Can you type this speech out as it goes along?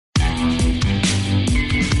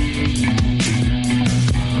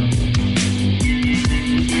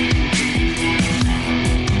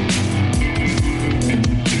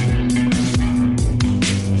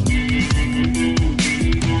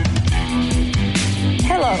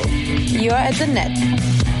you're at the net.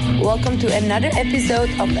 Welcome to another episode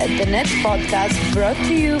of At the Net podcast brought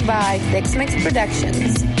to you by Tex-Mex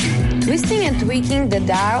Productions. Twisting and tweaking the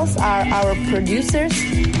dials are our producers,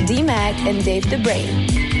 D-Mac and Dave the Brain.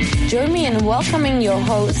 Join me in welcoming your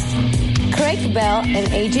hosts, Craig Bell and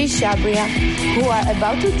AJ Shabria, who are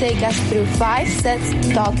about to take us through 5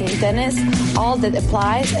 sets talking tennis, all that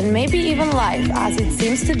applies, and maybe even life as it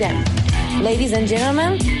seems to them. Ladies and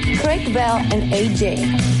gentlemen, Craig Bell and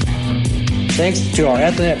AJ. Thanks to our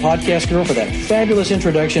At the Net podcast girl for that fabulous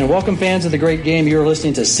introduction. Welcome, fans of the great game. You're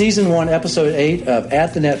listening to Season 1, Episode 8 of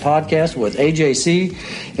At the Net podcast with AJC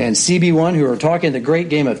and CB1, who are talking the great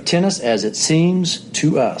game of tennis as it seems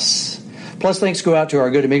to us. Plus, thanks go out to our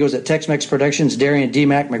good amigos at Tex-Mex Productions, Darian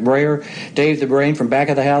D-Mac McBrayer, Dave the Brain from back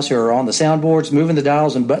of the house, who are on the soundboards, moving the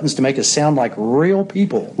dials and buttons to make us sound like real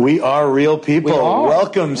people. We are real people.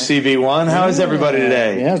 Welcome, CB1. How is everybody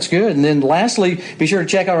today? Yeah, it's good. And then lastly, be sure to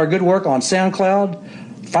check out our good work on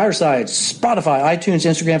SoundCloud, Fireside, Spotify, iTunes,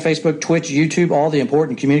 Instagram, Facebook, Twitch, YouTube, all the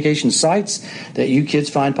important communication sites that you kids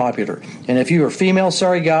find popular. And if you are female,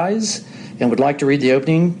 sorry guys, and would like to read the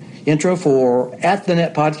opening intro for At the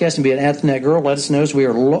Net podcast and be an At the Net girl, let us know, as we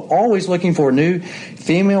are always looking for new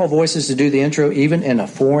female voices to do the intro, even in a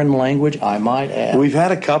foreign language, I might add. We've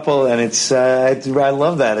had a couple, and it's I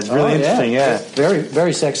love that. It's really interesting. Yeah, very,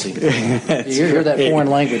 very sexy. You hear that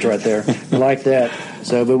foreign language right there. I like that.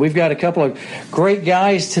 So, but we've got a couple of great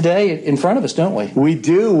guys today in front of us, don't we? We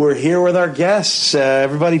do. We're here with our guests.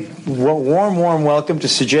 Everybody, warm welcome to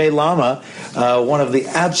Sajay Lama, one of the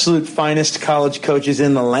absolute finest college coaches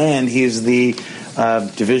in the land. He is the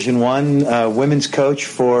Division I women's coach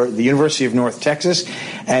for the University of North Texas,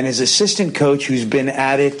 and his assistant coach, who's been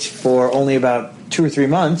at it for only about 2 or 3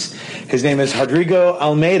 months. His name is Rodrigo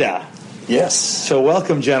Almeida. Yes. So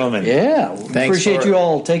welcome, gentlemen. Yeah. Appreciate you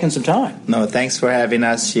all taking some time. No, thanks for having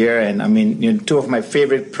us here. And I mean, 2 of my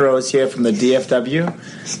favorite pros here from the DFW.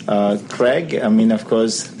 Craig, I mean, of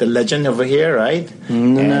course, the legend over here, right?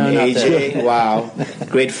 No, and AJ, wow.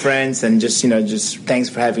 Great friends. And just thanks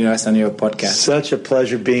for having us on your podcast. Such a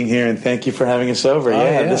pleasure being here, and thank you for having us over.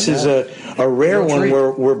 This is a rare one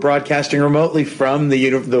where we're broadcasting remotely from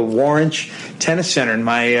the Warrench Tennis Center. And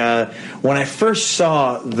when I first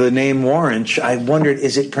saw the name Warrench, I wondered,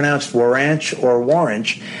 is it pronounced Warranch or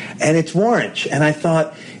Warrench? And it's Warrench. And I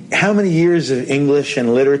thought, how many years of English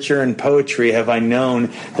and literature and poetry have I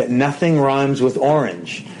known that nothing rhymes with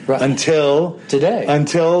orange? Right. Until today.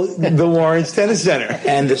 Until the Warrench Tennis Center.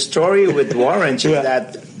 And the story with Warrench is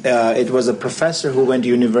that it was a professor who went to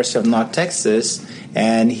University of North Texas,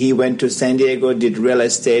 and he went to San Diego, did real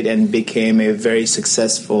estate, and became a very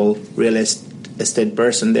successful real estate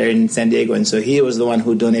person there in San Diego. And so he was the one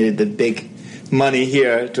who donated the big money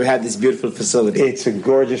here to have this beautiful facility. It's a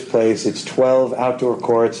gorgeous place. It's 12 outdoor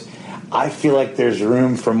courts. I feel like there's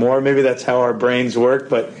room for more. Maybe that's how our brains work,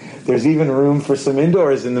 but there's even room for some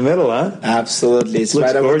indoors in the middle, huh? Absolutely. It's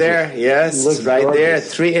right over there. Yes, it's right there.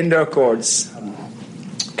 3 indoor courts.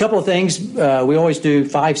 A couple of things. We always do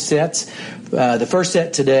 5 sets. The first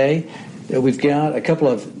set today, we've got a couple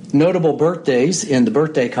of notable birthdays in the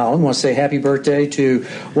birthday column. I want to say happy birthday to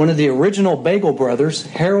one of the original Bagel brothers,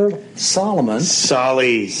 Harold Solomon.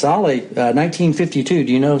 Solly, 1952.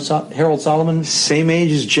 Do you know Harold Solomon? Same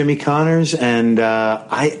age as Jimmy Connors, and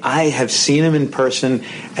I have seen him in person,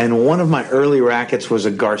 and one of my early rackets was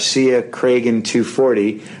a Garcia Cragen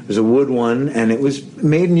 240. It was a wood one, and it was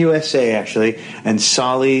made in USA, actually, and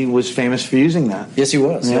Solly was famous for using that. Yes, he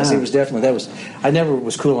was. Yeah. Yes, he was definitely. I never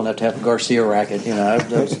was cool enough to have a Garcia racket.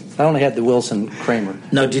 I only had the Wilson Kramer.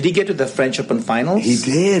 Now, did he get to the French Open finals? He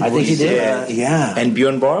did. I think he did. Yeah. And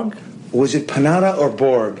Bjorn Borg? Was it Panada or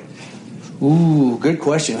Borg? Ooh, good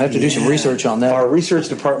question. I have to do some research on that. Our research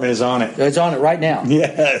department is on it. It's on it right now.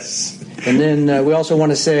 Yes. And then we also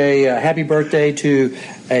want to say happy birthday to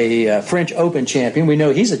a French Open champion. We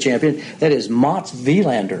know he's a champion. That is Mats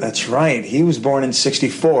Wilander. That's right. He was born in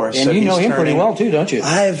 1964. And so you know him pretty well, too, don't you?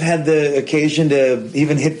 I've had the occasion to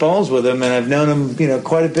even hit balls with him, and I've known him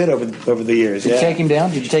quite a bit over the years. Did you take him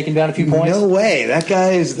down? Did you take him down a few points? No way. That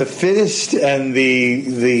guy is the fittest and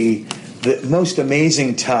the most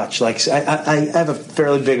amazing touch. Like I have a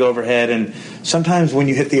fairly big overhead, and sometimes when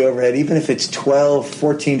you hit the overhead, even if it's 12,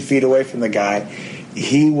 14 feet away from the guy,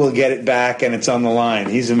 he will get it back, and it's on the line.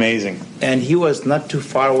 He's amazing. And he was not too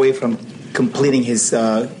far away from completing his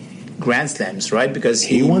Grand Slams, right? Because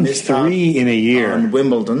he won 3 in a year on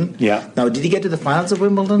Wimbledon. Yeah. Now, did he get to the finals of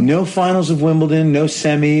Wimbledon? No finals of Wimbledon, no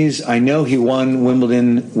semis. I know he won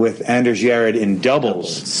Wimbledon with Anders Jared in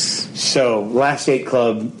doubles. So last 8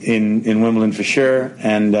 club in Wimbledon for sure,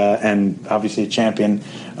 and obviously a champion,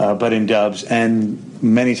 but in dubs and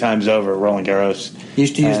many times over Roland Garros.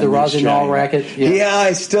 Used to use the Rossignol racket. Yeah,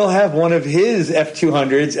 I still have one of his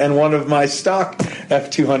F200s and one of my stock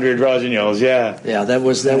F200 Rossignols. Yeah, that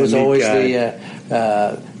was always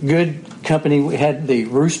the good company. We had the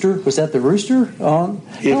Rooster. Was that the Rooster on?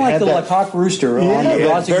 Kind of like the Lecoq Rooster on the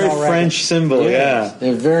Rossignol very racket. French symbol. Yeah,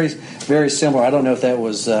 they're very, very similar. I don't know if that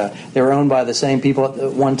was they were owned by the same people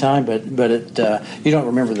at one time, but you don't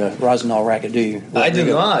remember the Rossignol racket, do you? I do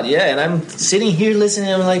not. Yeah, and I'm sitting here listening.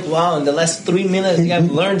 And I'm like, wow! In the last 3 minutes, I've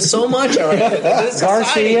learned so much already.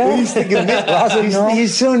 Garcia,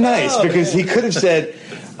 he's so nice because he could have said,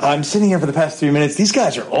 I'm sitting here for the past 3 minutes. These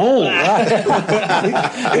guys are old. I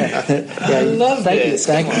love this.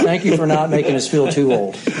 Thank you for not making us feel too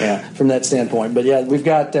old. Yeah, from that standpoint. But yeah, we've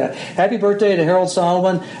got happy birthday to Harold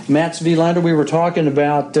Solomon, Mats Wilander. We were talking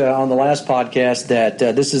about on the last podcast that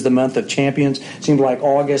this is the month of champions. Seemed like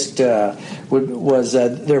August was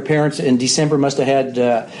their parents in December must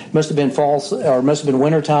have been fall or must have been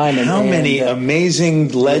wintertime. How many amazing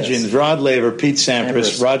legends? Yes. Rod Laver, Pete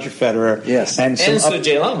Sampras, Roger Federer, yes, and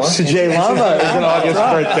Sujay Lama. Sujay Lama is an August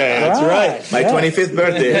birthday. That's right. My 25th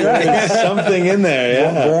birthday. Right. Something in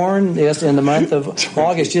there, yeah. Born, yes, in the month of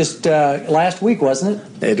August, just last week, wasn't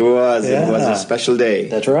it? It was. Yeah. It was a special day.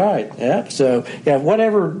 That's right. Yeah. So,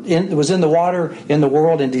 whatever was in the water in the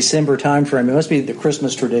world in December time frame, it must be the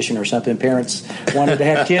Christmas tradition or something. Parents wanted to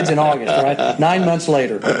have kids in August, right? 9 months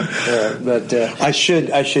later. But I should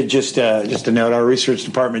just a note. Our research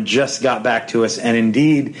department just got back to us, and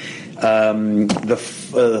indeed, the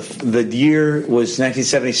year was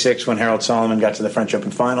 1976 when Harold Solomon got to the French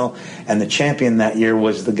Open final, and the champion that year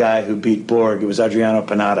was the guy who beat Borg. It was Adriano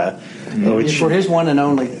Panatta. For his one and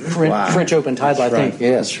only French Open title, that's I think. Right.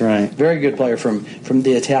 Yes, that's right. Very good player from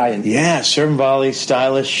the Italian. Yeah, serve and volley,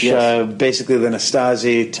 stylish, yes. Basically the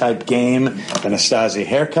Nastase type game, the Nastase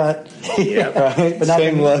haircut. Yeah, right. But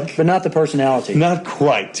same look, but not the personality. Not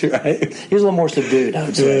quite, right? He was a little more subdued, I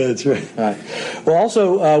would say. Yeah, that's right. Right.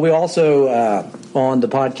 Well, we also on the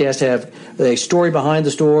podcast have a story behind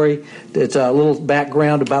the story. It's a little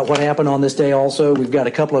background about what happened on this day. Also, we've got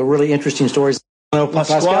a couple of really interesting stories.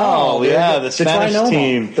 Pascual, yeah, the Spanish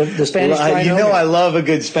team. The Spanish trinomial. You know I love a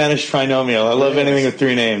good Spanish trinomial. I love anything with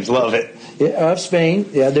 3 names. Love it. Yeah, of Spain.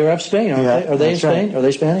 Yeah, they're of Spain, aren't they? Are they in Spain? Right. Are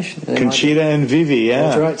they Spanish? Conchita and Vivi,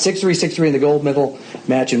 yeah. That's right. 6-3, 6-3 in the gold medal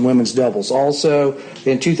match in women's doubles. Also,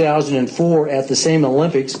 in 2004 at the same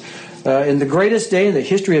Olympics, in the greatest day in the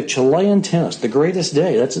history of Chilean tennis, the greatest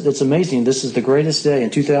day. That's amazing. This is the greatest day in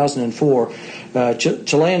 2004.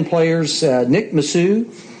 Chilean players Nick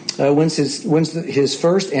Massú wins his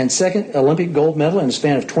first and second Olympic gold medal in a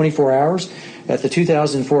span of 24 hours at the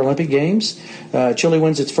 2004 Olympic Games. Chile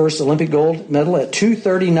wins its first Olympic gold medal at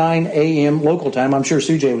 2:39 a.m. local time. I'm sure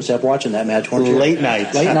Sujay was up watching that match, weren't you? Late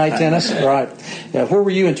night tennis, right? Where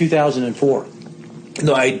were you in 2004?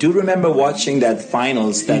 No, I do remember watching that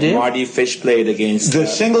finals that Marty Fish played against the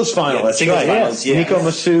singles final. Yeah, that's singles right. Finals, yes. Nico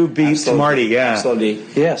Massú beats Marty. Yeah, absolutely.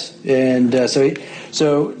 Yes, and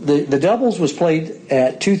so the doubles was played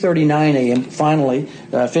at 2:39 a.m. Finally,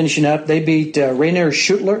 finishing up, they beat Rainer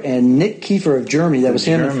Schuttler and Nick Kiefer of Germany. That was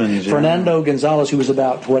him. And Fernando Gonzalez, who was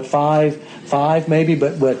about 5'5" maybe,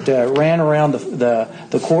 but ran around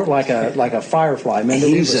the court like a firefly. Man,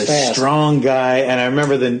 he's a fast, strong guy. And I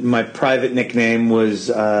remember my private nickname was.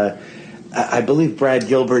 I believe Brad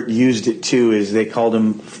Gilbert used it too, as they called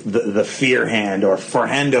him the fear hand, or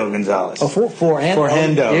Forhando Gonzalez. Oh, Forhando.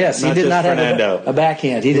 Forhando. Yes, he did not have a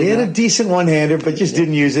backhand. He had a decent one-hander, but just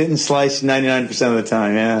didn't use it and sliced 99% of the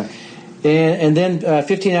time, yeah. And then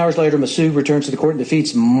 15 hours later, Massú returns to the court and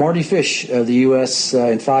defeats Marty Fish of the U.S.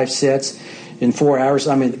 In 5 sets in 4 hours.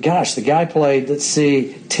 I mean, gosh, the guy played,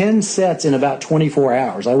 10 sets in about 24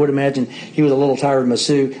 hours. I would imagine he was a little tired of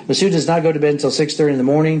Massú. Massú does not go to bed until 6:30 in the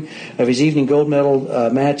morning of his evening gold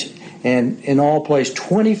medal match, and in all plays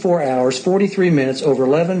 24 hours, 43 minutes, over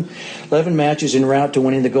 11 matches en route to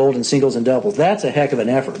winning the gold in singles and doubles. That's a heck of an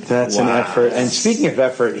effort. That's an effort. And speaking of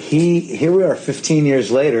effort, here we are 15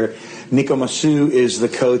 years later. Nico Massú is the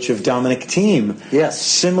coach of Dominic Thiem. Yes.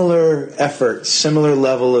 Similar effort, similar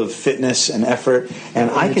level of fitness and effort.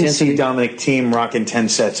 And I can see Dominic Thiem rocking 10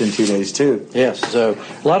 sets in 2 days, too. Yes. So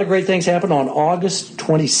a lot of great things happened on August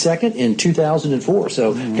 22nd in 2004.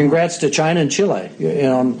 So congrats to China and Chile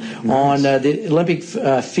on the Olympic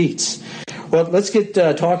feats. Well, let's get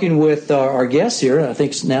talking with our guests here. I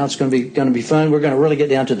think now it's going to be fun. We're going to really get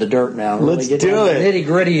down to the dirt now. Let's do it. Nitty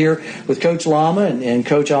gritty here with Coach Lama and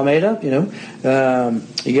Coach Almeida. You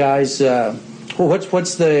guys.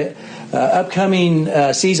 What's the upcoming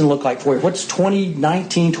season look like for you? What's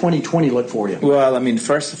 2019, 2020 look for you? Well, I mean,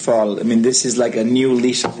 first of all, I mean, this is like a new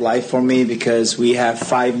leash of life for me because we have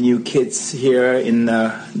 5 new kids here in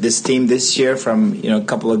this team this year from, a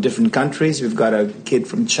couple of different countries. We've got a kid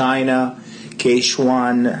from China,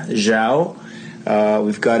 Keishuan Zhao.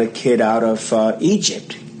 We've got a kid out of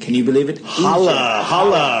Egypt. Can you believe it?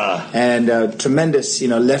 Holla. And a tremendous,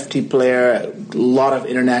 lefty player, a lot of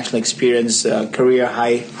international experience, career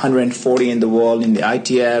high 140 in the world in the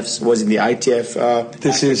ITFs, was in the ITF.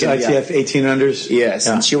 This is ITF 18 unders? Yes,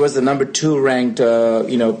 and she was the number 2 ranked,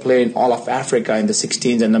 player in all of Africa in the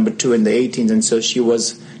 16s and number 2 in the 18s. And so she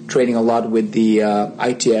was training a lot with the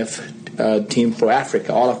ITF team for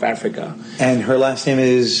Africa, all of Africa. And her last name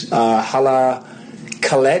is? Hala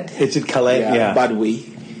Khaled. It's Khaled, yeah. Badwi.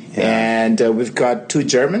 Yeah. And we've got 2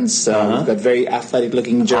 Germans. We've got very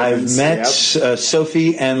athletic-looking Germans. I've met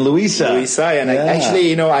Sophie and Luisa.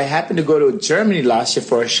 And I happened to go to Germany last year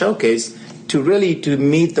for a showcase to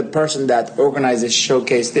meet the person that organized this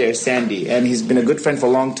showcase there, Sandy. And he's been a good friend for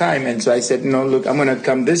a long time. And so I said, look, I'm going to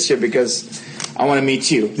come this year because I want to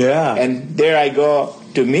meet you. Yeah. And there I go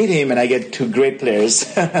to meet him, and I get 2 great players.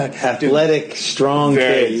 Athletic, strong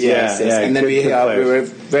kids. Yes. And then we were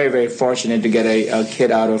very, very fortunate to get a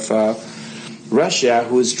kid out of Russia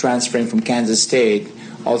who's transferring from Kansas State,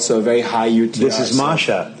 also a very high UTR. This is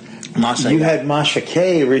Masha. You had Masha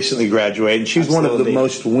Kay recently graduate, and she's one of the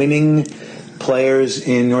most winning players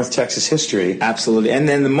in North Texas history. Absolutely. And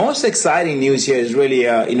then the most exciting news here is really,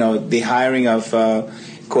 the hiring of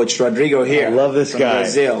Coach Rodrigo here. I love this from guy.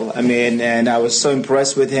 Brazil. I mean, and I was so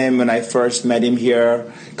impressed with him when I first met him here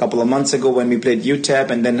a couple of months ago when we played UTEP,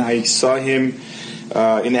 and then I saw him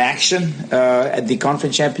in action at the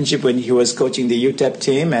conference championship when he was coaching the UTEP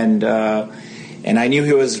team, and I knew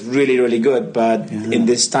he was really, really good. But in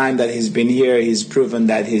this time that he's been here, he's proven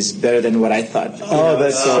that he's better than what I thought.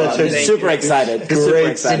 Super excited. Super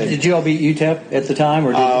excited. Did you all beat UTEP at the time,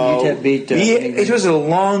 or did UTEP beat? It was a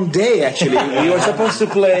long day, actually. We were supposed to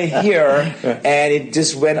play here, and it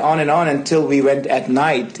just went on and on until we went at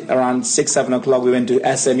night around 6-7 o'clock. We went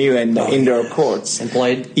to SMU and the indoor courts and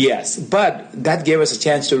played. Yes, but that gave us a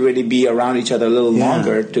chance to really be around each other a little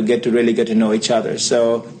longer to really get to know each other.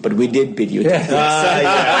 So, but we did beat UTEP. Yes,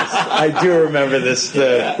 I do remember this.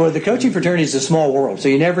 Well, the coaching fraternity is a small world, so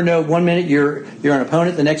you never know. One minute you're an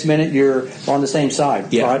opponent, the next minute you're on the same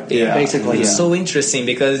side. Yeah, right? yeah. Basically. It's so interesting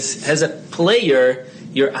because as a player,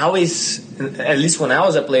 you're always, at least when I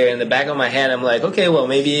was a player, in the back of my head, I'm like, okay, well,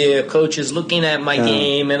 maybe a coach is looking at my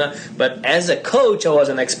game, but as a coach, I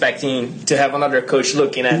wasn't expecting to have another coach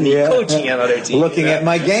looking at me coaching another team. Looking at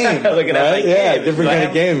my game. Looking at my game. Yeah, different kind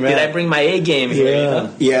of game. Did I bring my A game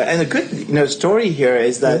here? Yeah, and the good story here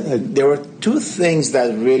is that there were 2 things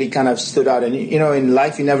that really kind of stood out. And, in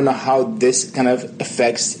life, you never know how this kind of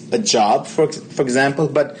affects a job, for example,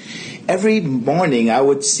 but every morning I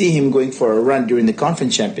would see him going for a run during the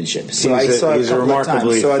conference championship. So he's a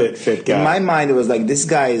remarkably fit guy. In my mind, it was like, this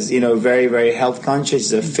guy is, very, very health conscious.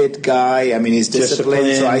 He's a fit guy. I mean, he's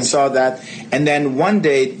disciplined. So I saw that. And then one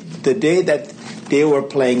day, the day that they were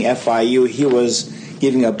playing FIU, he was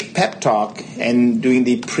giving a pep talk and doing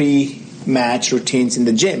the pre-match routines in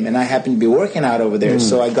the gym. And I happened to be working out over there.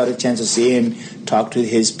 So I got a chance to see him talk to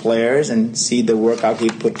his players and see the workout he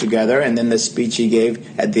put together, and then the speech he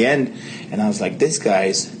gave at the end. And I was like, this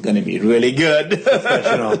guy's going to be really good.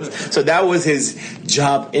 So that was his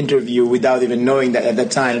job interview without even knowing that at the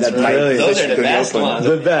time. Those are the best ones.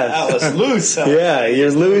 The best. I was loose. Yeah,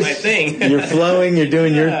 you're loose. My thing. You're flowing. You're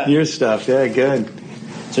doing your stuff. Yeah, good.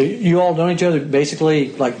 So you all known each other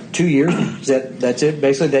basically like 2 years? That's it?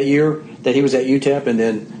 Basically that year that he was at UTEP, and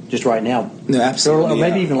then just right now? No, absolutely. Or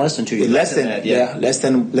maybe even less than 2 years. Less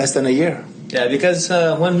than a year. Yeah, because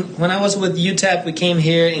when I was with UTEP, we came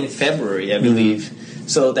here in February, I believe.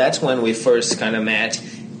 So that's when we first kind of met.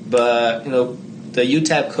 But, the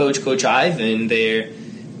UTEP coach, Coach Ivan there,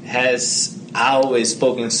 has always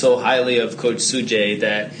spoken so highly of Coach Sujay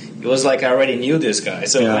that it was like I already knew this guy.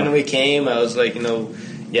 So when we came, I was like,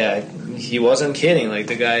 he wasn't kidding. Like,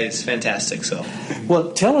 the guy is fantastic. So,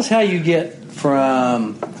 well, tell us how you get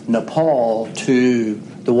from Nepal to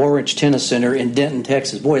the Warrench Tennis Center in Denton,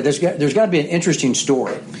 Texas. Boy, there's got to be an interesting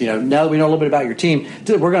story. Now that we know a little bit about your team,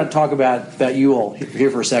 we're going to talk about you all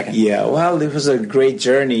here for a second. Yeah, well, it was a great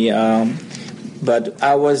journey. But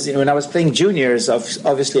I was, when I was playing juniors,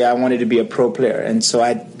 obviously I wanted to be a pro player, and so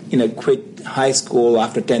I, quit high school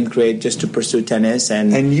after 10th grade just to pursue tennis.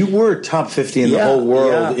 And you were top 50 in the whole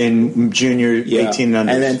world in junior 18 and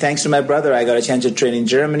under. And then thanks to my brother, I got a chance to train in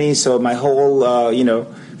Germany. So my whole,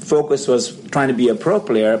 focus was trying to be a pro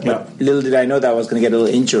player, but little did I know that I was going to get a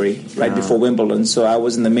little injury right before Wimbledon. So I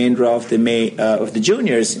was in the main draw of the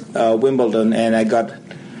juniors Wimbledon, and I got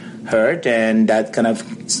hurt, and that kind of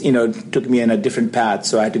took me in a different path.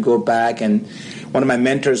 So I had to go back, and one of my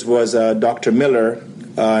mentors was Dr. Miller,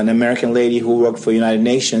 an American lady who worked for United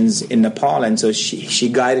Nations in Nepal, and so she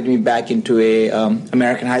guided me back into a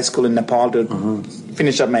American high school in Nepal to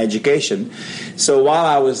finish up my education. So while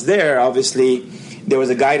I was there, obviously, there was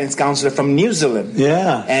a guidance counselor from New Zealand.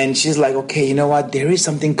 Yeah. And she's like, okay, you know what? There is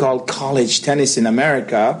something called college tennis in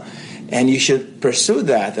America, and you should pursue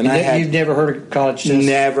that. And you've never heard of college tennis?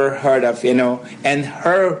 Never heard of, And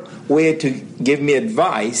her way to give me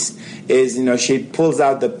advice is, she pulls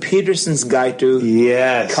out the Peterson's Guide to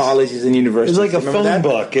colleges and universities. It's like a phone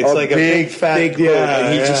book. It's like a big fat book.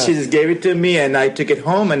 And she just gave it to me, and I took it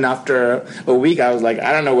home. And after a week, I was like,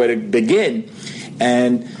 I don't know where to begin.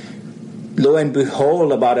 And lo and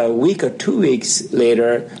behold, about a week or 2 weeks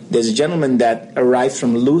later, there's a gentleman that arrived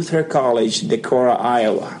from Luther College, Decorah,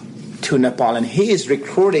 Iowa, to Nepal, and he is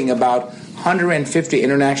recruiting about 150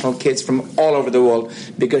 international kids from all over the world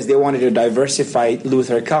because they wanted to diversify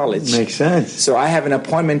Luther College. Makes sense. So I have an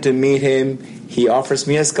appointment to meet him. He offers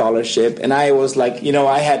me a scholarship, and I was like,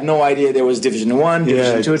 I had no idea there was Division 1,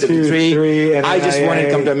 Division 2, Division 3. I just wanted to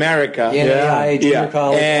come to America.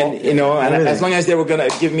 College. And, and as long as they were going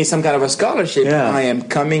to give me some kind of a scholarship, I am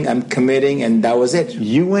coming, I'm committing, and that was it.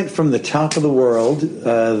 You went from the top of the world,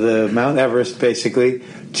 the Mount Everest, basically,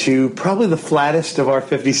 to probably the flattest of our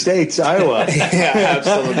 50 states, Iowa. Yeah,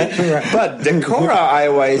 absolutely. But Decorah,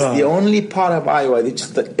 Iowa is the only part of Iowa.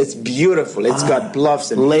 It's beautiful. It's got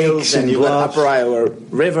bluffs and lakes, and you've got Upper Iowa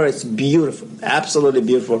River. It's beautiful, absolutely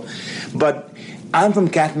beautiful. But I'm from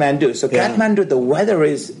Kathmandu. So Kathmandu, the weather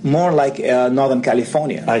is more like Northern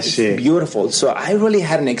California. I see. It's beautiful. So I really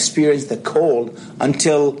hadn't experienced the cold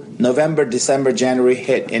until November, December, January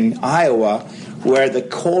hit in Iowa, where the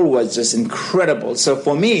cold was just incredible. So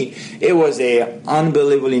for me, it was a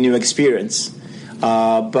unbelievably new experience.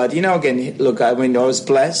 But, again, look, I was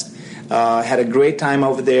blessed. Had a great time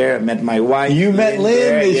over there. Met my wife. You met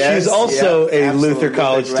Lynn. She's also a Luther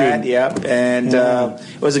College student. And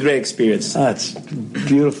it was a great experience. That's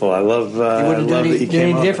beautiful. I love you wouldn't do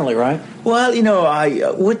anything differently, right? Well,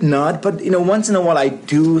 I would not. But, once in a while I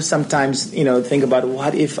do sometimes, think about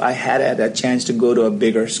what if I had a chance to go to a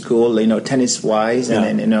bigger school, tennis-wise,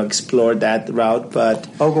 and then, explore that route. But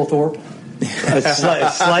Oglethorpe.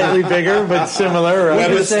 Slightly bigger, but similar. Right?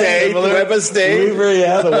 Weber State.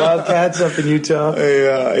 The Wildcats up in Utah.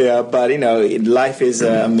 Yeah. But life is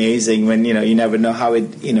amazing when you never know how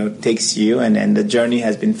it takes you, and the journey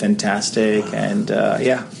has been fantastic, and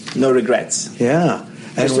no regrets. Yeah.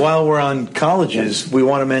 And while we're on colleges, we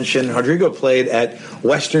want to mention Rodrigo played at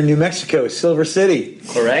Western New Mexico, Silver City.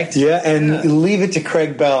 Correct. Yeah, and leave it to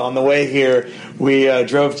Craig Bell. On the way here, we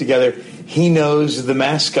drove together. He knows the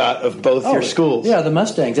mascot of both your schools. Yeah, the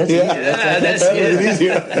Mustangs. That's easy.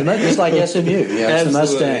 That's just like SMU. Yeah, it's the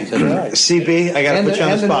Mustangs. That's right. CB, I got to put you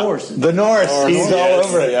on the spot. The Norse. He's all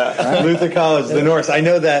over it. Yeah. Luther College, the Norse. I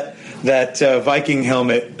know that Viking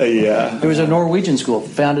helmet. It was a Norwegian school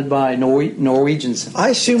founded by Norwegians. I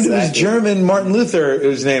assumed it was German. Martin Luther it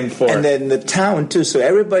was named for. And then the town too. So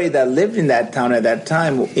everybody that lived in that town at that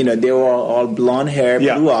time, they were all blonde hair,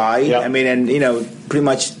 blue eyed. Yeah. I mean, and pretty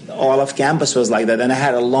much all of campus was like that. And I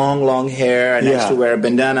had a long hair, and I used to wear a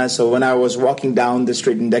bandana. So when I was walking down the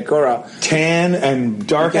street in Decorah, tan and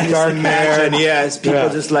dark hair, and people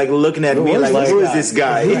just like looking at me like, who is this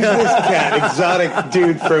guy? Who's this cat? Exotic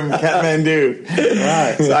dude from Kathmandu.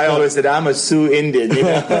 Right. So I always said, I'm a Sioux Indian,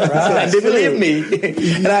 Right. And they believed me.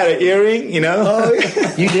 And I had an earring, Oh,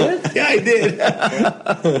 you did? Yeah, I did.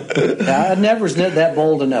 I never was that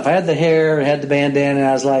bold enough. I had the hair, I had the bandana, and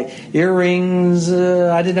I was like, earrings,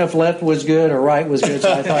 I didn't know if left was good or right was good,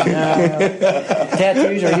 so I thought, no.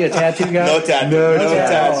 Tattoos? Are you a tattoo guy? No tattoo. No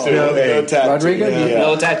tattoo. Rodrigo?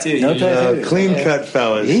 No tattoo. No tattoo. Clean-cut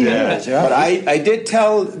fellas. He is, right? But I did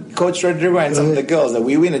tell Coach Rodrigo and some of the girls that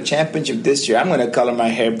we win a championship this year, I'm going to color my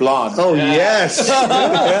hair blonde. Oh, yes.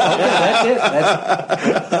 That's it.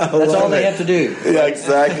 That's all they have to do. Yeah,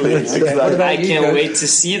 exactly. I can't wait to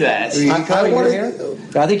see that. You color your hair?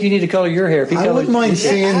 I think you need to color your hair. I wouldn't mind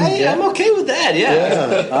seeing... I'm okay with that, yeah.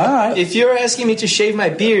 All right. If you're asking me to shave my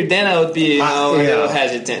beard, then I would be a little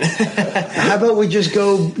hesitant. How about we just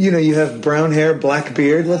go, you have brown hair, black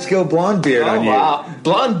beard. Let's go blonde beard on you. Wow.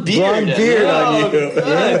 Blonde beard. On you.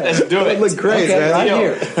 Let's do it. That would look great. Okay,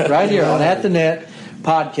 right here on At the Net.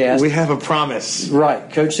 podcast. We have a promise. Right.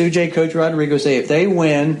 Coach Sujay, Coach Rodrigo say if they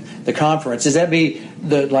win the conference, does that be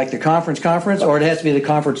the conference, or it has to be the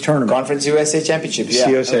conference tournament? Conference USA Championships. Yeah.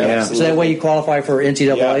 USA, yeah. So that way you qualify for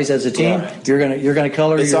NCAA's as a team. Yeah. You're gonna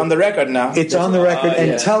color. It's on the record now. It's on the record.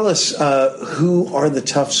 And yeah. tell us who are the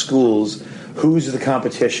tough schools. Who's the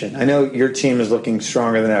competition? I know your team is looking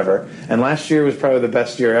stronger than ever, and last year was probably the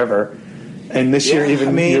best year ever, and this year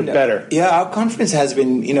you're better. Yeah, our conference has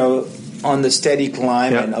been, on the steady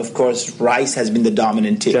climb, Yep. and of course Rice has been the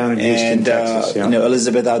dominant team. Down in Houston, Texas, yeah.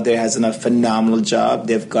 Elizabeth out there has done a phenomenal job.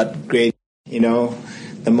 They've got great, the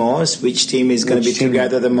most. Which team is going to be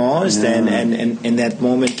together the most, and in that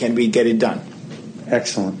moment, can we get it done?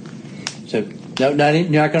 Excellent. So you're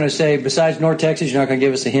not going to say, besides North Texas, you're not going to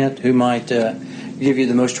give us a hint who might give you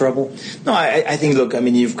the most trouble? No, I think, look,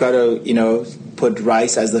 you've got to, put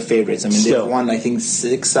Rice as the favorites. They've won, I think,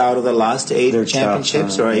 6 out of the last 8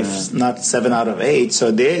 championships, or if not 7 out of 8. So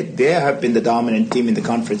they have been the dominant team in the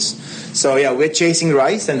conference. So, yeah, we're chasing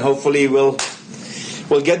Rice, and hopefully we'll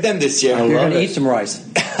get them this year. You're going to eat some rice.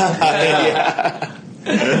 Yeah.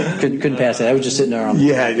 Couldn't pass that. I was just sitting there on.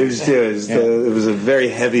 Yeah, it was a very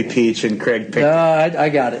heavy peach, and Craig picked. I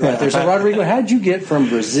got it right there. So Rodrigo, how'd you get from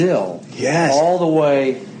Brazil all the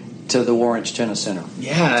way to the Warrench Tennis Center?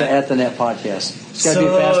 Yeah, to At the Net podcast. It's got to be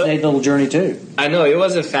a fascinating little journey too. I know it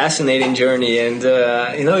was a fascinating journey, and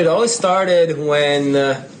it all started when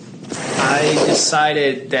I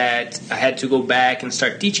decided that I had to go back and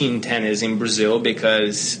start teaching tennis in Brazil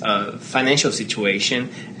because of financial situation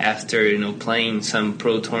after playing some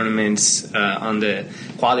pro tournaments on the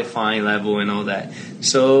qualifying level and all that.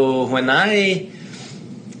 So when I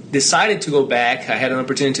decided to go back, I had an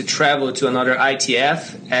opportunity to travel to another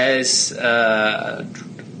ITF as a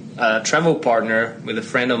travel partner with a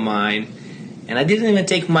friend of mine. And I didn't even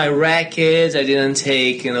take my rackets. I didn't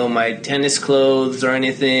take, my tennis clothes or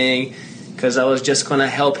anything, because I was just going to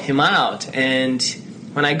help him out. And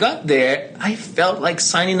when I got there, I felt like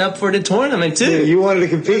signing up for the tournament too. Yeah, you wanted to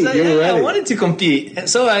compete. You were ready. I wanted to compete. And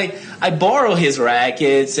so I borrowed his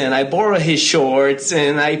rackets and I borrowed his shorts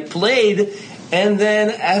and I played. And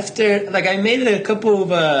then after, I made a couple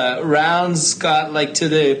of rounds, got to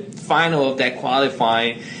the final of that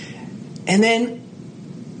qualifying. And then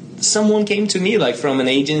someone came to me from an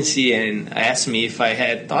agency and asked me if I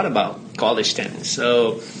had thought about college tennis.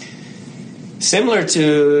 So similar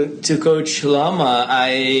to Coach Lama,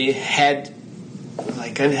 I had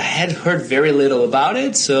heard very little about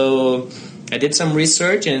it. So I did some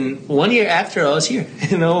research, and 1 year after I was here.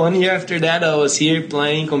 1 year after that I was here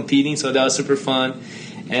playing, competing. So that was super fun.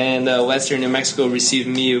 And Western New Mexico received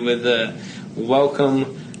me with a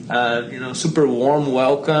welcome, super warm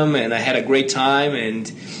welcome, and I had a great time.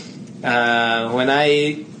 And when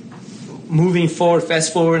I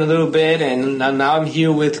fast forward a little bit, and now I'm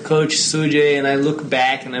here with Coach Sujay, and I look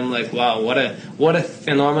back and I'm like, wow, what a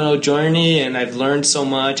phenomenal journey, and I've learned so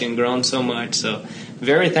much and grown so much. So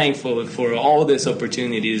very thankful for all these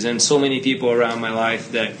opportunities and so many people around my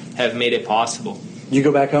life that have made it possible. You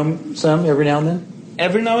go back home some every now and then?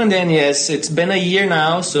 Every now and then, yes. It's been a year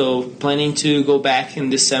now, so planning to go back in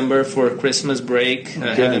December for Christmas break.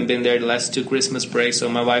 I haven't been there the last 2 Christmas breaks, so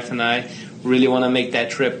my wife and I really want to make that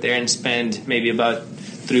trip there and spend maybe about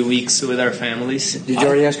 3 weeks with our families. Did you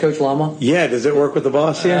already ask Coach Lama? Yeah, does it work with the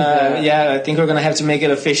boss here? Yeah, I think we're going to have to make it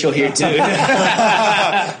official here too.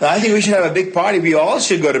 I think we should have a big party. We all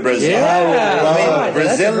should go to Brazil. Yeah,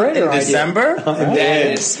 Brazil in December.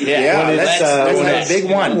 Let's have a big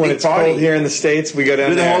one. When big it's party. cold here in the States, we go down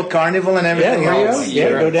do the there. whole carnival and everything else.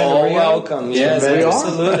 Go down all to Rio. welcome. Yes,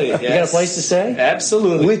 absolutely. Yes. You got a place to stay?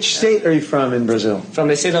 Absolutely. Which state are you from in Brazil? From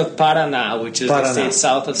the state of Paraná, which is the state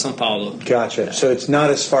south of São Paulo. Gotcha. So it's not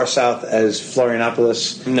as far south as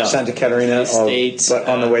Florianopolis, Santa Catarina, but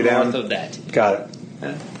on the way down? North of that. Got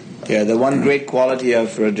it. Yeah, the one great quality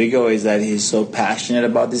of Rodrigo is that he's so passionate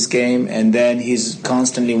about this game, and then he's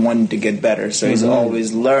constantly wanting to get better. So he's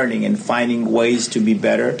always learning and finding ways to be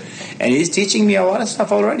better. And he's teaching me a lot of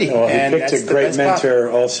stuff already. Well, he picked a great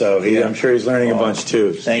mentor also. I'm sure he's learning a bunch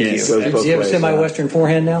too. Thank you. Does he have a semi-Western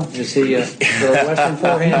forehand now? Does he throw a Western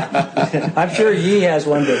forehand? I'm sure Yi has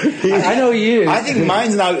one, but I know you. I think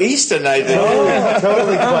mine's now Eastern, I think. Oh,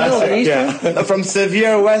 totally classic. Yeah. From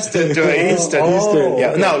severe Western to Eastern.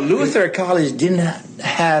 Yeah. Now, Luther College didn't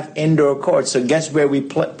have indoor courts, so guess where we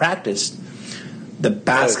practiced? The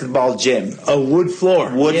basketball gym. A wood floor.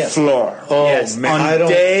 Floor. Oh, yes. man. On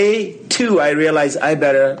day 2, I realized I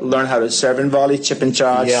better learn how to serve and volley, chip and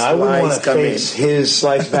charge. Yeah, I wouldn't want to face his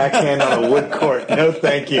slice backhand on a wood court. No,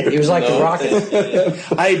 thank you. He was like the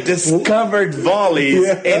Rocket. I discovered volleys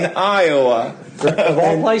in Iowa. of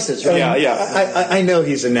all places. Right? Yeah. I know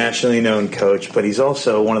he's a nationally known coach, but he's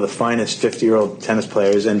also one of the finest 50-year-old tennis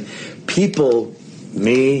players. And people,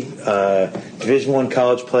 Division I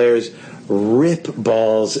college players, rip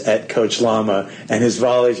balls at Coach Lama, and his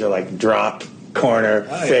volleys are like drop, corner,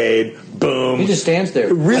 fade, boom. He just stands there.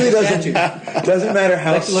 It really doesn't matter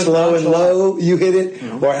how slow and low you hit it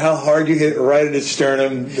or how hard you hit it right at his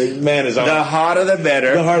sternum. The man is on. The harder the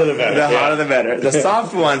better. The harder the better. The harder the better. The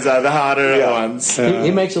soft ones are the harder ones.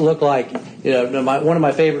 He makes it look like, one of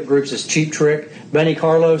my favorite groups is Cheap Trick. Benny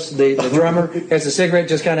Carlos, the drummer, has a cigarette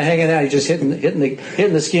just kind of hanging out. He's just hitting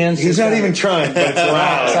the skins. He's not even trying, but it's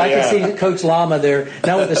loud. So I can see Coach Lama there,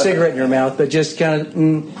 not with a cigarette in your mouth, but just kind of,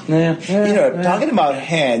 talking about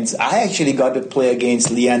hands, I actually got to play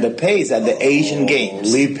against Leander Paes at the Asian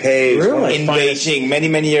Games. Lee Paes, really? In Beijing,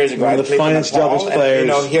 many years ago. One of the finest doubles players.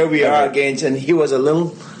 And, here we are against, and he was a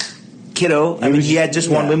little kiddo. He had just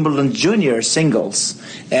won Wimbledon Junior singles,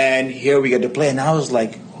 and here we get to play, and I was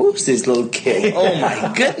like, who's this little kid? Oh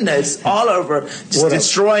my goodness, all over, just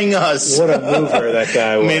destroying us. What a mover that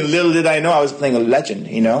guy was. I mean, little did I know I was playing a legend,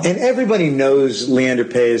 And everybody knows Leander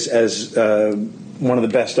Paes as one of the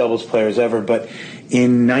best doubles players ever, but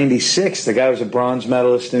in '96, the guy was a bronze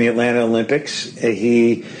medalist in the Atlanta Olympics.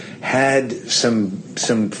 He had some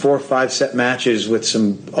 4 or 5 set matches with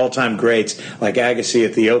some all-time greats like Agassi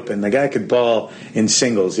at the Open. The guy could ball in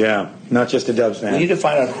singles, not just a dubs man. We need to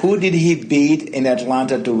find out who did he beat in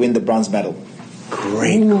Atlanta to win the bronze medal.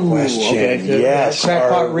 Great question. Okay. Yes,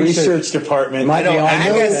 our research department. I know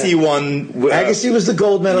Agassi won. Agassi was the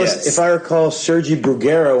gold medalist. Yes. If I recall, Sergi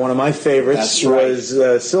Bruguera, one of my favorites, was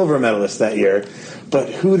silver medalist that year. But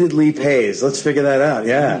who did Lee Paes? Let's figure that out.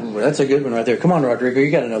 Yeah, that's a good one right there. Come on, Rodrigo, you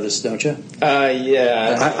got to know this, don't you?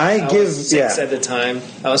 I was 6 at the time.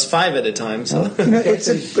 I was 5 at the time. So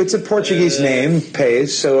it's a Portuguese name, Paes.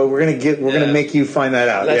 So we're gonna make you find that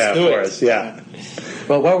out. Let's do for it. us. Yeah.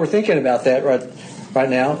 Well, while we're thinking about that right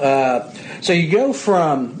now, so you go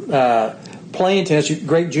from playing tennis,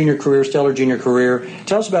 great junior career, stellar junior career.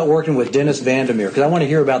 Tell us about working with Dennis Van der Meer, because I want to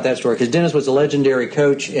hear about that story, because Dennis was a legendary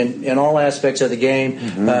coach in all aspects of the game.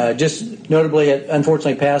 Just notably,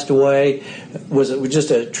 unfortunately passed away. Was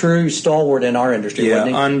just a true stalwart in our industry, wasn't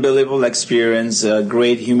he? Unbelievable experience,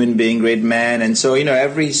 great human being, great man. And so,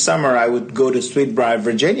 every summer I would go to Sweetbriar,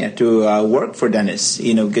 Virginia to work for Dennis,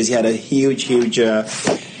 because he had a huge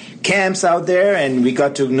camps out there, and we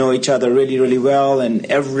got to know each other really, really well. And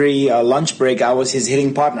every lunch break, I was his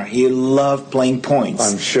hitting partner. He loved playing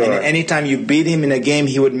points. I'm sure. And anytime you beat him in a game,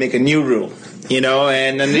 he would make a new rule.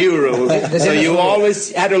 And a new rule. So you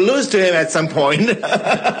always had to lose to him at some point. You can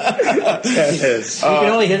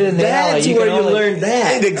only hit it in the alley. That's where you learned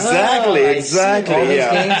that. Exactly. All these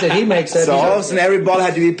games that he makes. So all of a sudden, every ball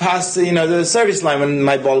had to be past, the service line when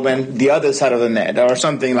my ball went the other side of the net or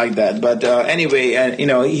something like that. But anyway,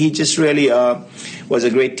 he just really was a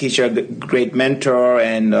great teacher, a great mentor,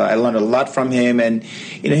 and I learned a lot from him. And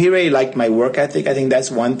he really liked my work ethic. I think that's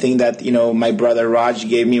one thing that my brother Raj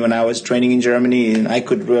gave me when I was training in Germany, and I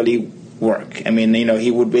could really work. I mean,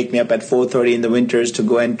 he would wake me up at 4:30 in the winters to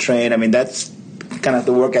go and train. I mean, that's kind of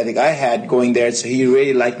the work ethic I had going there. So he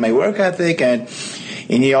really liked my work ethic, and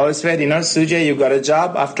he always said, Sujay, you got a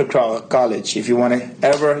job after college. If you want to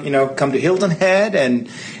ever, come to Hilton Head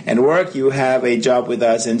and work, you have a job with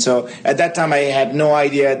us. And so at that time, I had no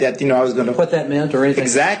idea that, I was going to... What that meant or anything?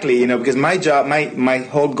 Exactly, because my job, my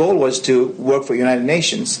whole goal was to work for United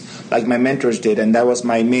Nations, like my mentors did. And that was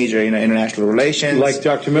my major, international relations. Like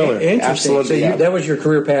Dr. Miller. Interesting. Absolutely. So that was your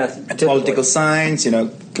career path. Political science,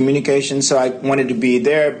 communication. So I wanted to be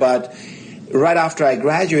there, but... Right after I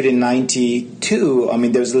graduated in '92,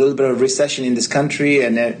 there was a little bit of recession in this country,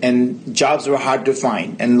 and jobs were hard to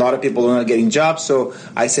find, and a lot of people were not getting jobs. So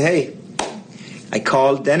I said, hey, I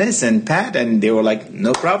called Dennis and Pat, and they were like,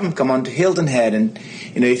 no problem, come on to Hilton Head. And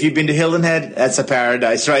if you've been to Hilton Head, that's a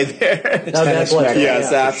paradise right there.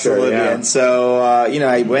 Yes, absolutely. Sure, yeah. And so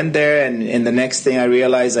I went there, and the next thing I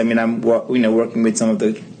realized, I'm working with some of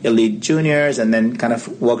the elite juniors, and then kind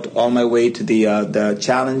of worked all my way to the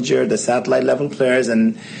challenger, the satellite level players,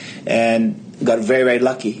 and got very, very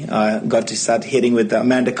lucky. Got to start hitting with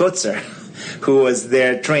Amanda Kotzer, who was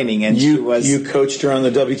there training, and you coached her on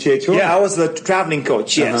the WTA tour. Yeah, I was the traveling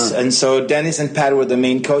coach. Yes, and so Dennis and Pat were the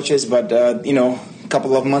main coaches, but a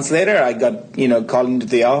couple of months later, I got called into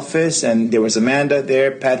the office, and there was Amanda there,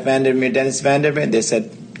 Pat Van der Meer, Dennis Van der Meer. They said,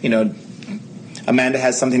 Amanda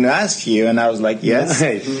has something to ask you, and I was like, yes.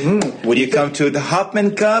 Nice. Mm-hmm. Would you come to the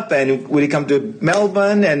Hopman Cup, and would you come to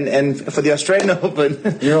Melbourne and for the Australian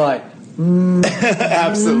Open? You're like,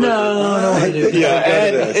 absolutely. No, I do. Yeah,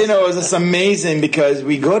 and it was just amazing because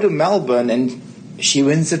we go to Melbourne, and she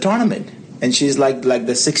wins the tournament. And she's like the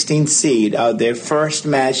 16th seed out there. First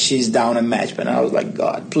match, she's down a match. But I was like,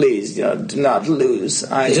 God, please, do not lose.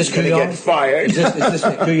 I'm going to get fired. Is this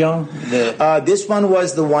Kooyong? This one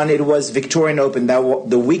was the one, it was Victorian Open,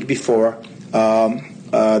 the week before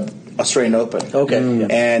Australian Open. Okay. Yeah.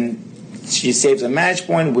 And she saves a match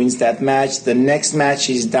point, wins that match. The next match,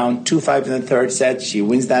 she's down 2-5 in the third set. She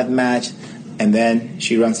wins that match. And then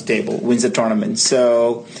she runs the table, wins the tournament.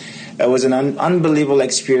 So it was an unbelievable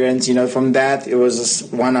experience. From that, it was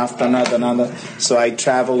just one after another. So I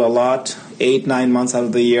traveled a lot. 8-9 months out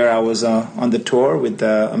of the year, I was on the tour with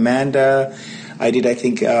Amanda. I did, I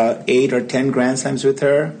think, 8 or 10 Grand Slams with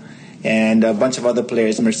her. And a bunch of other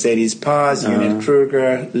players, Mercedes Paz, Unit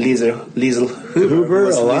Kruger, Liesl Huber.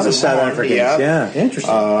 A lot of South Africans, yeah.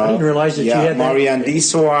 Interesting. I didn't realize that you had Marianne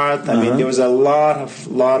Dieswart. I mean, there was a lot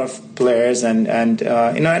of players. And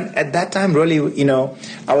at that time, really,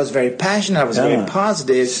 I was very passionate. I was very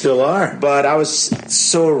positive. Still are. But I was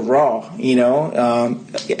so raw,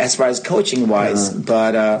 as far as coaching-wise.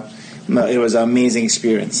 But it was an amazing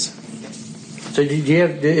experience. So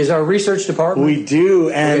is our research department? We do,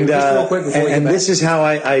 and just real quick before and this is how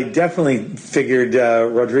I definitely figured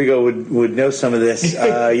Rodrigo would know some of this.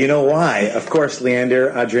 You know why? Of course,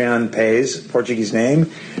 Leander Adrian Paes, Portuguese name,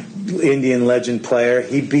 Indian legend player.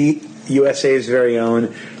 He beat USA's very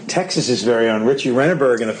own, Texas's very own Richie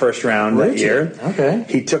Renneberg in the first round that year. Okay.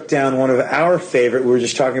 He took down one of our favorite, we were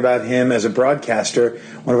just talking about him as a broadcaster,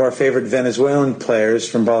 one of our favorite Venezuelan players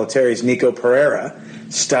from Bollettieri's, Nico Pereira.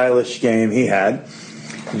 Stylish game he had.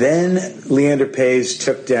 Then Leander Paes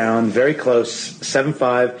took down, very close,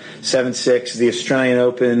 7-5, 7-6, the Australian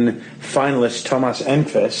Open finalist Thomas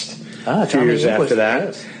Enqvist 2 years after that.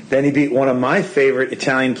 Yes. Then he beat one of my favorite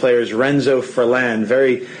Italian players, Renzo Furlan,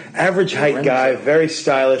 very average height guy, very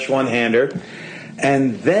stylish one-hander.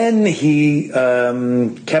 And then he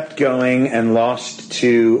kept going and lost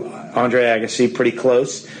to Andre Agassi, pretty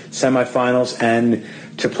close, semifinals, and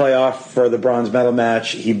to play off for the bronze medal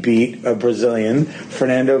match, he beat a Brazilian,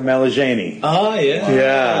 Fernando Meligeni. Oh, yeah.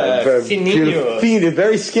 Yeah. Fininho.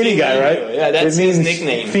 Very skinny guy, right? Yeah, that's his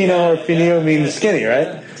nickname. Fino or Finio means skinny, right?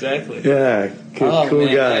 Yeah, exactly. Yeah. Cool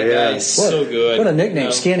guy, that guy's so good. What a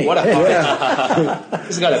nickname, Skinny. What a heart.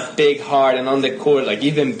 He's got a big heart, and on the court,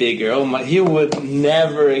 even bigger. Oh my! He would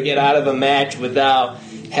never get out of a match without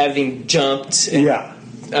having jumped. He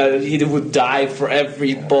would dive for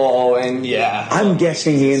every ball, and I'm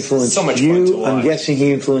guessing he influenced so much you. Fun to watch. I'm guessing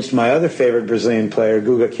he influenced my other favorite Brazilian player,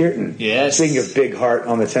 Guga Kirten. Yes. Speaking of big heart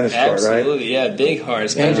on the tennis court, right? Absolutely, yeah, big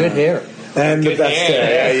hearts. And good hair. And the best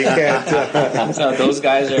hair. Yeah, you can't. So those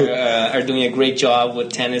guys are doing a great job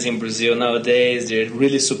with tennis in Brazil nowadays. They're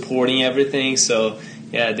really supporting everything. So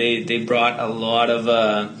they brought a lot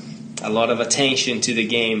of attention to the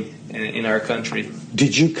game in our country.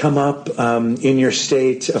 Did you come up in your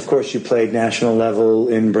state? Of course, you played national level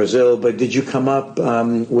in Brazil, but did you come up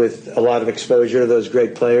with a lot of exposure to those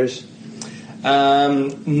great players?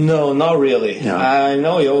 No, not really. No. I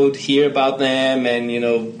know you would hear about them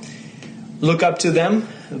and look up to them,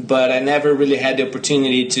 but I never really had the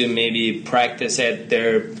opportunity to maybe practice at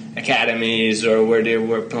their academies or where they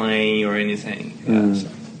were playing or anything.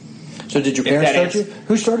 So did your parents start you?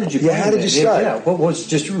 Who started you? Yeah, how did you start? Yeah, what was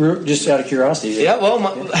just out of curiosity? Yeah, well,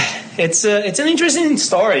 it's an interesting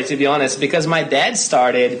story, to be honest, because my dad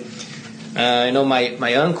started.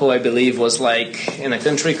 My uncle, I believe, was in a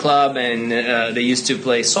country club, and they used to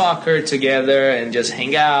play soccer together and just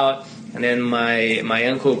hang out. And then my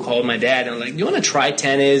uncle called my dad and do you want to try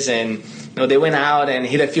tennis? And they went out and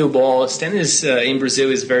hit a few balls. Tennis in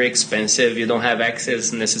Brazil is very expensive. You don't have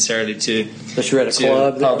access necessarily to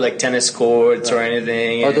public tennis courts or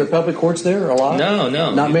anything. Are there public courts there a lot? No.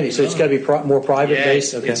 Not many. So it's got to be more private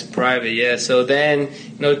based? Okay. It's private, yeah. So then,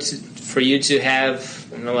 for you to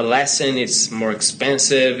have a lesson, it's more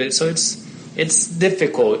expensive. So it's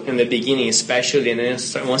difficult in the beginning, especially, and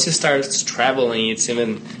then once you start traveling, it's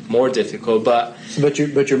even more difficult. But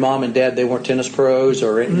your mom and dad, they weren't tennis pros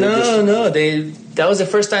or anything? No. That was the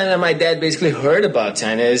first time that my dad basically heard about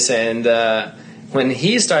tennis, and when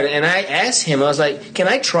he started, and I asked him, I was like, "Can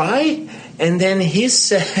I try?" And then he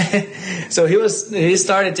said, so he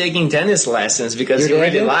started taking tennis lessons because he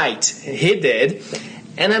really liked. He did.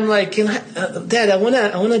 And I'm like, Dad, I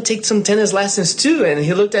wanna take some tennis lessons too. And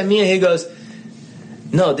he looked at me and he goes,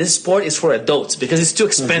 "No, this sport is for adults because it's too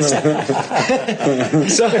expensive."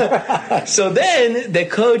 So then the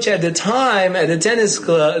coach at the time at the tennis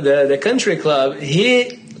club, the country club,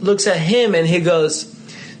 he looks at him and he goes,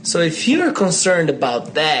 "So if you're concerned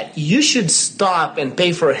about that, you should stop and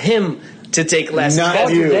pay for him to take lessons.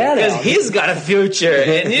 Not you. Because he's got a future,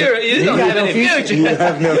 and you don't have any future. You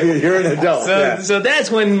have no future. You're an adult. So that's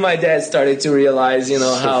when my dad started to realize,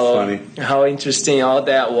 how interesting all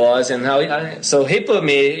that was, and so he put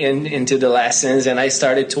me into the lessons, and I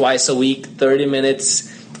started twice a week, 30 minutes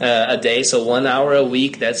a day, so 1 hour a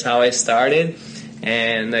week. That's how I started.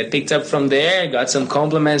 And I picked up from there, got some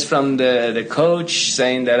compliments from the coach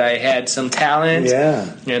saying that I had some talent. Yeah.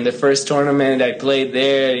 And the first tournament I played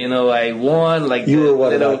there, I won. You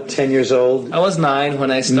were about 10 years old? I was 9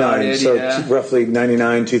 when I started. 9, so roughly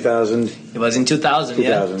 99, 2000? It was in 2000,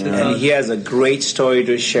 2000, yeah. And he has a great story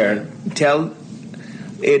to share. Tell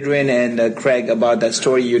Adrian and Craig about that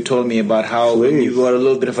story you told me about how when you were a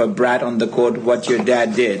little bit of a brat on the court, what your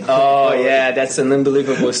dad did. Oh, yeah, that's an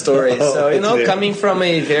unbelievable story. So, coming from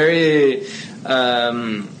a very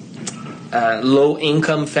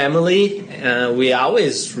low-income family, we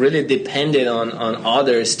always really depended on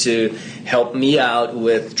others to help me out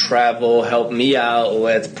with travel, help me out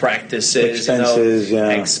with practices,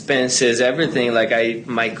 expenses, everything.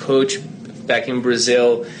 My coach back in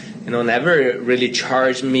Brazil, never really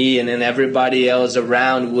charged me, and then everybody else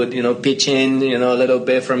around would, pitch in, a little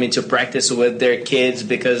bit for me to practice with their kids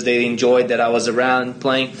because they enjoyed that I was around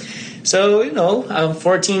playing. So, I'm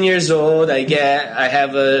 14 years old. I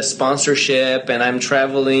have a sponsorship, and I'm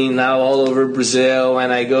traveling now all over Brazil,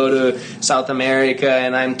 and I go to South America,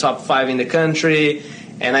 and I'm top 5 in the country.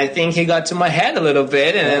 And I think he got to my head a little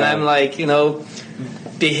bit, and then I'm like,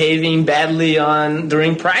 behaving badly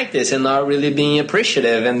during practice and not really being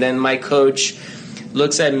appreciative. And then my coach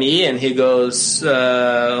looks at me and he goes,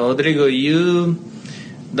 Rodrigo, you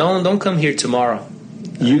don't come here tomorrow.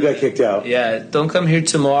 You got kicked out. Yeah, don't come here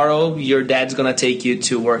tomorrow. Your dad's gonna take you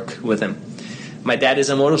to work with him. My dad is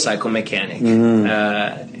a motorcycle mechanic.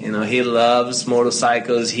 He loves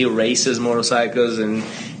motorcycles. He races motorcycles, and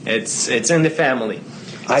it's in the family.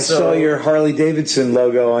 I saw your Harley Davidson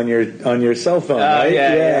logo on your cell phone, right?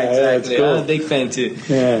 Yeah, exactly. Cool. I'm a big fan too.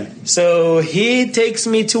 Yeah. So he takes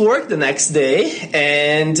me to work the next day,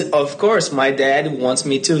 and of course, my dad wants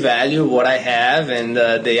me to value what I have, and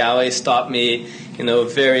they always taught me,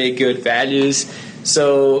 very good values.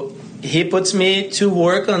 So he puts me to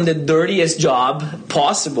work on the dirtiest job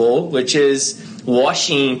possible, which is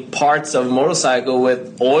washing parts of motorcycle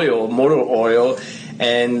with motor oil.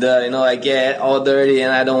 And, I get all dirty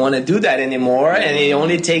and I don't want to do that anymore. And it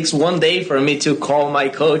only takes one day for me to call my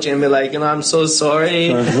coach and be like, I'm so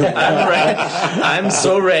sorry. I'm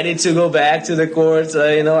so ready to go back to the courts.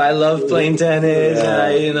 I love playing tennis.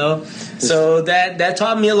 Yeah. So that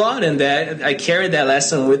taught me a lot. And that I carried that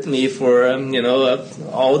lesson with me for,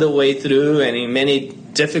 all the way through, and in many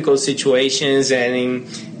difficult situations, and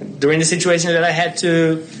during the situation that I had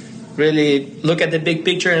to really look at the big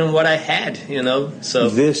picture and what I had, So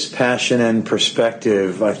this passion and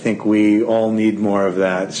perspective, I think we all need more of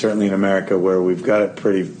that. Certainly in America, where we've got it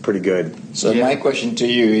pretty good. So my question to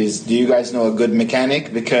you is: do you guys know a good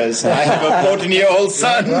mechanic? Because I have a 14-year-old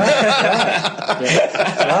son.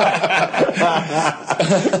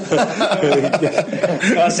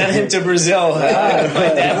 I'll send him to Brazil. My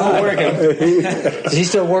dad will work him. Does he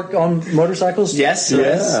still work on motorcycles? Yes.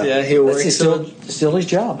 Yeah, he works. It's still his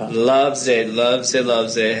job, huh? Loves it. He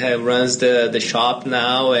runs the shop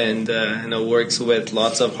now, and works with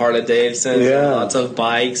lots of Harley Davidsons, and lots of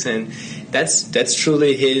bikes, and that's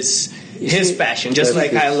truly his passion. Just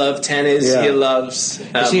like I love tennis, he loves.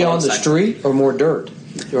 Is he on the street or more dirt?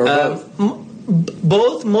 Or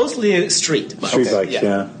both, mostly street bikes. Street bikes,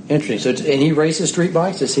 yeah. Interesting. So, and he races street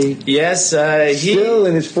bikes? Is he? Yes. Still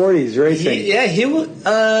in his 40s racing. He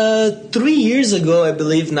 3 years ago, I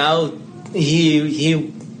believe. Now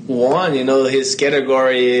he won, his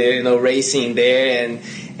category, racing there,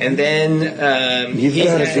 and then you've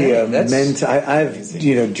got to be a mental.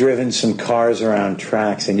 I've driven some cars around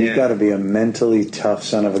tracks, and you've got to be a mentally tough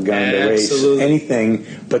son of a gun to race anything,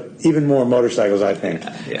 but even more motorcycles, I think.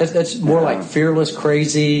 That's more like fearless,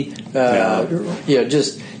 crazy.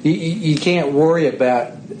 Just you can't worry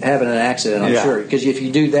about having an accident, I'm sure, because if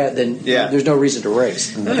you do that, then there's no reason to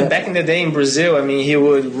race. Back in the day in Brazil, he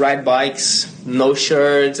would ride bikes, no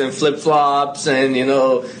shirts and flip-flops, and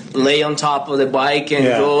lay on top of the bike and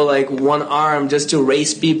go like one arm just to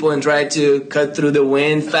race people and try to cut through the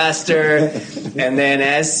wind faster. And then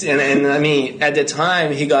at the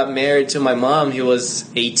time he got married to my mom, he was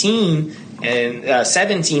 18, and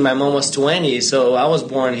 17, my mom was 20, so I was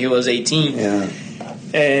born, he was 18.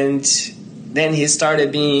 And then he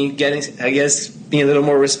started being a little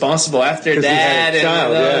more responsible after that,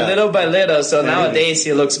 little by little. So nowadays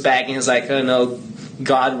he looks back and he's like, oh no,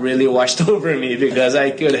 God really watched over me because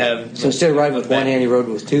I could have. So instead of riding with one hand, you rode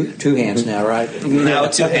with two hands now, right? Now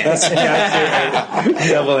 2 hands.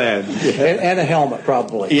 Double hand. And a helmet,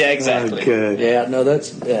 probably. Yeah, exactly. Oh, good. Yeah, no,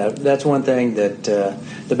 that's one thing that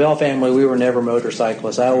the Bell family, we were never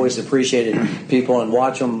motorcyclists. I always appreciated people and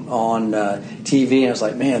watch them on TV, and I was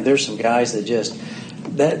like, man, there's some guys that just,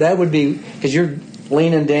 that would be, because you're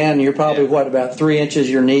leaning down, you're probably about 3 inches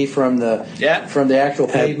your knee from the actual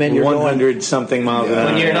pavement. You're 100 something miles an hour.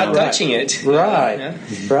 When you're not touching it. Right.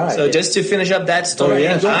 So just to finish up that story,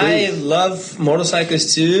 yes, I love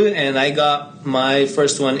motorcycles too, and I got my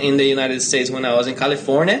first one in the United States when I was in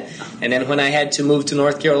California, and then when I had to move to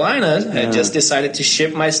North Carolina, I just decided to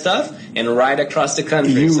ship my stuff and ride across the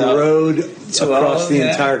country. You rode across the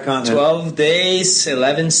entire continent. 12 days,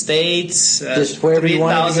 11 states, just wherever you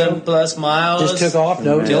wanted to go? 3,000 plus miles. Just took off,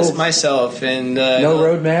 just myself, and no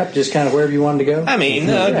road map, just kind of wherever you wanted to go. I mean,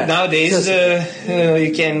 nowadays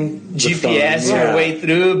you can GPS your way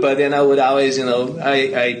through, but then I would always,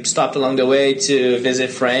 I stopped along the way to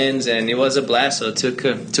visit friends, and it was a blast. So took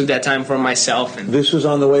that time for myself. And this was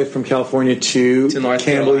on the way from California to North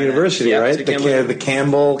Campbell Carolina. University, right? The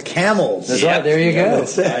Campbell Camels. That's right. There you go.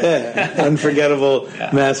 Unforgettable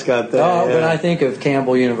mascot there. Oh, when I think of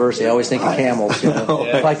Campbell University, I always think of camels.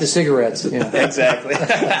 Like the cigarettes. Exactly.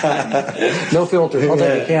 No filter. I'll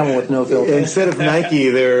take a Camel with no filter. Instead of Nike,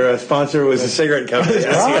 their sponsor was a cigarette company.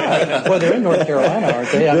 Right. Well, they're in North Carolina,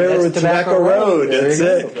 aren't they? They're with Tobacco Road. That's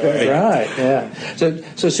it. Right. Yeah.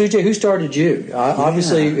 So Sujay, who started you?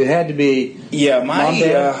 Obviously, it had to be. Yeah,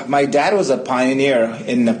 my dad was a pioneer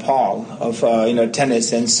in Nepal of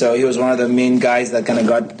tennis, and so he was one of the main guys that kind of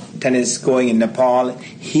got tennis going in Nepal.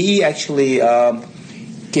 He actually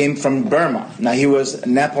came from Burma. Now he was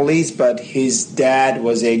Nepalese, but his dad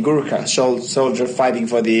was a Gurkha soldier fighting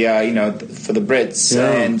for the for the Brits,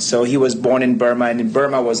 and so he was born in Burma, and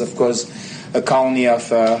Burma was, of course, a colony of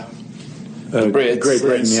Brits. Great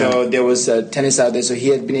Britain. So there was tennis out there. So he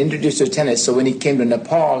had been introduced to tennis. So when he came to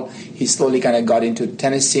Nepal, he slowly kind of got into the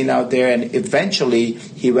tennis scene out there, and eventually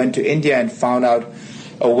he went to India and found out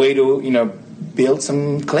a way to build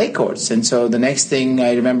some clay courts. And so the next thing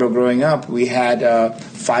I remember growing up, we had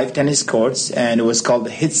 5 tennis courts, and it was called the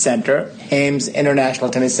HIT Center, Hames International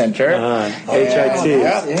Tennis Center. HIT.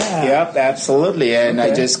 Yep, absolutely. And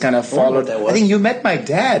I just kind of followed. I think you met my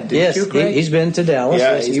dad, didn't you, Craig? He's been to Dallas.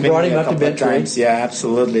 Yeah, you brought him up to Bentry. Yeah,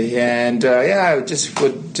 absolutely. And I would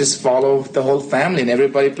just follow the whole family, and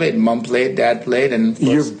everybody played. Mom played, Dad played, and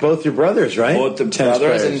you're both your brothers, right? Both the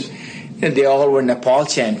brothers, and they all were Nepal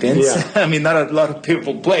champions. Yeah. I mean, not a lot of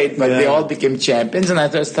people played, but they all became champions. And I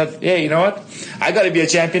just thought, hey, you know what? I got to be a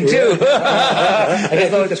champion too. I got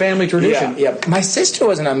to keep the family tradition. Yeah. My sister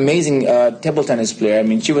was an amazing table tennis player. I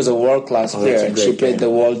mean, she was a world-class player. She played the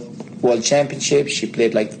world championship. She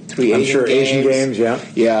played like 3 Asian games.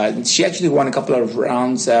 Yeah. She actually won a couple of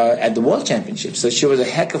rounds at the world championship. So she was a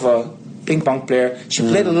heck of a ping pong player. She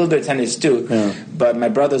played a little bit of tennis too. But my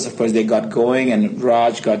brothers, of course, they got going, and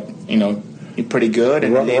Raj got pretty good.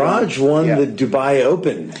 And Raj won the Dubai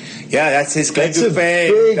Open. Yeah, that's his claim to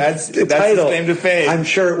fame. That's his claim to fame. I'm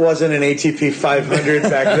sure it wasn't an ATP 500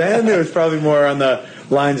 back then. It was probably more on the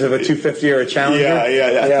lines of a 250 or a Challenger.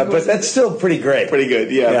 Yeah. But that's still pretty great. Pretty good.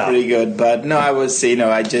 Pretty good. But no, I was, it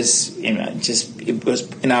was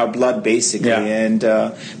in our blood basically. Yeah. And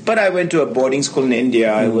but I went to a boarding school in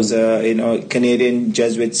India. It was a Canadian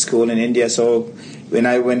Jesuit school in India. So when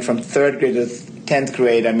I went from 3rd grade to 10th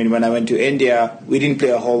grade, I mean, when I went to India, we didn't play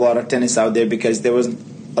a whole lot of tennis out there because there wasn't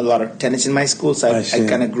a lot of tennis in my school, so I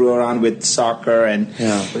kind of grew around with soccer and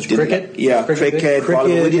cricket. Cricket.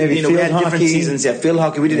 Volleyball. We had different seasons. Yeah, field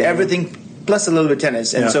hockey. We did everything plus a little bit of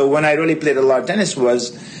tennis. And so when I really played a lot of tennis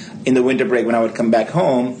was in the winter break when I would come back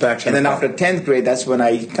home. And then after 10th grade, that's when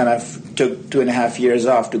I kind of took 2.5 years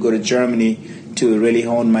off to go to Germany to really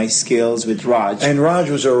hone my skills with Raj. And Raj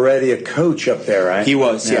was already a coach up there, right? He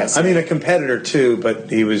was, yes. I mean, a competitor too, but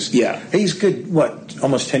he was. Yeah. He's good. What?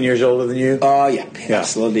 Almost 10 years older than you. Yeah,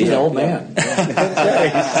 absolutely. He's an old man.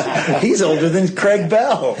 He's older than Craig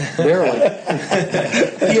Bell. Barely.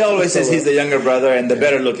 He always says he's the younger brother and the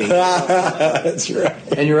better looking. That's right.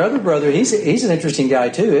 And your other brother, he's an interesting guy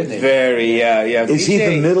too, isn't he? Very, yeah. Is he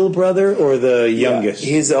the middle brother or the youngest?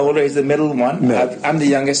 He's the older. He's the middle one. I'm the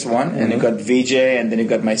youngest one, and you got Vijay, and then you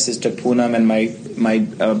got my sister Poonam and my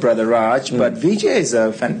brother Raj. But Vijay is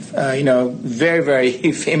a very,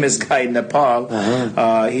 very famous guy in Nepal.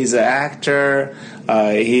 He's an actor.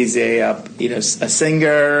 He's a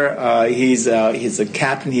singer. He's a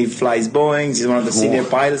captain. He flies Boeings. He's one of the senior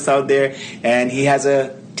pilots out there, and he has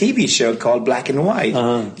a TV show called Black and White.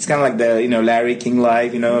 It's kind of like the Larry King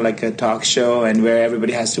Live, like a talk show, and where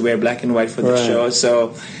everybody has to wear black and white for the show.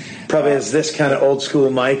 So probably has this kind of old school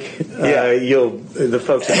mic. The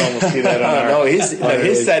folks at home will see that on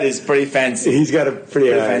his set is pretty fancy. He's got a pretty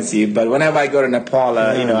fancy. But whenever I go to Nepal,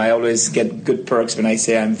 I always get good perks when I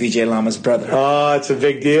say I'm Vijay Lama's brother. Oh, it's a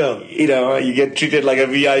big deal. You get treated like a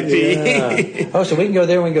VIP. Yeah. So we can go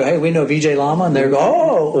there and we can go, hey, we know Vijay Lama, and they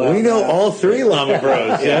go, we know all three Lama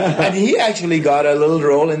bros. And he actually got a little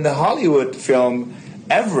role in the Hollywood film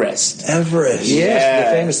Everest. Yes,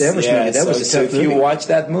 the famous Everest movie. That was a tough movie. If you watch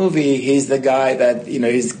that movie, he's the guy that,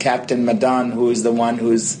 he's Captain Madan, who is the one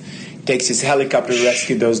takes his helicopter to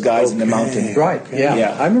rescue those guys in the mountain. Right,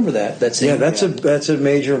 yeah. I remember that. That's a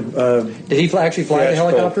major... Did he actually fly the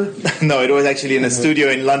helicopter? No, it was actually in a studio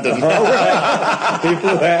in London. He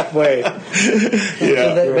flew halfway.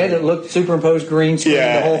 So they made it look superimposed green screen,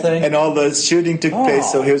 the whole thing? And all the shooting took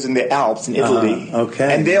place, so he was in the Alps in Italy.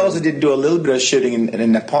 Okay. And they also did do a little bit of shooting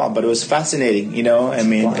in Nepal, but it was fascinating, it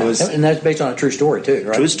was... And that's based on a true story, too,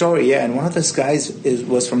 right? True story, yeah. And one of those guys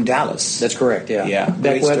was from Dallas. That's correct, yeah. Yeah.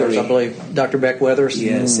 Beck Weathers, I believe. Dr. Beck Weathers.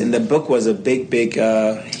 Yes, and the book was a big...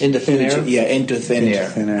 Into Thin Air? Yeah, Into Thin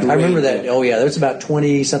Air. I remember that. Oh, yeah, that was about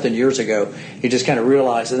 20-something years ago. You just kind of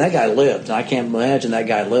realized, and that guy lived. And I can't imagine that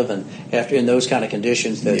guy living in those kind of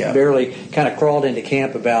conditions that barely kind of crawled into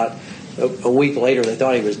camp about a week later. They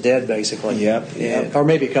thought he was dead, basically. Yep. Or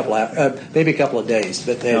maybe a couple of days.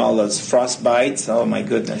 But and all those frostbites. Oh my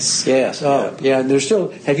goodness. Yes. Oh, yeah. And there's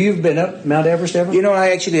still. Have you been up Mount Everest ever?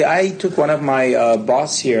 I took one of my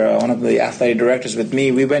boss here, one of the athletic directors with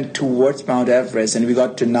me. We went towards Mount Everest, and we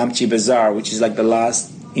got to Namche Bazaar, which is like the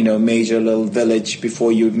last major little village before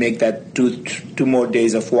you make that two more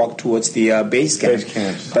days of walk towards the base camp.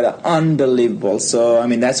 But unbelievable. So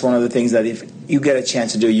that's one of the things that if you get a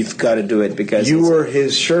chance to do, you've got to do it, because you were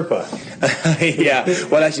his Sherpa. Yeah.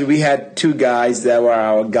 Well, actually, we had two guys that were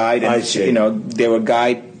our guide, and they were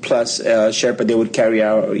guide plus Sherpa. They would carry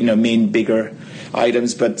our main bigger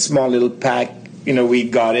items, but small little pack. We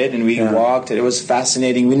got it and we walked. And it was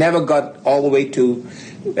fascinating. We never got all the way to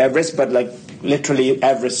Everest, but literally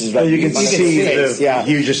Everest is right. You can see the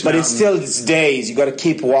hugest but mountain. it's days. You got to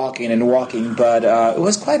keep walking and walking. But it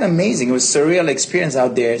was quite amazing. It was a surreal experience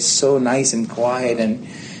out there. It's so nice and quiet, and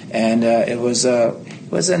it was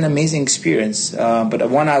an amazing experience. But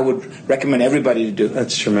one I would recommend everybody to do.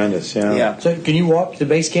 That's tremendous. Yeah. So can you walk to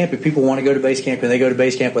base camp if people want to go to base camp? Can they go to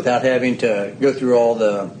base camp without having to go through all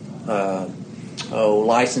the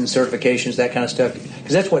license certifications, that kind of stuff?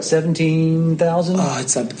 Because that's what, 17,000? Oh,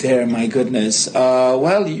 it's up there, my goodness.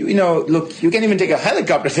 Well, look, you can even take a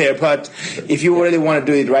helicopter there, but if you really want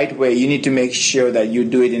to do it right way, you need to make sure that you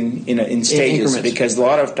do it in stages, because a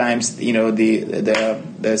lot of times,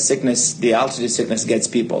 the sickness, the altitude sickness gets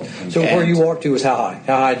people. So where you walked to was how high?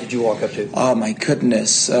 How high did you walk up to? Oh, my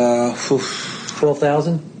goodness.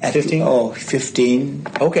 12,000? 15? Oh, 15.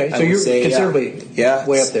 Okay, so you're considerably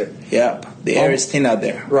way up there. Yeah, the air is thin out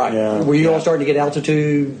there. Right. Yeah. Were you all starting to get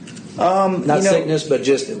altitude? Not sickness, but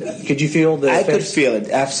just, could you feel the effects? I could feel it,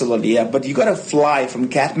 absolutely, yeah. But you got to fly from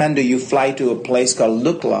Kathmandu. You fly to a place called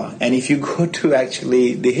Lukla, and if you go to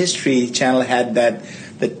actually, the History Channel had that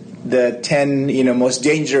the 10 most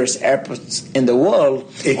dangerous airports in the world.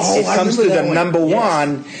 It comes to the number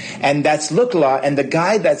one, and that's Lukla. And the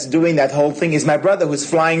guy that's doing that whole thing is my brother, who's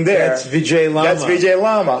flying there. That's Vijay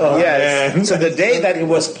Lama. Oh, yes. Man. So the day that it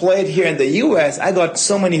was played here in the U.S., I got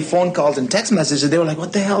so many phone calls and text messages. They were like,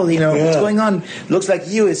 "What the hell? What's going on? Looks like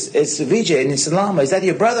you. It's Vijay and it's Lama. Is that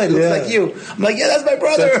your brother? It looks like you." I'm like, "Yeah, that's my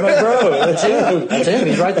brother. That's my bro. That's him. That's him.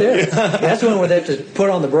 He's right there. That's the one where they have to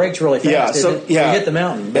put on the brakes really fast. So hit the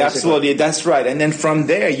mountain. Basically. Absolutely, that's right. And then from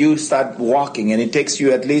there, you start walking, and it takes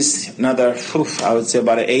you at least another, I would say,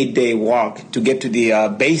 about an 8-day walk to get to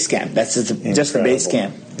the base camp. That's just the base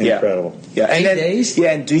camp. Incredible. Yeah. And 8 days?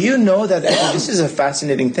 Yeah. And do you know that this is a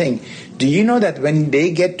fascinating thing? Do you know that when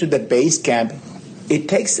they get to the base camp, it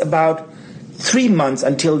takes about 3 months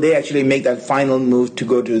until they actually make that final move to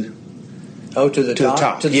go to the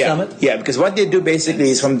top? To the summit? Yeah, because what they do basically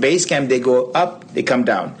is from base camp, they go up, they come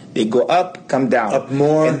down. They go up, come down. Up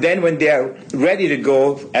more. And then when they are ready to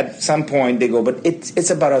go, at some point they go. But it's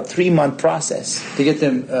about a 3-month process. To get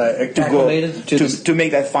them acclimated? To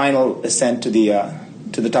make that final ascent to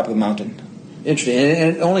the top of the mountain. Interesting,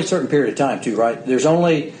 and only a certain period of time too, right? It's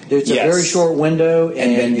a very short window,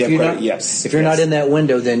 and if you're not in that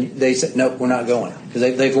window, then they say no, we're not going, because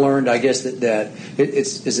they've learned, I guess, that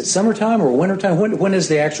is it summertime or wintertime? When is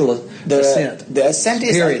the actual ascent? The ascent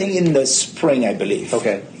is, I think, in the spring, I believe.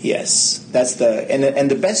 Okay, yes, that's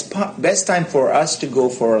the best time for us to go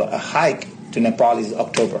for a hike to Nepal is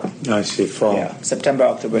October. I see, fall. Yeah, September,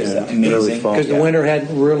 October is amazing. Because the winter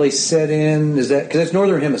hadn't really set in. Is that because it's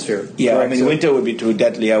northern hemisphere? Yeah, correct? I mean, winter would be too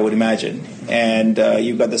deadly, I would imagine. And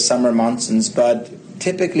you've got the summer monsoons, but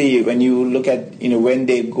typically when you look at, when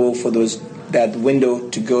they go for that window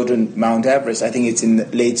to go to Mount Everest, I think it's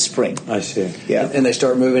in late spring. I see. Yeah. And they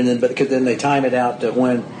start moving in, but then they time it out to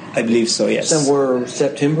when? I believe so, yes. Somewhere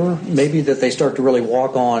September, maybe, that they start to really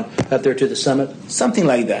walk on up there to the summit? Something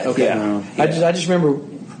like that, okay. Yeah. I just remember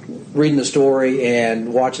reading the story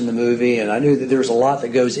and watching the movie, and I knew that there was a lot that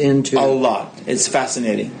goes into a lot. It's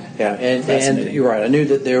fascinating. Yeah, and you're right. I knew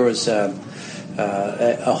that there was a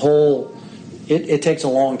whole. It takes a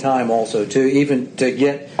long time also even to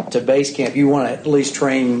get to base camp. You want to at least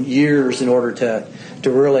train years in order to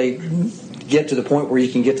really get to the point where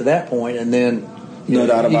you can get to that point, and then. No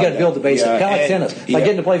doubt about it. You got to build the basics. Yeah, kind of like tennis. Like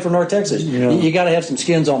getting to play for North Texas. Yeah. You got to have some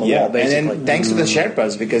skins on the wall, basically. And then thanks to the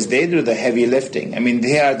Sherpas, because they do the heavy lifting. I mean,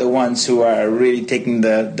 they are the ones who are really taking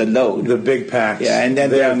the load. The big packs. Yeah, and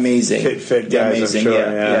then they're amazing. Fit they're guys, amazing, I'm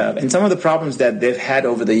sure. Yeah. And some of the problems that they've had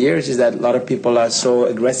over the years is that a lot of people are so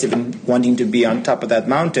aggressive in wanting to be on top of that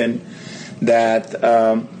mountain that,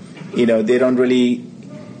 they don't really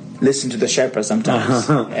listen to the Sherpa sometimes,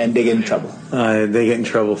 and they get in trouble. They get in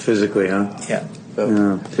trouble physically, huh? Yeah.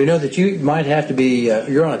 We know that you might have to be.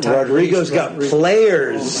 You're on a tight Rodrigo's leash, got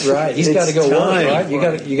players, right? He's got to go work, right?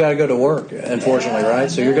 You got to go to work, unfortunately,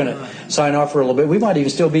 right? So you're going to sign off for a little bit. We might even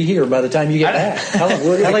still be here by the time you get back. How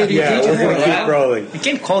late do you teach? We're going to keep rolling. You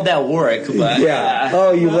can't call that work, but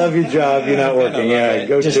Oh, you love your job. You're not working. Yeah,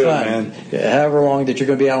 go just do fun. it, man. Yeah, however long that you're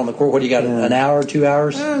going to be out on the court. What do you got? An hour, 2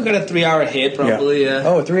 hours? I've got a 3 hour hit probably. Yeah.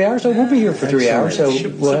 Oh, 3 hours? So we'll be here for 3 hours. So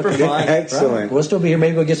we'll Super fun. Excellent. Right. We'll still be here.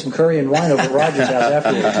 Maybe we'll get some curry and wine over at Roger's house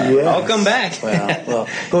afterwards. Yes. I'll come back. Well,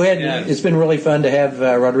 go ahead. Yeah. It's been really fun to have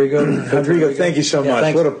Rodrigo. Rodrigo, thank you so much.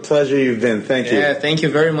 Thanks. What a pleasure you've been. Thank you. Yeah, thank you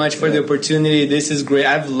very much for the opportunity. This is great.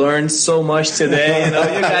 I've learned so much today. You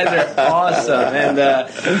guys are awesome. And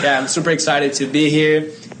I'm super excited to be here.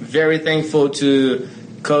 Very thankful to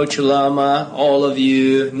Coach Lama, all of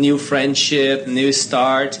you, new friendship, new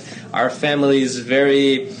start. Our family is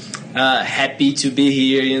very happy to be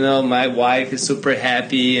here. My wife is super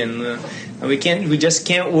happy, and we just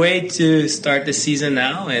can't wait to start the season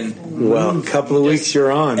now. And a couple of weeks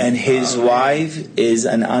you're on. And his wife is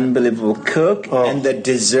an unbelievable cook, and the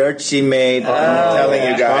dessert she made, I'm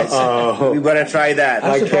telling you guys, we better try that.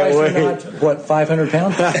 I'm surprised you're not, 500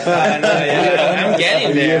 pounds? I'm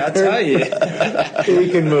getting there, I'll tell you. We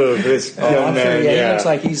can move this young man. Sure, he looks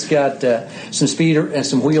like he's got some speed and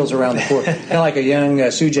some wheels around the court, kind of like a young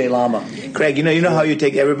Sujay Lama. Craig, you know how you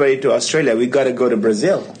take everybody to Australia? We got to go to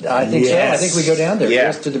Brazil. I think so. I think we go down there. Yeah.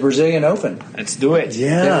 Yes, to the Brazilian Open. Let's do it.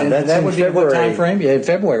 Yeah, that would be what time frame? Yeah, in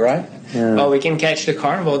February, right? Yeah. Oh, we can catch the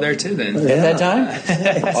carnival there too then. At that time?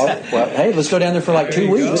 Well, hey, let's go down there for like 2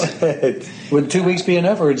 weeks. Would 2 weeks be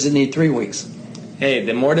enough, or does it need 3 weeks? Hey,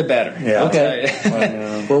 the more the better. Yeah.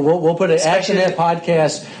 Okay. Well, we'll put an Accident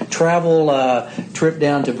Podcast travel trip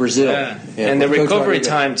down to Brazil. Yeah. And the recovery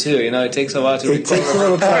time too. It takes a while to recover. It takes a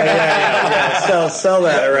little time. Yeah. Sell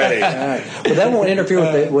that already. All right. Well, that won't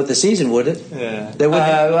interfere with the season, would it? Yeah.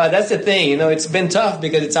 That that's the thing. It's been tough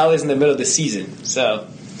because it's always in the middle of the season. So.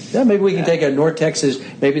 Yeah, maybe we can take a North Texas.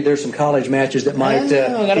 Maybe there's some college matches that might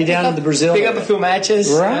be down in the Brazil. Pick up a few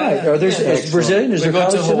matches, right? Or there's Brazilian. We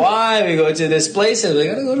go to Hawaii. We go to this place, and we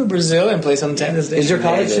got to go to Brazil and play some tennis. Is there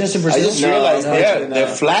college tennis in Brazil? I just realized their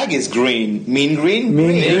flag is green. Mean green.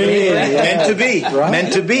 Meant to be. Right?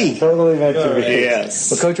 Meant to be. Totally meant to be.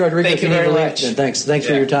 Yes. Well, Coach Rodrigo, thank you very much. And thanks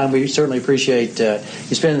for your time. We certainly appreciate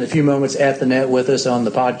you spending a few moments at the net with us on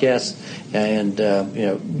the podcast. And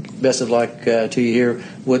best of luck to you here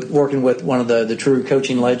with working with one of the true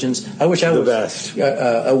coaching legends. I wish I was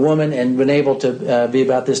a woman and been able to be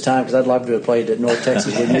about this time, because I'd love to have played at North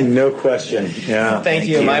Texas with you. No question. Yeah. Thank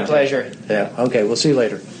you. My pleasure. Yeah. Okay. We'll see you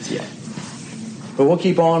later. Yeah. But we'll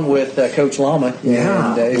keep on with Coach Lama.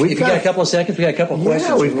 Yeah. And, if you got a couple of seconds, we got a couple of questions.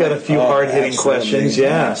 Yeah, we've got a few hard-hitting questions.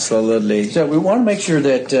 Yeah. Absolutely. So we want to make sure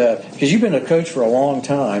that, because you've been a coach for a long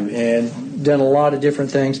time and done a lot of different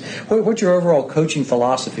things, what's your overall coaching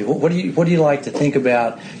philosophy? What do you like to think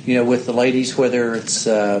about, with the ladies, whether it's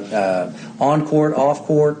on court, off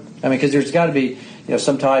court? I mean, because there's got to be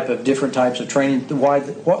some type of different types of training. Why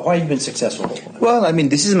have you been successful? Well, I mean,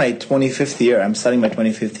 this is my 25th year. I'm starting my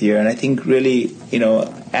 25th year, and I think really,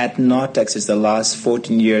 at North Texas, the last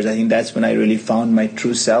 14 years, I think that's when I really found my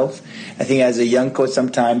true self. I think as a young coach,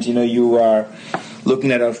 sometimes, you are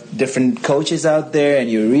looking at different coaches out there, and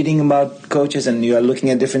you're reading about coaches, and you are looking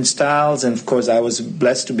at different styles. And of course, I was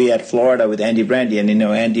blessed to be at Florida with Andy Brandy, and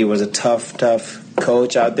Andy was a tough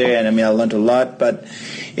coach out there, and I mean I learned a lot. But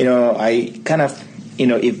I kind of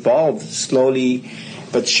evolved slowly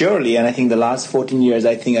but surely, and I think the last 14 years,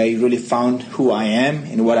 I think I really found who I am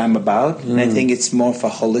and what I'm about. And I think it's more of a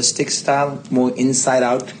holistic style, more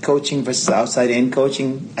inside-out coaching versus outside-in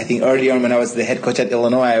coaching. I think early on when I was the head coach at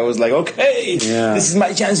Illinois, I was like, okay, this is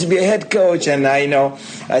my chance to be a head coach. And I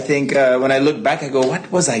think when I look back, I go,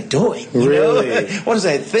 what was I doing? Really? What was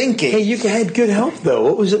I thinking? Hey, you had good help, though.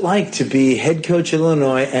 What was it like to be head coach at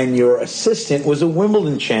Illinois and your assistant was a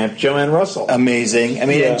Wimbledon champ, Joanne Russell? Amazing. I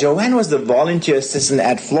mean, and Joanne was the volunteer assistant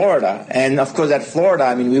at Florida. And, of course, at Florida,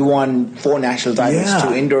 I mean, we won 4 national titles,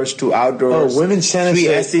 2 indoors, 2 outdoors. Oh, women's tennis.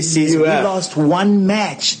 3 SECs. We lost 1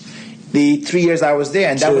 match the 3 years I was there,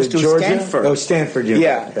 and that was to Georgia? Stanford. Oh, Stanford.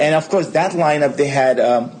 Yeah, okay. And, of course, that lineup, they had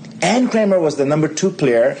Ann Kramer was the number 2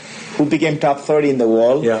 player who became top 30 in the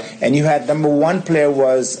world. Yeah. And you had number 1 player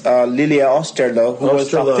was Lilia Osterloh, who was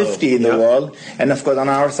top 50 in the world. And, of course, on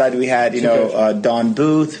our side, we had, Dawn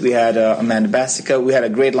Booth, we had Amanda Basica, we had a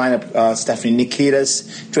great lineup, Stephanie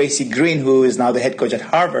Nikitas, Tracy Green, who is now the head coach at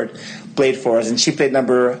Harvard, played for us, and she played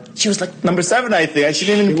she was like number 7, I think. She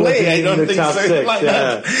didn't even play. I don't think top so. 6,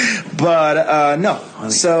 But no.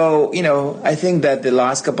 So I think that the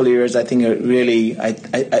last couple of years, I think really I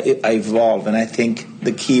evolved, and I think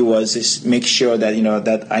the key was is make sure that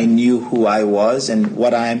that I knew who I was and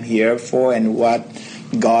what I am here for and what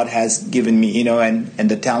God has given me, and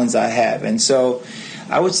the talents I have, and so.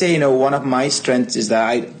 I would say, one of my strengths is that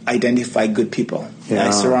I identify good people. Yeah.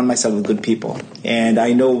 I surround myself with good people. And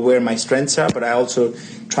I know where my strengths are, but I also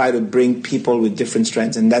try to bring people with different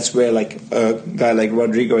strengths. And that's where, like, a guy like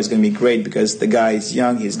Rodrigo is going to be great because the guy is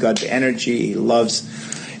young. He's got the energy. He loves,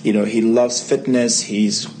 he loves fitness.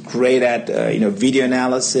 He's great at, video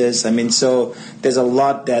analysis. I mean, so there's a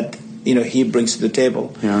lot that, he brings to the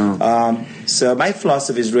table. Yeah. So my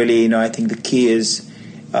philosophy is really, I think the key is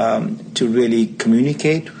to really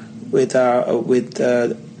communicate with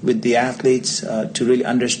the athletes, to really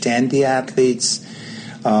understand the athletes,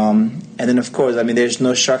 and then of course, I mean, there's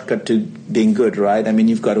no shortcut to being good, right? I mean,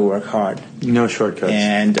 you've got to work hard. No shortcuts.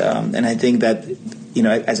 And I think that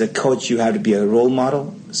as a coach, you have to be a role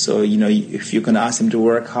model. So if you can ask them to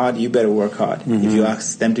work hard, you better work hard. Mm-hmm. If you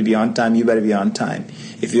ask them to be on time, you better be on time.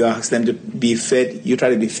 If you ask them to be fit, you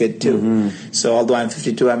try to be fit too. Mm-hmm. So although I'm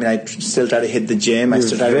 52, I mean, I still try to hit the gym. You're I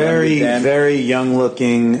still try to run with them. Very young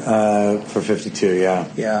looking for 52.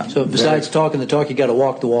 Yeah. So besides talking the talk, you got to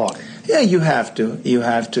walk the walk. Yeah, you have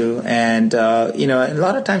to, and a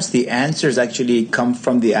lot of times the answers actually come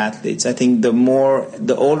from the athletes. I think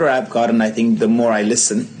the older I've gotten, I think the more I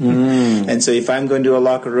listen. Mm. And so if I'm going to a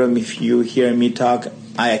locker room, if you hear me talk,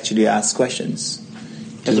 I actually ask questions.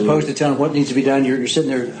 As opposed to telling them what needs to be done, you're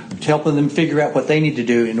sitting there helping them figure out what they need to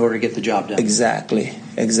do in order to get the job done. Exactly.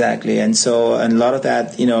 And so, and a lot of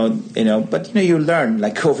that, but you learn,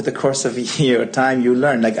 like over the course of your time, you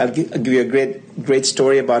learn. Like I'll give you a great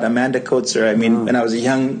story about Amanda Coetzer. I mean, when I was a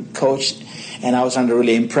young coach and I was trying to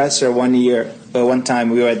really impress her one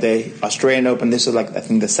time we were at the Australian Open. This was I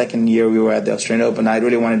think the second year we were at the Australian Open. I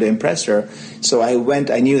really wanted to impress her. So I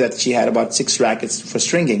knew that she had about 6 rackets for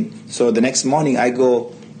stringing. So the next morning I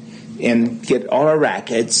go and get all her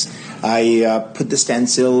rackets. I put the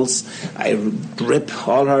stencils. I rip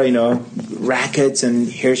all her, rackets, and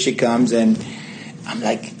here she comes. And I'm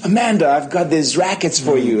like, Amanda, I've got these rackets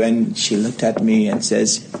for you. And she looked at me and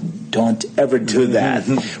says, don't ever do that.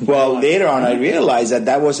 Well, later on, I realized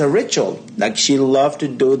that was a ritual. Like, she loved to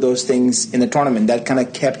do those things in the tournament. That kind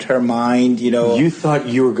of kept her mind, You thought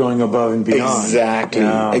you were going above and beyond.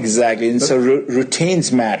 Exactly. And so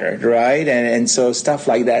routines mattered, right? And so stuff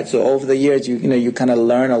like that. So over the years, you kind of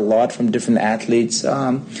learn a lot from different athletes.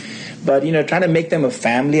 But, trying to make them a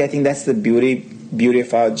family, I think that's the beauty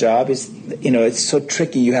of our job is, it's so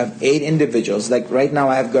tricky. You have 8 individuals. Like right now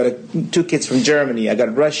I have got 2 kids from Germany. I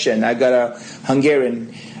got Russian. I got a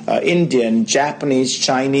Hungarian, Indian, Japanese,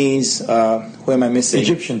 Chinese. Who am I missing?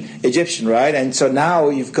 Egyptian, right? And so now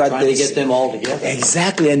you've got trying to get them all together.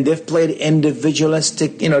 Exactly, and they've played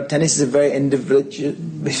individualistic. Tennis is a very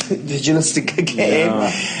individualistic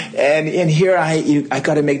game, and here I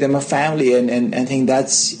got to make them a family, and I think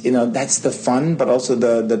that's the fun, but also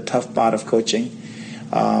the tough part of coaching.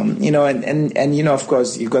 And of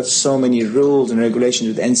course, you've got so many rules and regulations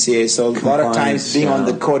with NCAA. So a lot of times, being on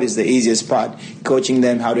the court is the easiest part. Coaching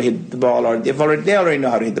them how to hit the ball, or they already know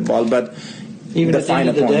how to hit the ball. But even at the end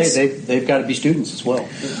of the day, they've got to be students as well.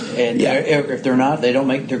 And if they're not, they don't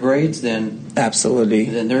make their grades, then absolutely,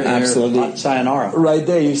 then they're sayonara. Right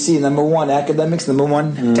there, you see number 1 academics, number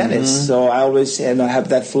 1 tennis. So I always have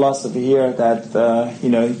that philosophy here that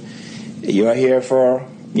you are here for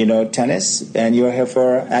tennis, and you're here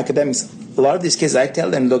for academics. A lot of these kids, I tell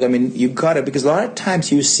them, look, I mean, you got it, because a lot of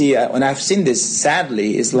times you see, and I've seen this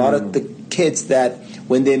sadly, is a lot of the kids that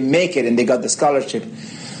when they make it and they got the scholarship,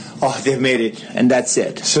 they've made it, and that's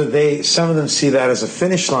it. So some of them see that as a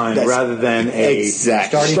finish line rather than a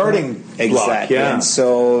starting block. Exactly. Yeah. And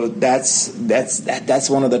so that's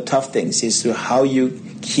one of the tough things, is how you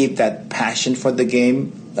keep that passion for the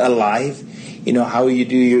game alive. How do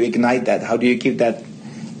you ignite that? How do you keep that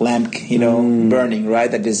lamp, burning, right?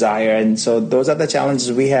 That desire. And so those are the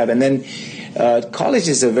challenges we have. And then college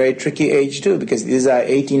is a very tricky age too, because these are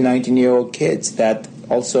 18, 19-year-old kids that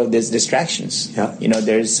also there's distractions. Yeah.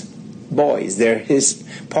 There's boys, there's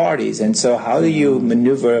parties. And so how do you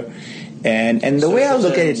maneuver? And the way I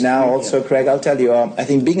look at it now also, Craig, I'll tell you, I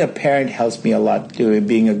think being a parent helps me a lot too,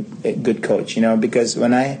 being a good coach, because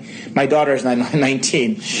when my daughter is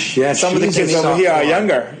 19, some of the kids over here are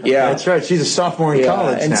younger. Yeah, that's right. She's a sophomore in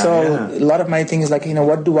college and now. So a lot of my thing is like,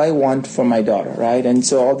 what do I want for my daughter, right? And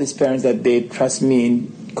so all these parents that they trust me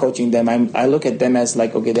in coaching them, I look at them as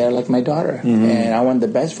like, okay, they're like my daughter, and I want the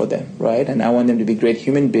best for them, right? And I want them to be great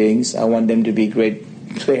human beings. I want them to be great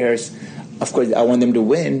players. Of course, I want them to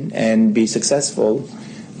win and be successful.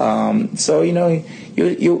 So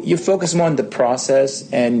you focus more on the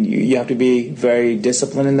process, and you have to be very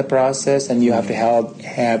disciplined in the process, and you have to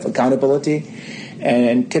have accountability,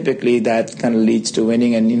 and typically that kind of leads to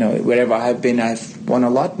winning. And wherever I've been, I've won a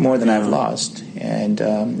lot more than I've lost. And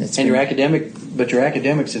your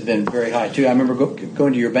academics have been very high too. I remember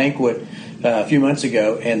going to your banquet a few months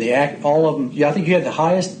ago, and all of them. I think you had the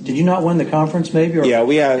highest. Did you not win the conference? Maybe. Yeah,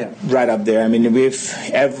 we are right up there. I mean,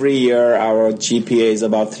 every year our GPA is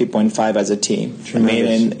about 3.5 as a team.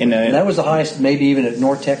 Tremendous. And that was the highest, maybe even at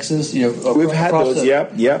North Texas. We've had those.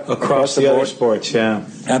 Across the other sports. Yeah,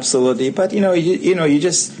 absolutely. But you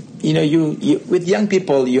just with young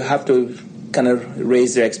people, you have to kind of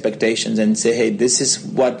raise their expectations and say, hey, this is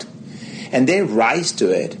what. And they rise to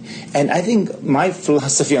it. And I think my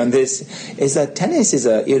philosophy on this is that tennis is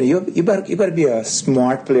you better be a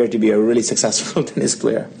smart player to be a really successful tennis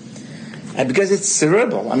player. And because it's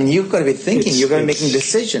cerebral. I mean, you've got to be thinking. You've got to be making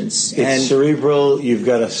decisions. It's cerebral. You've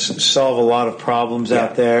got to solve a lot of problems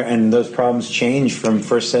out there, and those problems change from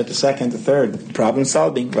first set to second to third. Problem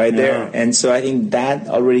solving right there. And so I think that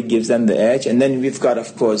already gives them the edge. And then we've got,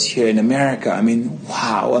 of course, here in America, I mean,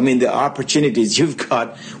 wow. I mean, the opportunities we've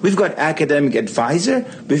got academic advisor,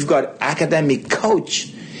 we've got academic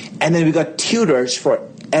coach, and then we've got tutors for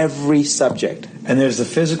every subject. And there's the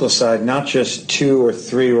physical side, not just 2 or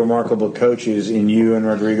 3 remarkable coaches in you and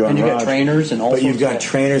Rodrigo and you've Raj, got trainers and all. But you've got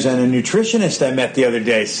trainers and a nutritionist I met the other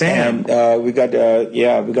day, Sam. And we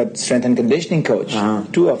got strength and conditioning coach,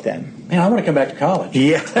 2 of them. Man, I want to come back to college.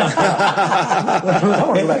 Yeah. I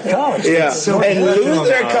want to go back to college. Yeah. And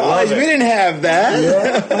Luther College, we didn't have that.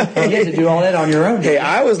 Yeah. You had to do all that on your own. Hey,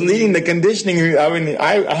 I was leading the conditioning. I mean,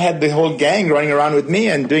 I had the whole gang running around with me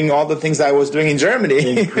and doing all the things I was doing in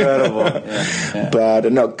Germany. Incredible.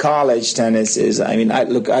 But no, college tennis is, I mean,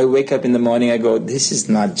 I wake up in the morning, I go, this is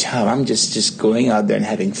not job. I'm just going out there and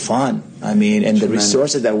having fun. I mean, and the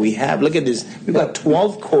resources that we have. Look at this. We've got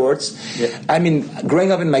 12 courts. Yeah. I mean,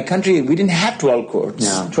 growing up in my country, we didn't have 12 courts.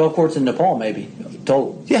 No. 12 courts in Nepal, maybe,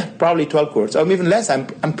 total. Yeah, probably 12 courts. Or even less. I'm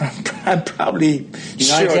probably You're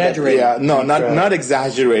not exaggerating. Not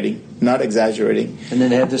exaggerating. Not exaggerating. And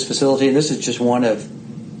then they have this facility, and this is just one of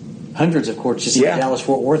hundreds of courts just in the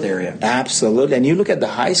Dallas-Fort Worth area. Absolutely. And you look at the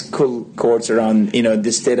high school courts around,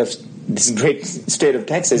 this great state of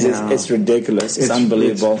Texas, it's ridiculous. It's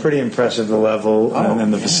unbelievable. It's pretty impressive, the level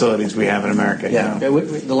and the facilities we have in America. Yeah,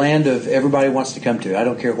 the land of everybody wants to come to. I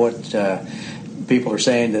don't care what people are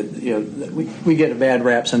saying, that we get a bad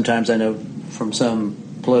rap sometimes, I know, from some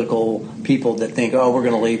political people that think, we're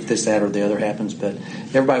going to leave, this, that, or the other happens, but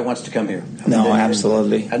everybody wants to come here.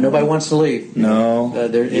 Absolutely. Nobody wants to leave. No.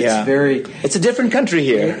 It's a different country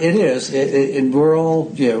here. It is. And we're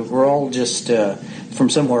all just from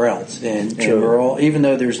somewhere else. And we're all, even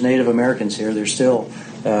though there's Native Americans here, there's still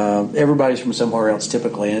everybody's from somewhere else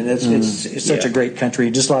typically. And it's such a great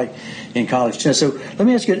country, just like in college. So let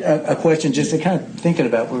me ask you a question, just to kind of thinking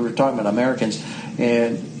about, we were talking about Americans,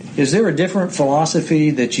 and is there a different philosophy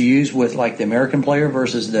that you use with, like, the American player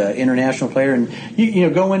versus the international player? And you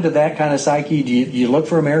go into that kind of psyche. Do you look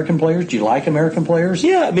for American players? Do you like American players?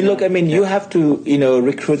 Yeah, I mean, you have to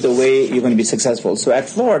recruit the way you're going to be successful. So at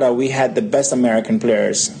Florida, we had the best American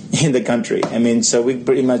players in the country. I mean, so we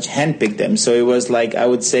pretty much handpicked them. So it was like, I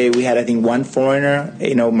would say we had, I think, one foreigner,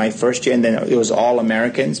 my first year, and then it was all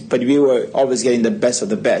Americans. But we were always getting the best of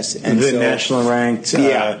the best. And the national ranked,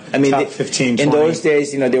 top 15, 20. In those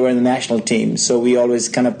days, they were in the national team. So we always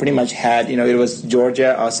kind of pretty much had, it was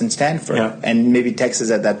Georgia, us, and Stanford, and maybe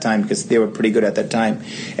Texas at that time because they were pretty good at that time.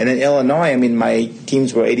 And in Illinois, I mean, my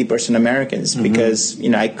teams were 80% Americans because,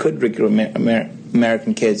 I could recruit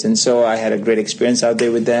American kids, and so I had a great experience out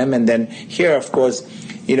there with them. And then here, of course,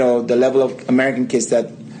 the level of American kids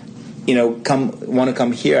that want to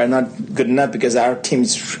come here are not good enough because our team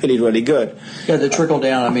is really, really good. Yeah, the trickle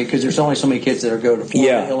down. I mean, because there's only so many kids that are going to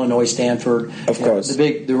Florida, Illinois, Stanford. Of course, I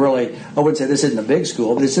wouldn't say this isn't a big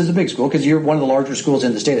school, but this is a big school because you're one of the larger schools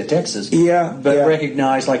in the state of Texas. But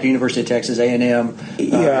recognized like the University of Texas, A&M,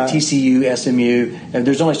 TCU, SMU, and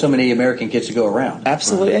there's only so many American kids to go around.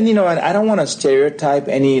 Absolutely, and I don't want to stereotype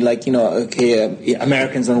any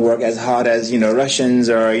Americans don't work as hard as Russians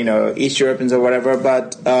or East Europeans or whatever,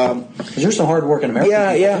 but. There's some hard-working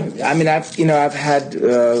Americans. I mean, I've had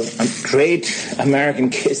great American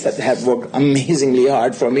kids that have worked amazingly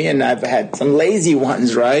hard for me, and I've had some lazy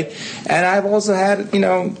ones, right? And I've also had,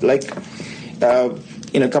 a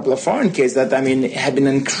couple of foreign kids that had been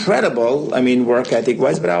incredible. Work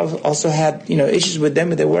ethic-wise, but I also had issues with them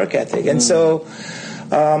with their work ethic, and so.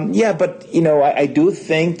 But I do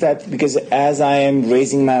think that because as I am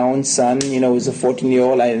raising my own son, who's a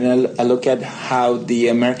 14-year-old, I look at how the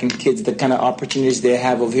American kids, the kind of opportunities they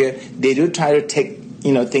have over here, they do try to take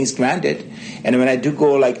things granted. And when I do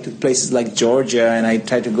go to places like Georgia, and I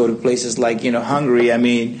try to go to places like Hungary,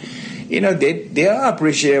 they are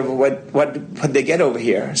appreciative of what they get over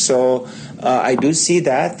here. So I do see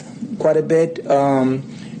that quite a bit.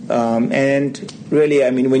 And really,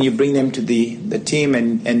 when you bring them to the team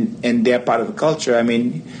and they're part of the culture,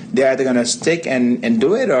 they're either going to stick and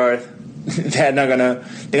do it, or they're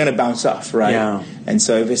going to bounce off, right? Yeah. And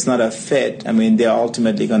so if it's not a fit, they're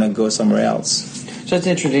ultimately going to go somewhere else. So it's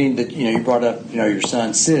interesting that you brought up your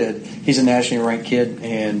son Sid. He's a nationally ranked kid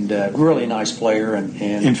and really nice player. And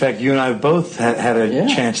in fact, you and I both had a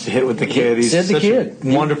chance to hit with the kid. He's such a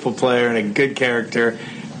wonderful player and a good character.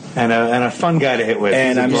 And a fun guy to hit with.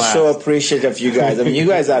 And I'm so appreciative of you guys. You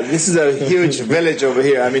guys this is a huge village over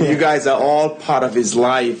here. You guys are all part of his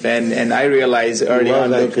life. And I realized early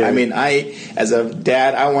on, as a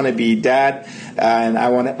dad, I want to be dad. And I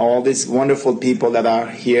want all these wonderful people that are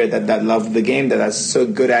here that love the game, that are so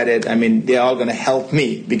good at it. They're all going to help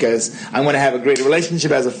me because I'm going to have a great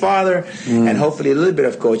relationship as a father and hopefully a little bit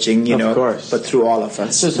of coaching, of course. But through all of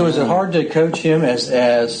us. So is it hard to coach him as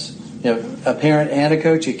a parent and a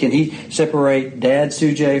coach? Can he separate Dad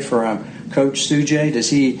Sujay from Coach Sujay? Does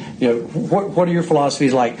he, what are your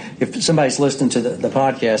philosophies like? If somebody's listening to the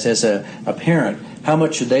podcast as a parent, how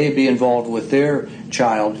much should they be involved with their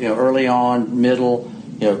child, early on, middle,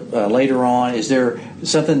 later on? Is there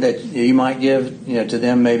something that you might give, to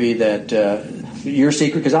them maybe that your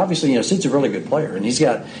secret? Because obviously, Sid's a really good player, and he's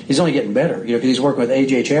only getting better, because he's working with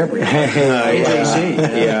A.J. Chabry.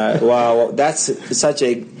 AJC. Wow, that's such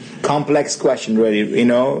a complex question, really,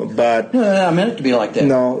 but... No, I meant it to be like that.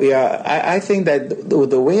 No, I think that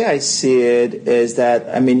the way I see it is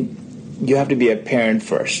that, you have to be a parent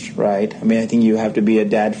first, right? I think you have to be a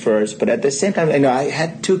dad first, but at the same time, I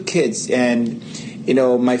had two kids, and,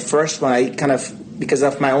 my first one, I kind of, because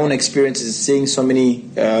of my own experiences, seeing so many,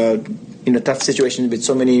 tough situations with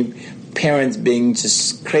so many parents being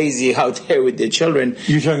just crazy out there with their children.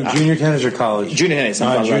 You're talking junior tennis or college? Junior tennis.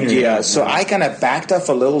 So I kind of backed off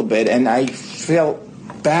a little bit, and I felt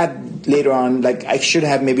bad later on. Like I should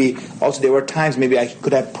have maybe. Also, there were times maybe I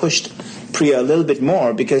could have pushed Priya a little bit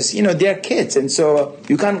more because they're kids, and so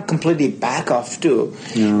you can't completely back off too.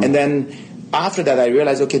 Yeah. And then after that, I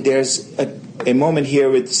realized, okay, there's a moment here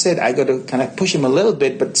with Sid. I got to kind of push him a little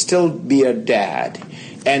bit, but still be a dad,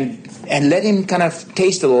 and let him kind of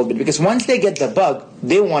taste a little bit, because once they get the bug,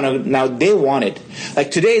 they want it.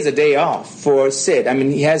 Like today is a day off for Sid.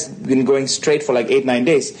 He has been going straight for like 8-9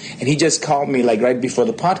 days, and he just called me like right before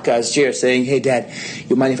the podcast here saying, "Hey Dad,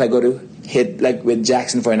 you mind if I go to hit like with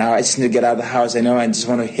Jackson for an hour? I just need to get out of the house. I just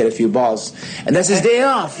want to hit a few balls." And that's his day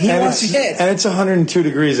off. He wants to hit. And it's 102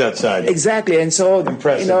 degrees outside. Exactly. And so,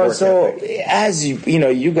 impressive as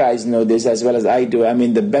you guys know this as well as I do,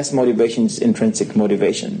 the best motivation is intrinsic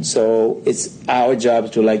motivation. So it's our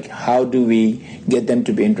job to how do we get them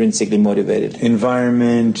to be intrinsically motivated?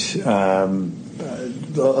 Environment,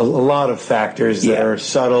 a lot of factors that are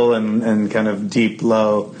subtle and kind of deep,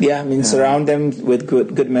 low. Yeah, I mean, surround them with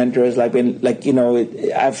good mentors.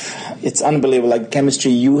 It's unbelievable. Like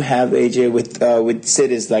chemistry you have, AJ, with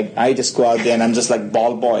Sid is like, I just go out there and I'm just like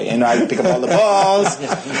ball boy, and I pick up all the balls,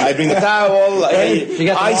 I bring the towel,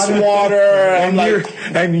 ice water,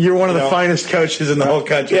 and you're one of the finest coaches in the whole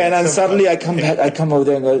country. Yeah, and then suddenly I come over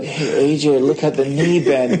there and go, hey, AJ, look at the knee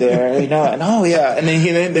bend there, and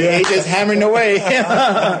then AJ's hammering away.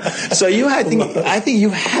 So I think you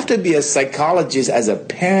have to be a psychologist as a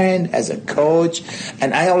parent, as a coach,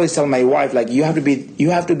 and I always tell my wife, like, you have to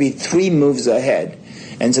be 3 moves ahead.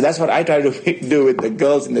 And so that's what I try to do with the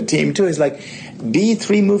girls in the team too. Is like, be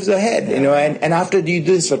 3 moves ahead, and after you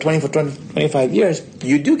do this for 25 years,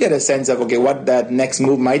 you do get a sense of, okay, what that next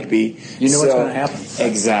move might be. What's going to happen.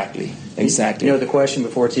 Exactly. You know the question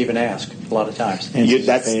before it's even asked a lot of times.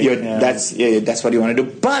 That's what you want to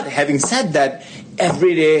do. But having said that,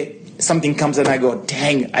 every day something comes and I go,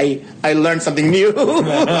 dang, I learned something new. And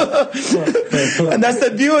that's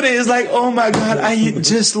the beauty. It's like, oh my God, I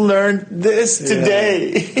just learned this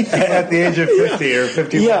today. At the age of 50 or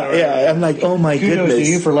 51. Yeah. I'm like, oh my goodness. Kudos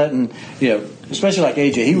to you for letting, especially like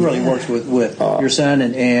AJ, he really works with your son,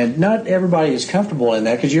 and not everybody is comfortable in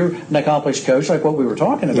that because you're an accomplished coach, like what we were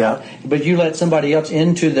talking about, but you let somebody else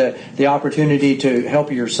into the opportunity to help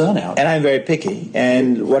your son out. And I'm very picky.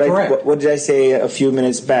 And what did I say a few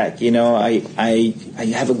minutes back? I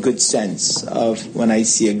have a good sense of when I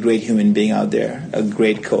see a great human being out there, a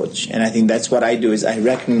great coach, and I think that's what I do is I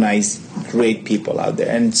recognize great people out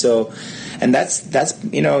there, and so, and that's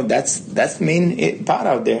the main part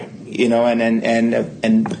out there.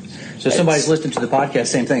 And so somebody's listening to the podcast,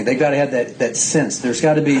 same thing. They've got to have that sense. There's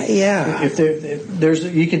got to be, if there's,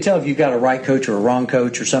 you can tell if you've got a right coach or a wrong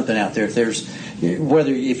coach or something out there. If there's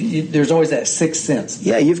there's always that sixth sense.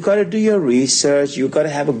 Yeah, you've got to do your research. You've got to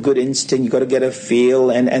have a good instinct. You've got to get a feel,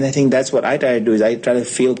 and I think that's what I try to do is I try to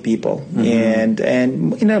feel people, and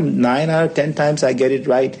 9 out of 10 times I get it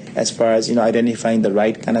right as far as identifying the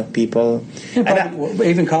right kind of people. And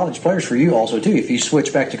even college players for you also too. If you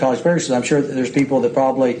switch back to college players, I'm sure that there's people that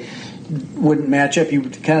probably wouldn't match up. You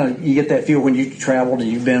get that feel when you traveled and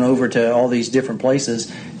you've been over to all these different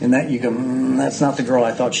places, and that you go, that's not the girl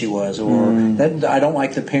I thought she was, or that I don't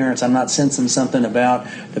like the parents. I'm not sensing something about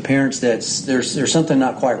the parents there's something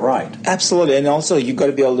not quite right. Absolutely, and also you got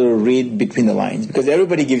to be able to read between the lines because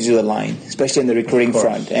everybody gives you the line, especially in the recruiting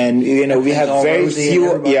front. And we have very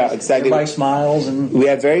few. Yeah, exactly. Everybody smiles, and we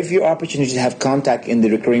have very few opportunities to have contact in the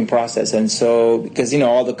recruiting process. And so because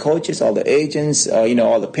all the coaches, all the agents,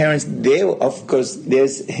 all the parents. They, of course,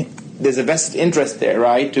 there's a vested interest there,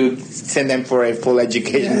 right, to send them for a full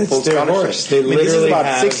education, full scholarship. This is about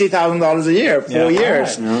 $60,000 a year, 4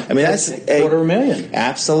 years. Right. I mean, that's $250,000.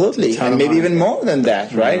 Absolutely, and maybe even more than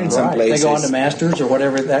that, right? In some places, they go on to masters or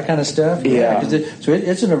whatever, that kind of stuff. Yeah. So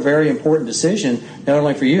it's a very important decision, not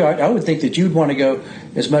only for you. I would think that you'd want to go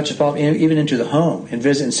as much as possible, even into the home and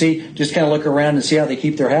visit and see, just kind of look around and see how they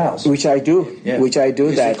keep their house. Which I do. Yeah. Which I do.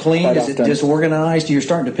 Is it clean? Is it disorganized? You're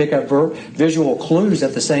starting to pick up visual clues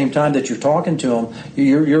at the same time that you're talking to them.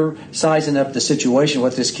 You're sizing up the situation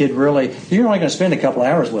with this kid. Really, you're only going to spend a couple of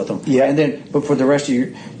hours with them. Yeah. And then, but for the rest of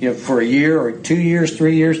your, for a year or 2 years,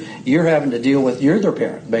 3 years, you're having to deal with. You're their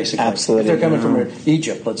parent, basically. Absolutely. If they're coming from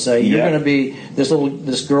Egypt, let's say, you're going to be this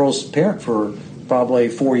girl's parent for probably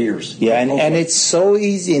 4 years. Yeah, and it's so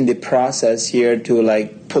easy in the process here to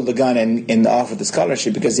pull the gun and offer the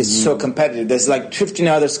scholarship because it's so competitive. There's 15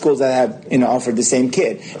 other schools that have offered the same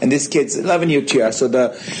kid, and this kid's 11 UTR. So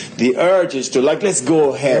the urge is to let's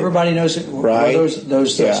go ahead. Everybody knows right? where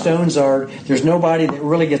those stones are. There's nobody that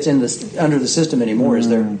really gets under the system anymore. Is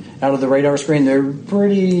there out of the radar screen? They're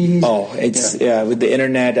pretty. Oh, it's with the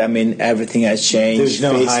internet. I mean, everything has changed. There's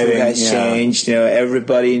no Facebook hiding. has changed.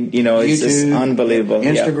 Everybody. It's YouTube, just unbelievable.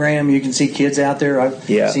 Instagram. You can see kids out there. I've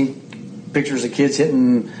seen pictures of kids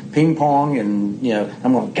hitting ping pong, and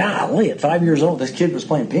I'm going, golly, at 5 years old this kid was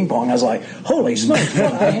playing ping pong. I was like, holy smokes,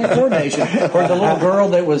 what hand coordination. Or the little girl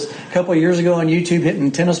that was a couple of years ago on YouTube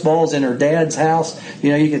hitting tennis balls in her dad's house.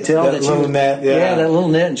 You could tell that she was, net, that little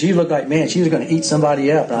net, and she looked like, man, she was going to eat somebody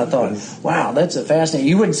up. And I thought, wow, that's a fascinating.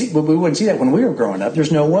 We wouldn't see that when we were growing up.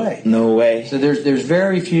 There's no way. So there's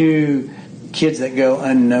very few kids that go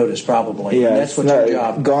unnoticed, probably. Yeah, that's what your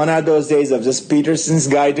job. Gone are those days of just Peterson's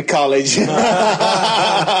Guide to College. That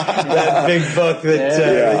big book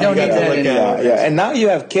that you don't need that anymore. Yeah, and now you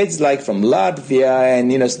have kids from Latvia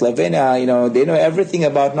and Slovenia. They know everything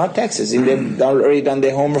about not Texas. And they've already done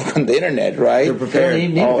their homework on the internet, right? They're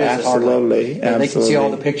prepared. Absolutely. They can see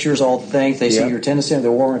all the pictures, all the things. They see your tennis center, the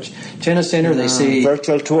Orange Tennis Center. They see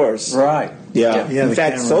virtual tours. Right. Yeah. In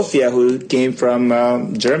fact, Sophia, who came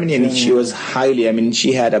from Germany, and she was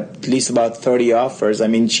she had at least about 30 offers. I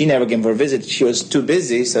mean, she never came for a visit. She was too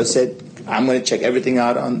busy, so said, I'm going to check everything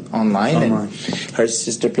out online. And her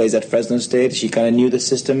sister plays at Fresno State. She kind of knew the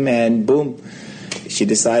system, and boom, she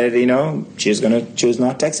decided, she was going to choose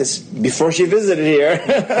North Texas before she visited here.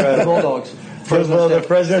 The Bulldogs. The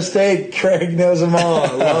Fresno State, Craig knows them all.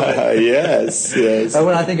 I love it. Yes.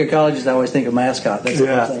 When I think of colleges, I always think of mascot. That's what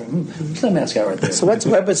I'm saying. What's that mascot right there? So what's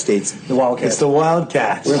Weber State's? The Wildcats. It's the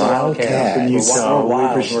Wildcats. We're the Wildcats. In Utah,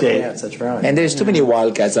 Weber State. That's right. And there's too many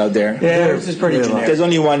Wildcats out there. Yeah, this is pretty generic. There's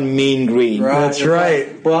only one Mean Green. Right, that's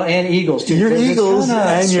right. Well, and Eagles, too. You're Eagles,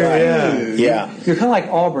 and you're, yeah. You're kind of like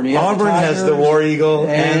Auburn. Auburn has the War Eagle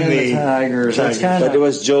and the Tigers. That's kind But it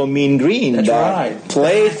was Joe Mean Green that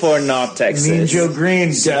played for North Texas. Mean Joe Green.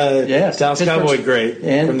 Yes, Dallas Cowboy great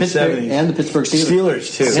from the 70s. And the Pittsburgh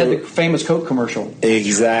Steelers. Too. They had the famous Coke commercial.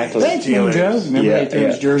 Exactly. Thank you, Joe. Remember they threw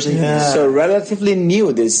his jersey? Yeah. So relatively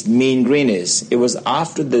new this Mean Green is. It was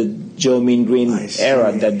after the Joe Mean Green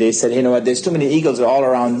era that they said, you know what, there's too many Eagles all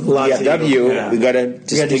around DFW. We got to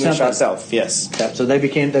distinguish ourselves. Yes. So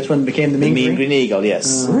that's when it became the Mean Green Eagle,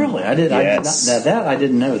 yes. Really? I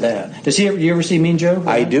didn't know that. Does you ever see Mean Joe?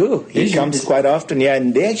 I do. He comes quite often,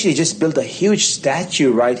 and they actually just built a huge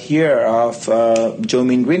statue right here of Joe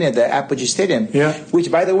Mean Green at the Apogee Stadium. Yeah.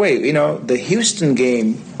 Which, by the way, the Houston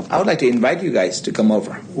game, I would like to invite you guys to come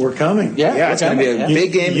over. We're coming. Yeah, it's going to be a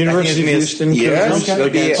big game. University of Houston. Yes, it'll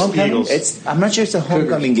be Eagles. I'm not sure it's a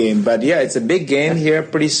homecoming game, but it's a big game here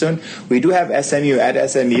pretty soon. We do have SMU at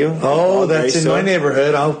SMU. Oh, that's in my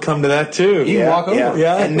neighborhood. I'll come to that too. You can walk over.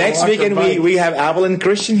 Yeah. And next weekend we have Abilene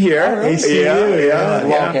Christian here. ACU, yeah.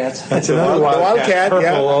 Wildcats. That's another Wildcat.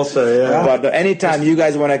 Purple also, yeah. But anytime you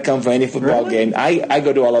guys want to come for any football game, I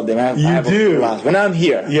go to all of them. I have do? When I'm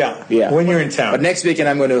here. Yeah. When you're in town. But next weekend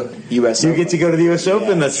I'm going to U.S. You get to go to the U.S.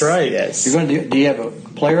 Open. That's right. Yes. You're going to do you have a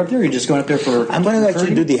player up there? Or you're just going up there for? I'm going to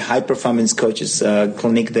actually do the high performance coaches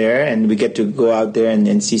clinic there, and we get to go out there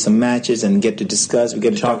and see some matches and get to discuss. We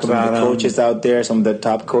get to talk about the coaches out there. Some of the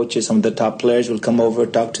top coaches, some of the top players will come over,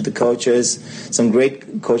 talk to the coaches. Some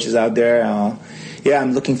great coaches out there.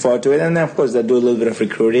 I'm looking forward to it, and then of course I do a little bit of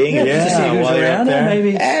recruiting, to see who's around there,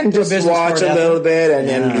 maybe, and just watch a little bit,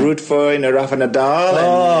 and root for Rafa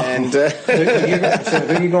Nadal. So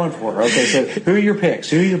who are you going for? Okay, so who are your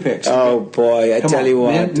picks? Oh boy, I tell you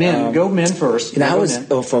what, go men first.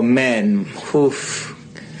 For men. Oof.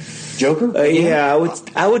 Joker?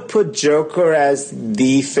 I would put Joker as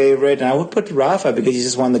the favorite, and I would put Rafa because he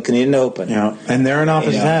just won the Canadian Open. Yeah, and they're in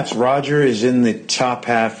opposite halves. Roger is in the top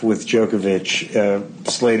half with Djokovic,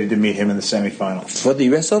 slated to meet him in the semifinals. For the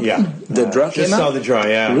U.S. Open? Yeah. The draw came out? Just saw the draw,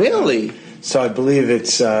 yeah. Really? So I believe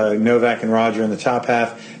it's Novak and Roger in the top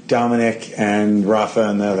half, Dominic and Rafa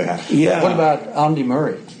in the other half. Yeah. What about Andy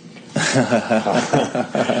Murray?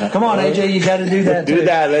 Come on, AJ, you got to do that. Do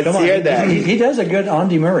that. Let's hear that. He does a good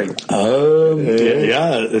Andy Murray.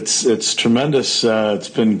 It's tremendous. It's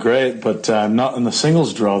been great, but I'm not in the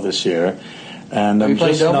singles draw this year, and I'm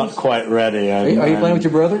just not quite ready. Are you playing with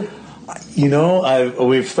your brother?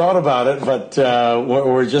 We've thought about it, but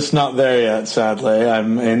we're just not there yet. Sadly,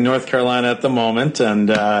 I'm in North Carolina at the moment, and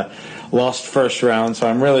lost first round, so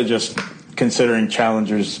I'm really just considering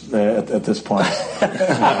challengers at this point. You're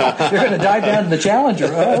going to dive down to the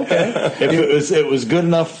challenger. Oh, okay. If it was good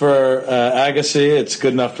enough for Agassi, it's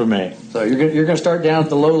good enough for me. So you're going to start down at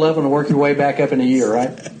the low level and work your way back up in a year,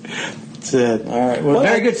 right? That's it. All right. Well,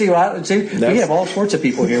 very good. See, we have all sorts of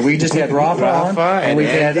people here. We just had Rafa on, and we've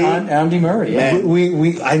had Andy Murray. Yeah.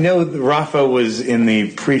 I know Rafa was in the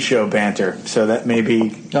pre-show banter, so that may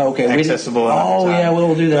be accessible.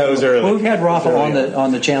 We'll do that. That was early. We've had Rafa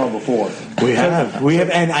on the channel before. We have,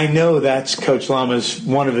 and I know that's Coach Lama's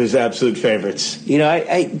one of his absolute favorites.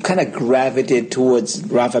 I kind of gravitated towards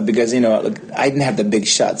Rafa because I didn't have the big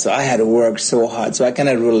shot, so I had to work so hard. So I kind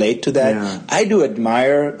of relate to that. Yeah. I do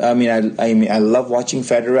admire. I love watching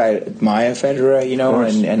Federer. I admire Federer.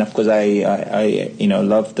 And of course I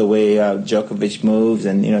love the way Djokovic moves,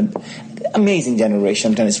 and amazing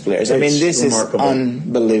generation of tennis players. This remarkable. Is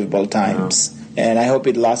unbelievable times, and I hope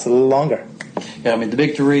it lasts a little longer. Yeah, the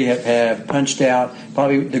big three have punched out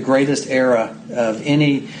probably the greatest era of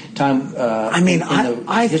any time.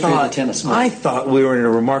 I thought we were in a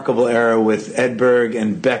remarkable era with Edberg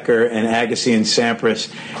and Becker and Agassi and Sampras,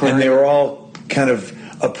 and they were all kind of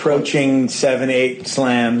approaching 7-8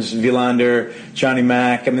 slams, Wilander, Johnny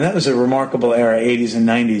Mack. I mean, that was a remarkable era, 80s and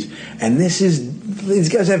 90s. And these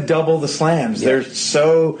guys have double the slams. Yeah. They're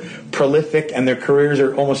so prolific, and their careers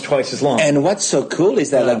are almost twice as long. And what's so cool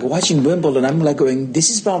is that, like, watching Wimbledon, I'm like going, this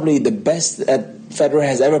is probably the best that Federer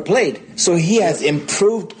has ever played. So he has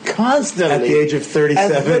improved constantly. At the age of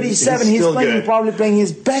 37. At 37, he's probably playing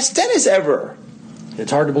his best tennis ever.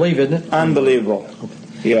 It's hard to believe, isn't it? Unbelievable.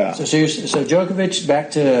 Yeah. So Djokovic,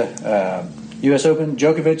 back to U.S. Open.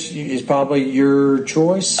 Djokovic is probably your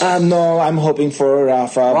choice? No, I'm hoping for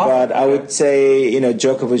Rafa, but I would say,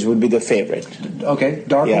 Djokovic would be the favorite. Okay.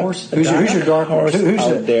 Dark horse? Who's your dark horse?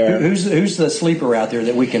 Who's the sleeper out there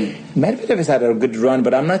that we can... Medvedev has had a good run,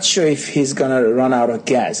 but I'm not sure if he's going to run out of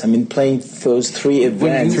gas. I mean, playing those 3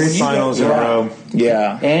 events. 3 finals in a row.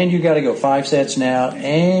 Yeah. And you got to go 5 sets now,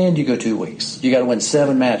 and you go 2 weeks. You got to win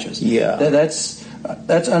 7 matches. Yeah.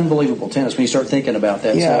 That's unbelievable tennis when you start thinking about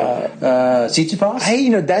that. Yeah. So,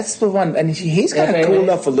 Tsitsipas? That's the one. And he's kind of cooled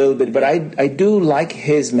off a little bit, but I do like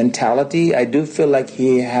his mentality. I do feel like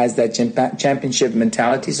he has that championship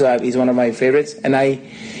mentality, so he's one of my favorites. And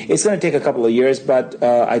it's going to take a couple of years, but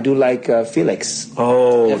I do like Felix.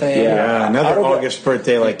 Oh, yeah. Another August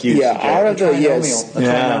birthday like you. Yeah, out of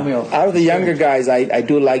the younger guys, I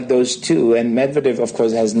do like those two. And Medvedev, of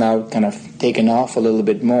course, has now kind of taken off a little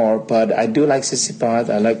bit more, but I do like Tsitsipas.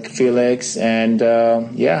 I like Felix, and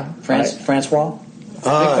Francois?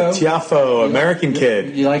 Tiafoe, American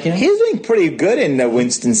kid. You like him? He's doing pretty good in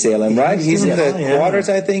Winston-Salem, right? He's in the quarters,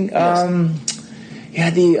 I think.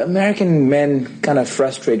 Yes. The American men kind of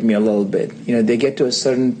frustrate me a little bit. They get to a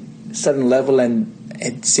certain level, and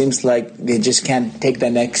it seems like they just can't take the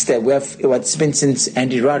next step. It's been since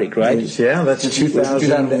Andy Roddick, right? Yeah, that's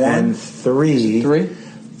 2003. 3?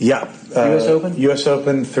 Yeah. U.S. Open? U.S.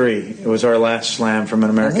 Open 3. It was our last slam from an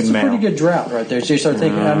American male. That's a pretty good drought right there. So you start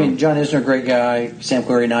thinking, John Isner, great guy. Sam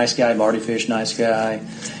Querrey, nice guy. Marty Fish, nice guy.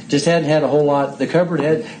 Just hadn't had a whole lot. The cupboard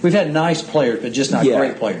we've had nice players, but just not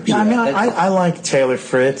great players. Yeah, I like Taylor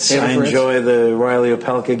Fritz. I enjoy the Riley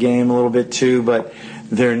Opelka game a little bit too, but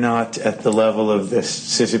they're not at the level of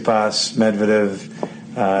this Tsitsipas, Medvedev,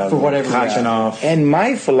 for whatever Khachanov. And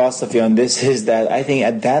my philosophy on this is that I think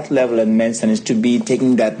at that level in men's tennis, to be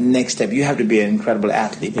taking that next step, you have to be an incredible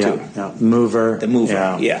athlete too. Yeah. Mover. The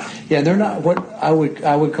mover. Yeah. They're not what I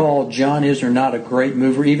would call John Isner not a great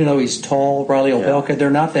mover, even though he's tall. Riley Opelka, they're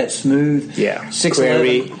not that smooth.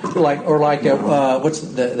 6'11", like what's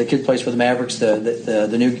the kid plays for the Mavericks,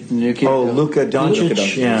 the new kid. Oh, Luka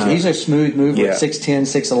Doncic. Yeah. He's a smooth mover at 6'10",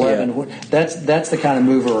 6'11". Yeah. That's the kind of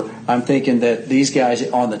mover I'm thinking that these guys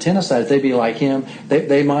on the tennis side, if they be like him,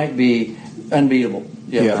 they might be unbeatable.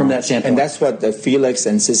 From that standpoint. And that's what the Felix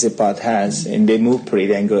and Tsitsipas has, and they move pretty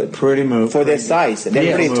dang good. For their size.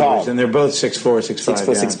 They're pretty tall. And they're both 6'4", 6'5".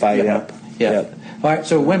 6'4", 6'5", yeah. All right,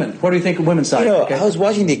 so women. What do you think of women's side? I was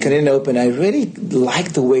watching the Canadian Open. I really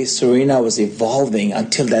liked the way Serena was evolving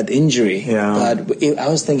until that injury. Yeah. But I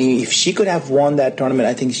was thinking if she could have won that tournament,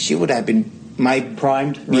 I think she would have been my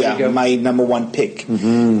primed, my number one pick.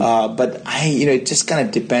 Mm-hmm. But it just kind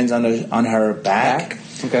of depends on her back.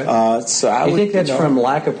 Okay. So I would think that's from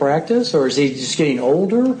lack of practice, or is he just getting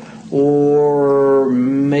older, or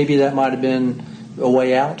maybe that might have been a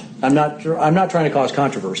way out? I'm not trying to cause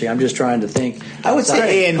controversy. I'm just trying to think. I would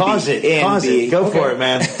say A and B. Cause it. Go for it,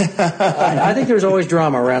 man. I think there's always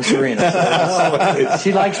drama around Serena.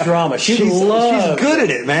 She likes drama. She's good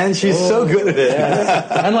at it, man. She's so good at it.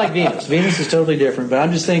 Yeah. Unlike Venus. Venus is totally different. But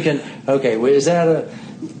I'm just thinking, okay, is that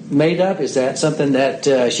made up? Is that something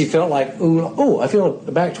that she felt like, I feel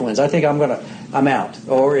back twins. I think I'm out.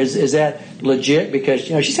 Or is that legit because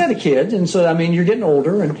she's had a kid, and so you're getting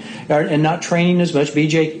older and not training as much.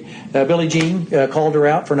 Billie Jean called her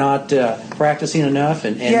out for not practicing enough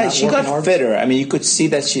and she got hard. Fitter. You could see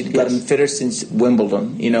that she'd gotten fitter since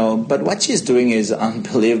Wimbledon. But what she's doing is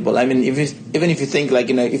unbelievable. Even if you think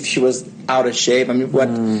if she was out of shape,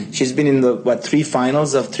 she's been in the 3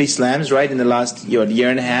 finals of 3 slams, right, in the last year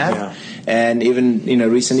and a half. Yeah. And even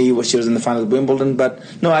recently she was in the final of Wimbledon. But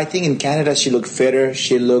no, I think in Canada she looked fitter.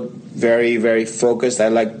 She looked very, very focused. I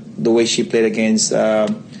like the way she played against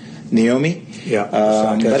Naomi. Yeah,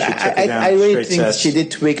 but I really think she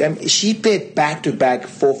did tweak. She played back-to-back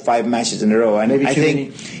 4-5 matches in a row, and maybe I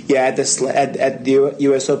think at the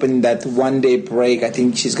U.S. Open, that 1-day break, I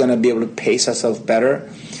think she's going to be able to pace herself better.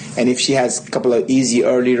 And if she has a couple of easy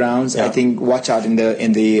early rounds, I think watch out in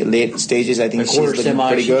the late stages. I think she's looking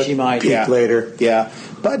pretty good. She might peak later. Yeah,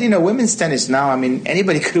 But, women's tennis now, I mean,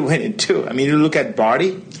 anybody could win it too. I mean, you look at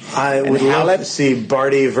Barty. I would love to see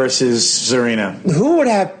Barty versus Serena. Who would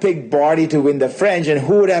have picked Barty to win the French, and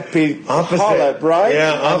who would have picked Halep, right?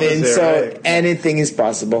 Yeah, opposite, I mean, so right. Anything is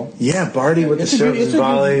possible. Yeah, Barty with the serves,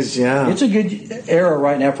 volleys, It's a good era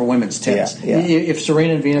right now for women's tennis. Yeah. If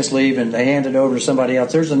Serena and Venus leave and they hand it over to somebody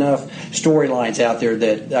else, there's enough storylines out there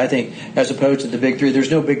that I think, as opposed to the big three,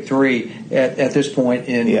 there's no big three at this point.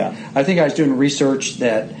 I think I was doing research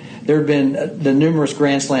that there have been the numerous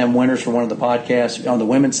Grand Slam winners for one of the podcasts on the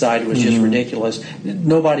women's side. It was just ridiculous.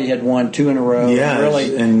 Nobody had won 2 in a row. Yeah,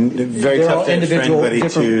 really, and very tough to have anybody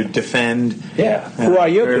to defend. Yeah. Who are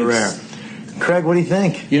your very picks? rare. Craig, what do you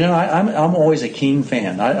think? I'm always a King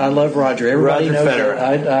fan. I love Roger. Everybody knows Federer.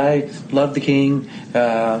 I love the King.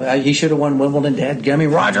 He should have won Wimbledon.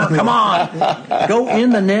 Dadgummit, Roger, come on, go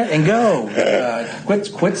in the net and go.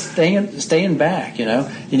 Quit staying back. And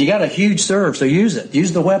you got a huge serve, so use it.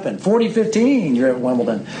 Use the weapon. 40-15. You're at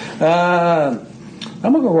Wimbledon. I'm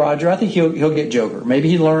gonna go Roger. I think he'll get Joker. Maybe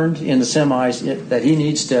he learned in the semis that he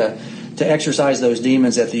needs to exercise those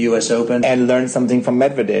demons at the U.S. Open and learn something from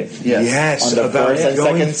Medvedev. Yes, on the about first and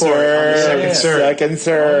going second serve. Second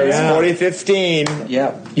serve. Yeah. 40-15.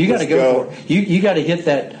 Yeah, you got to go for it. You got to hit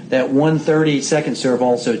that 130 second serve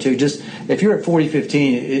also too. Just if you're at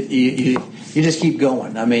 40-15, you just keep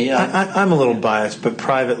going. I mean, I'm a little biased, but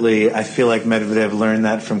privately, I feel like Medvedev learned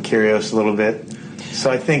that from Kyrgios a little bit. So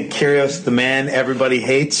I think Kyrgios, the man everybody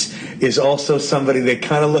hates, is also somebody they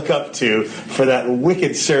kind of look up to for that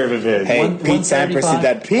wicked serve of his. Hey, Pete Sampras did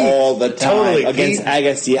that all the time against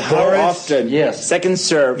Agassi. How often? Yes. Second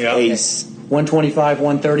serve, ace. 125,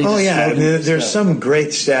 130. Oh, yeah. There's some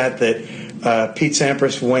great stat that Pete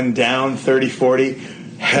Sampras, when down 30-40,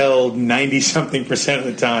 held 90-something% of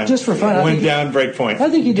the time. Just for fun. Went down break point. I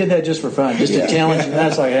think he did that just for fun, just to challenge. And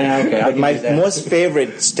that's like, okay. But my most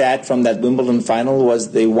favorite stat from that Wimbledon final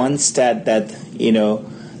was the one stat that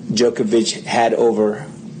Djokovic had over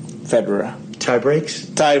Federer. Tie breaks.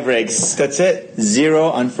 That's it.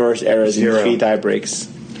 0 unforced errors in 3 tie breaks.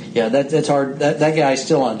 Yeah, that's hard. That guy's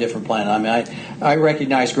still on a different planet. I mean, I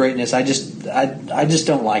recognize greatness. I just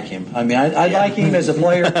don't like him. I mean, I like him as a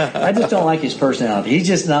player. I just don't like his personality. He's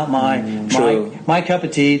just not my cup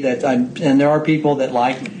of tea. And there are people that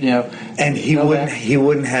like And he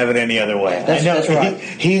wouldn't have it any other way. That's right.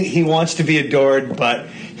 He wants to be adored, but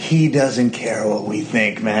he doesn't care what we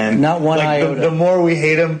think, man. Not one iota. The more we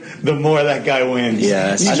hate him, the more that guy wins.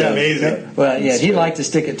 Yes, he's amazing. Well, yeah, he liked to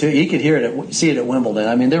stick it to. You could see it at Wimbledon.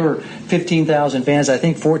 I mean, there were 15,000 fans. I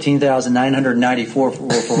think 14,994 were for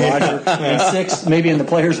Roger, and 6 maybe in the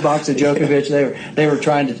players' box at Djokovic. They were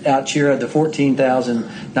trying to out cheer the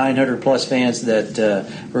 14,900 plus fans that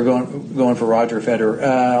were going for Roger Federer.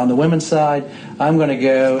 On the women's side, I'm going to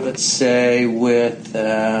go. Let's say with.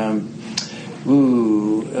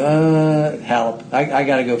 Halep. I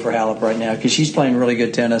got to go for Halep right now because she's playing really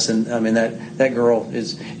good tennis, and I mean that girl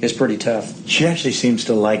is pretty tough. She actually seems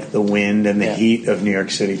to like the wind and the heat of New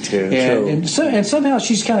York City too. And somehow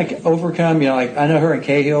she's kind of overcome. Like I know her and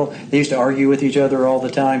Cahill, they used to argue with each other all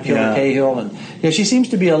the time, killing Cahill, and she seems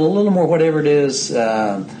to be a little more whatever it is.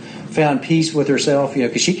 Found peace with herself,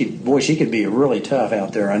 because she could be really tough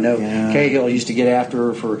out there. I know Cahill used to get after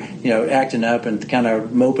her for, acting up and kind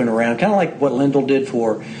of moping around, kind of like what Lindell did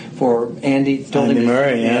for Andy. Andy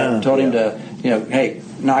Murray, told him to, hey,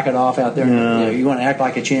 knock it off out there. You want to act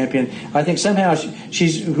like a champion. I think somehow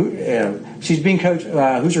she's being coached.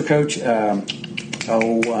 Who's her coach?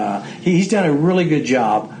 He's done a really good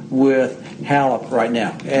job with Halep right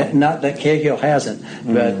now. Not that Cahill hasn't,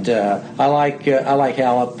 but I like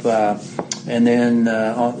Halep. And then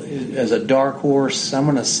as a dark horse, I'm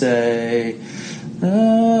going to say,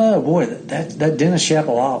 that Dennis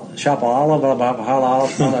Shapovalov.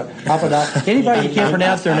 Anybody you can't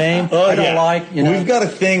pronounce their name, I don't like. We've got a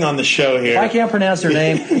thing on the show here. If I can't pronounce their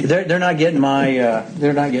name, they're not getting my.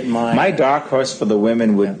 My dark horse for the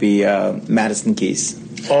women would be Madison Keys.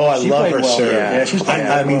 Oh, I love her serve. Yeah, she's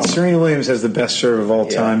I mean, Serena Williams has the best serve of all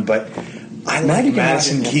time, but I like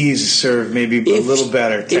Madison Keys' serve maybe a little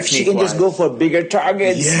better. If she can just go for bigger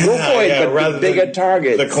targets, go for it, but rather bigger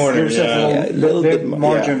targets. The corner, a little bit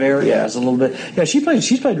margin of error. Yeah, it's a little bit. Yeah,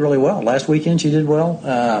 she's played really well. Last weekend she did well.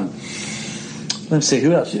 Let's see,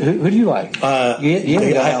 who else? Who do you like? I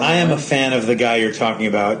am a fan of the guy you're talking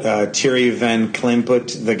about, Thierry Van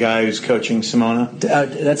Klimput, the guy who's coaching Simona.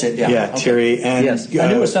 That's it. Yeah, Thierry. And yes, I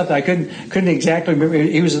knew it was something I couldn't exactly remember.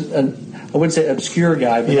 He was a I wouldn't say obscure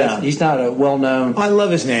guy, but he's not a well-known. I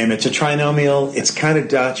love his name. It's a trinomial. It's kind of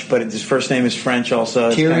Dutch, but his first name is French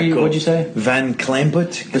also. Thierry, cool. What'd you say? Van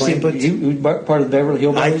Kleinput? He part of the Beverly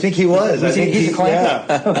Hillbillies? I think he was. He's a Kleinput? Yeah.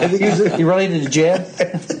 I think he related to Jed?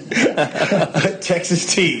 Texas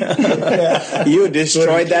T. You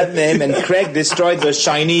destroyed that name, and Craig destroyed the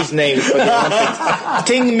Chinese names for the Olympics.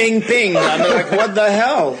 Ting Ming Ping. I'm like, what the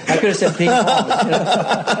hell? I could have said ping pong.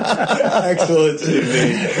 Excellent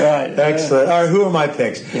TV. Right. Excellent. All right, who are my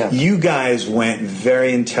picks? Yeah. You guys went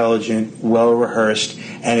very intelligent, well rehearsed,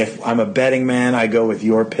 and if I'm a betting man, I go with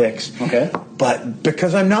your picks. Okay. But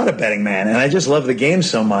because I'm not a betting man and I just love the game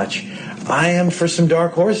so much, I am for some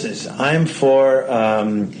dark horses. I'm for.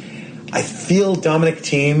 I feel Dominic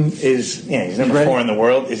Thiem is. He's number 4 in the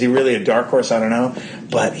world. Is he really a dark horse? I don't know,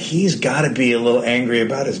 but he's got to be a little angry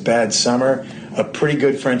about his bad summer. A pretty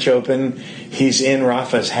good French Open. He's in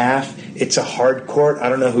Rafa's half. It's a hard court. I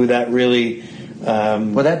don't know who that really.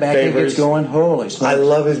 Well, that backhand gets going. Holy smokes. I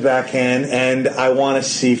love his backhand, and I want to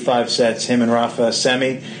see 5 sets, him and Rafa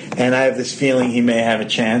semi, and I have this feeling he may have a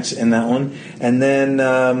chance in that one. And then...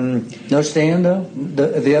 no Stan, though?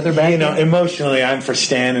 The other backhand? Emotionally, I'm for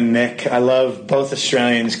Stan and Nick. I love both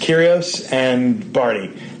Australians, Kyrgios and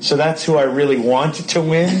Barty. So that's who I really want to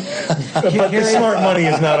win. But the smart money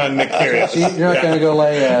is not on Nick Kyrgios. You're not going to go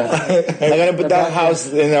lay... I'm going to put that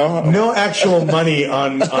house, No actual money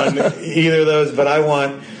on either of those, but I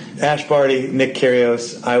want Ash Barty, Nick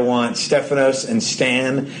Kyrgios. I want Stefanos and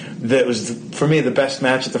Stan. That was, for me, the best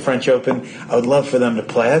match at the French Open. I would love for them to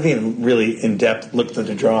play. I haven't really in-depth looked at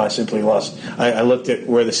the draw. I simply lost. I looked at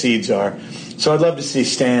where the seeds are. So I'd love to see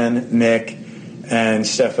Stan, Nick, and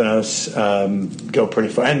Stefanos go pretty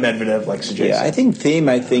far, and Medvedev, like Sergey. Yeah, I think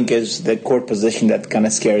Thiem, is the court position that kind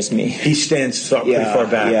of scares me. He stands pretty far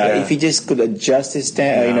back. Yeah, if he just could adjust his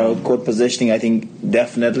court positioning, I think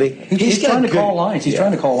definitely. He's trying to call lines. He's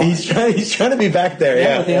trying to call lines. He's trying to be back there.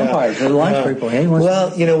 Yeah, with the umpires, the line people.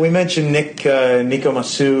 Well, we mentioned Nico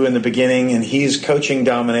Massou in the beginning, and he's coaching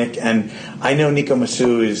Dominic, and I know Nico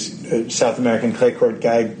Massou is a South American clay court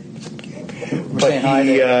guy. We're saying hi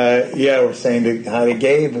to we're saying hi to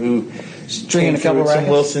Gabe, who stringing a couple of some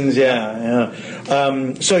Wilsons. I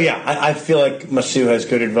feel like Massou has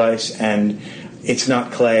good advice, and it's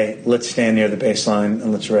not clay. Let's stand near the baseline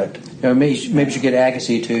and let's rip. Maybe you should get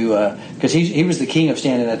Agassi to because he was the king of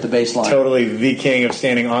standing at the baseline. Totally the king of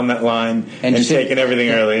standing on that line and taking everything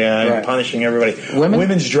early, and punishing everybody.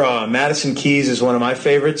 Women's draw. Madison Keys is one of my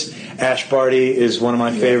favorites. Ash Barty is one of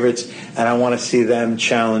my favorites, and I want to see them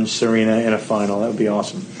challenge Serena in a final. That would be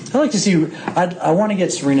awesome. I like to see. I want to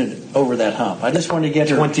get Serena over that hump. I just want to get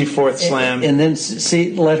her 24th slam, and then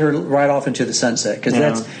let her ride off into the sunset because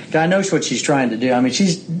I know what she's trying to do. I mean,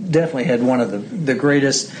 she's definitely had one of the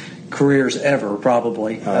greatest careers ever,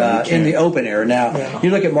 probably in the open era. Now you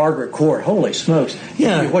look at Margaret Court. Holy smokes!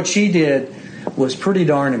 What she did was pretty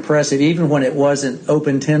darn impressive, even when it wasn't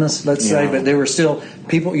open tennis, let's say. But there were still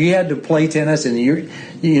people. You had to play tennis, and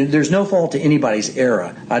there's no fault to anybody's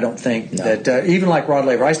era. I don't think that even like Rod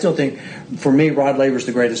Laver. I still think, for me, Rod Laver's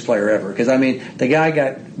the greatest player ever because the guy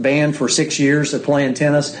got banned for 6 years of playing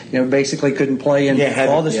tennis. Basically couldn't play in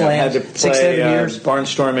all the slams. Had to play, 6-7 years,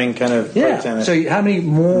 barnstorming kind of pro tennis. So how many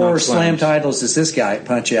more slam titles does this guy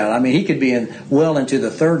punch out? I mean, he could be well into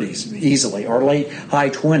the 30s easily or late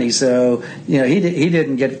high 20s. So he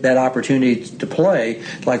didn't get that opportunity to play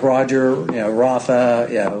like Roger,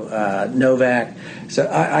 Rafa, Novak. So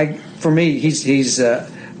for me, he's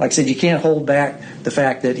like I said, you can't hold back the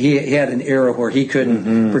fact that he had an era where he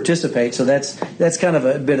couldn't participate. So that's kind of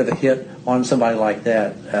a bit of a hit on somebody like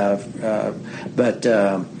that. But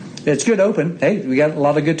it's good open. Hey, we got a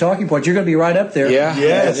lot of good talking points. You're going to be right up there. Yeah.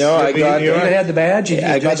 Yes. You had the badge.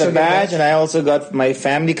 I got the badge, and I also got my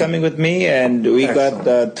family coming with me, and we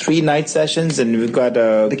got 3 night sessions, and we've got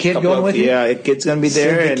the kid going with you. Yeah, the kid's going to be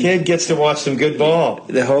there. So the kid gets to watch some good ball.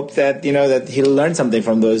 The hope that that he'll learn something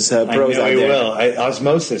from those pros I know out he there. will.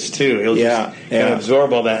 Osmosis too. He'll just kind of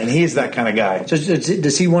absorb all that, and he's that kind of guy. So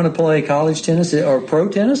does he want to play college tennis or pro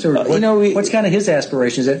tennis, or what's kind of his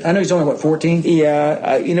aspirations? I know he's only 14.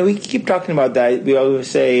 Yeah, we keep talking about that. We always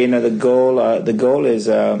say the goal is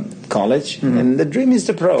college, and the dream is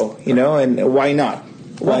the pro. And why not?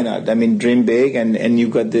 Why not? I mean, dream big, and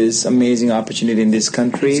you've got this amazing opportunity in this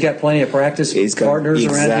country. He's got plenty of practice partners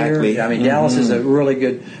around here. I mean, Dallas is a really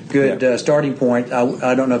good starting point.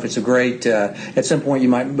 I don't know if it's a great. At some point, you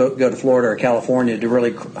might go to Florida or California to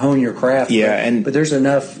really hone your craft. Yeah, but there's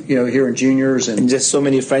enough here in juniors and just so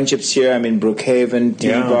many friendships here. I mean, Brookhaven,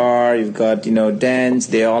 T-Bar, you've got Dance.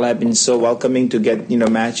 They all have been so welcoming to get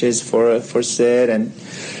matches for Sid, and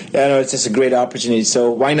it's just a great opportunity.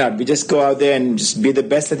 So why not? We just go out there and just be the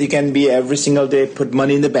best that you can be every single day. Put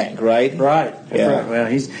money in the bank, right? Right. Yeah. Right. Well,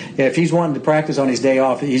 if he's wanting to practice on his day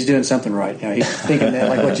off, he's doing something right. He's thinking that,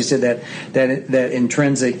 like what you said, that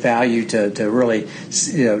intrinsic value to really,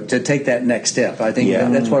 to take that next step. I think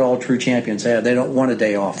that's what all true champions have. They don't want a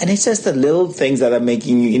day off. And it's just the little things that are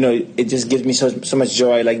making it just gives me so much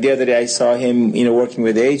joy. Like the other day, I saw him, working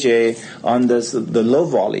with AJ on the low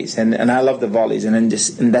volleys, and I love the volleys, and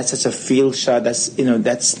that's such a field shot.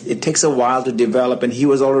 It takes a while to develop, and he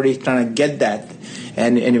was already trying to get that.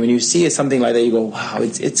 And when you see something like that, you go, wow,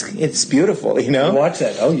 it's beautiful, Watch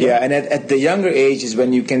that. Oh, yeah. Yeah, and at the younger age is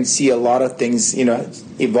when you can see a lot of things,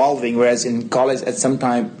 evolving. Whereas in college, at some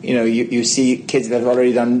time, you see kids that have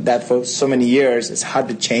already done that for so many years. It's hard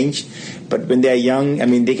to change. But when they're young, I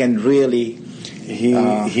mean, they can really he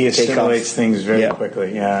assimilates things very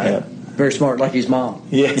quickly. Yeah. Very smart, like his mom.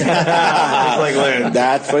 Yeah, like Lynn.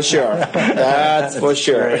 That's for sure. That's for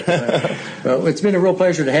sure. Well, it's been a real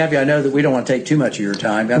pleasure to have you. I know that we don't want to take too much of your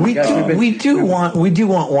time. We do want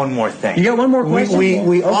one more thing. You got one more question?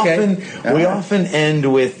 We often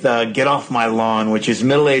end with "Get Off My Lawn," which is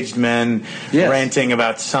middle-aged men ranting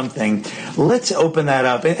about something. Let's open that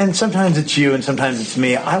up, and sometimes it's you, and sometimes it's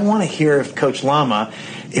me. I want to hear if Coach Lama,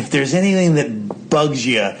 if there's anything that bugs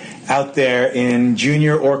you out there in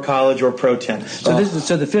junior or college or pro tennis.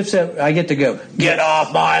 So the fifth set, I get to go. Get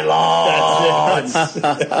off my lawn. That's it.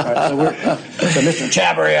 All right, so Mr.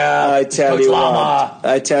 Chabria, I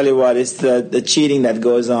tell you what, it's the cheating that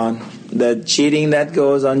goes on. The cheating that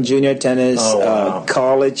goes on junior tennis,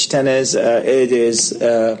 college tennis. It's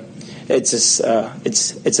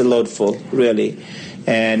a loadful, really.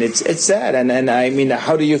 And it's sad. And I mean,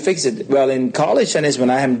 how do you fix it? Well, in college tennis, when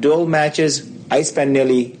I have dual matches, I spend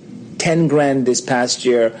nearly $10,000 this past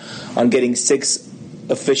year on getting 6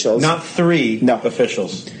 officials. Not 3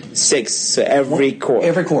 officials. 6. So every court.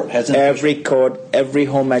 Every court has an official. Every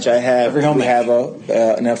home match I have, we have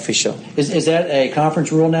an official. Is that a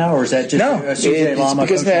conference rule now, or is that just CJ Lama?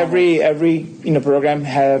 Because every program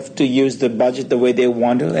have to use the budget the way they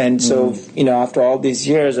want to, and so after all these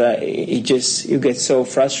years, you get so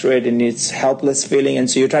frustrated and it's helpless feeling, and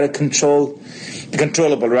so you try to control the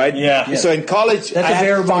controllable, right? Yeah. So in college, I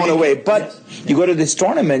have found a way, but you go to these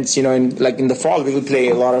tournaments, in the fall, we will play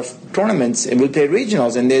a lot of tournaments, and we'll play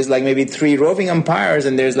regionals, and there's like maybe 3 roving umpires,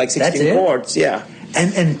 and there's like 16 courts. Yeah.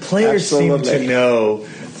 And players seem to know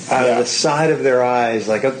out of the side of their eyes,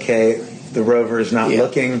 like, okay, the rover is not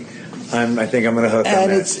looking. I think I'm going to hook on that.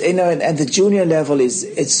 And it's at the junior level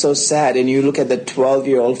it's so sad. And you look at the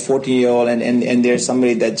 12-year-old, 14-year-old, and there's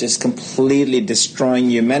somebody that just completely destroying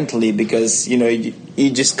you mentally because you're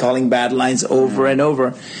just calling bad lines over and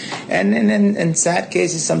over. And in sad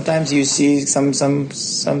cases, sometimes you see some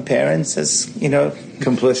parents as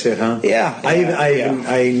complicit, huh? Yeah.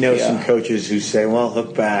 I know some coaches who say, well,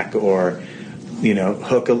 hook back, or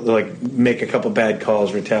make a couple bad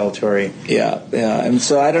calls, retaliatory. Yeah. And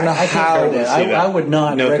so I don't know how. I would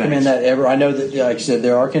not recommend that ever. I know that, like I said,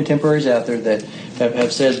 there are contemporaries out there that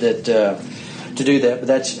have said that to do that, but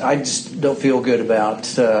I just don't feel good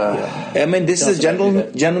about. I mean, this is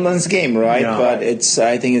a gentleman's game, right? Yeah. But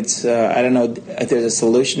I think it's. I don't know if there's a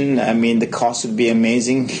solution. I mean, the cost would be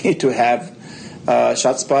amazing to have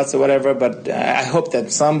shot spots or whatever. But I hope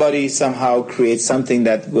that somebody somehow creates something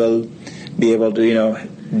that will be able to,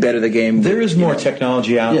 better the game. There is more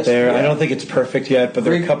technology out there. Yeah. I don't think it's perfect yet, but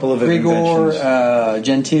there are a couple of inventions. Grigor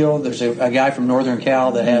Gentile, there's a guy from Northern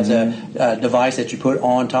Cal that has a device that you put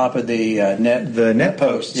on top of the net. The net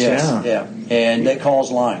posts, yeah. And that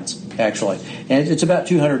calls lines, actually. And it's about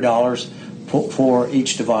 $200 for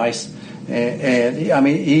each device. And I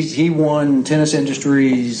mean, he won Tennis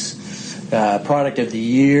Industry's Product of the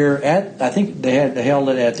Year I think they held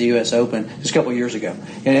it at the U.S. Open just a couple of years ago,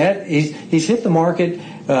 and he's hit the market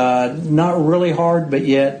not really hard, but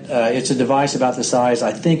yet it's a device about the size,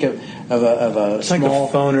 I think, of a it's small like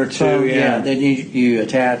a phone or two. That you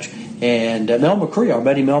attach. And Mel McCree, our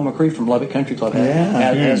buddy Mel McCree from Lubbock Country Club,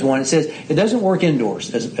 has one. It says it doesn't work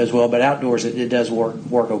indoors as well, but outdoors it does work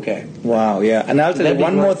okay. Wow, yeah. And I'll tell you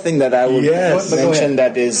one more thing that I would mention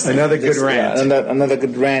that is another good rant. Another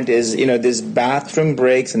good rant is this bathroom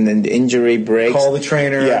breaks and then the injury breaks. Call the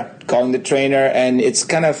trainer. Yeah, calling the trainer, and it's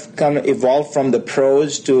kind of evolved from the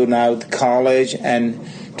pros to now the college and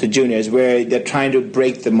to juniors, where they're trying to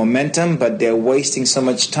break the momentum, but they're wasting so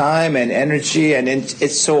much time and energy, and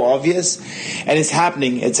it's so obvious, and it's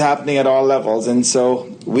happening at all levels, and so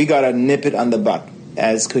we got to nip it on the butt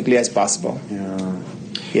as quickly as possible. Yeah.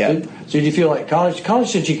 Yeah. So do you feel like college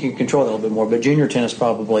since you can control that a little bit more, but junior tennis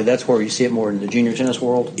probably, that's where you see it more in the junior tennis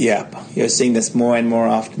world? Yeah. You're seeing this more and more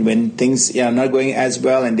often when things are not going as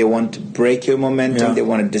well and they want to break your momentum, they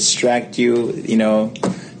want to distract you,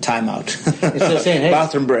 time out. Instead of saying, hey,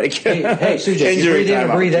 bathroom break. hey, Sujay, you breathe in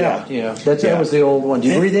and breathe out. That was the old one. Do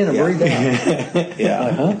you breathe in and breathe out?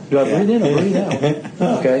 Yeah. Do I breathe in or breathe out?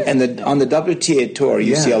 Okay. And on the WTA tour,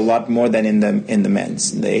 you see a lot more than in the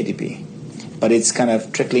men's, in the ATP. But it's kind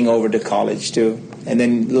of trickling over to college too, and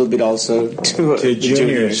then a little bit also to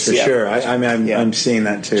juniors for sure. I'm seeing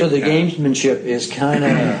that too. So the gamesmanship is kind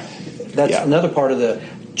of that's another part of the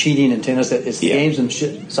cheating in tennis. That it's the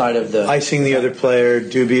gamesmanship side of the icing the other player,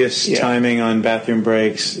 dubious timing on bathroom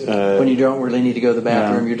breaks. When you don't really need to go to the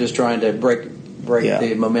bathroom, you're just trying to break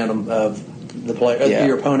the momentum of the player,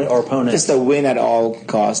 your opponent or opponent. Just a win at all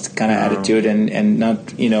cost kind of attitude, and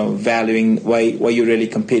not valuing why you're really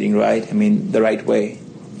competing, right? I mean, the right way.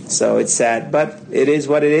 So it's sad, but it is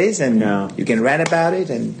what it is, and you can rant about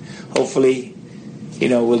it, and hopefully,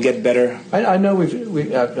 we'll get better. I know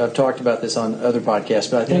I've talked about this on other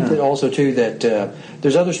podcasts, but I think that also too that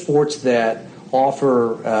there's other sports that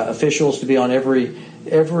offer officials to be on every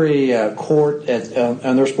court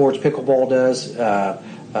on their sports. Pickleball does.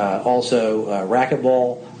 Also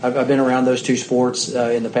racquetball. I've been around those two sports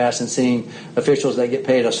in the past and seen officials that get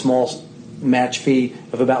paid a small match fee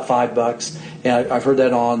of about $5. And I've heard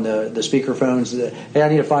that on the speakerphones. Hey, I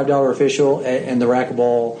need a $5 official in the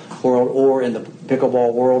racquetball world or in the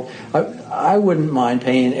pickleball world. I wouldn't mind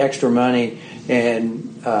paying extra money,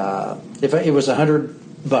 and if it was $100,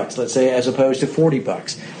 let's say, as opposed to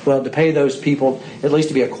 $40. Well, to pay those people at least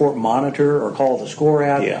to be a court monitor or call the score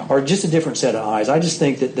out, or just a different set of eyes. I just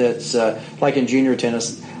think that's like in junior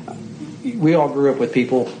tennis. We all grew up with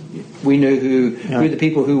people. We knew who the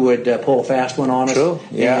people who would pull a fast one on us. True.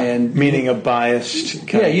 Yeah. And meaning a biased.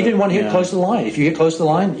 You didn't want to hit close to the line. If you hit close to the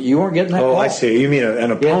line, you weren't getting that call. I see. You mean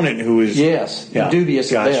an opponent who is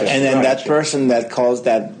dubious at best. And then that person that calls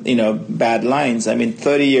that bad lines. I mean,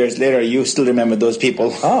 30 years later, you still remember those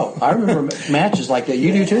people. Oh, I remember matches like that.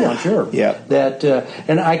 You do too, I'm sure. Yeah. That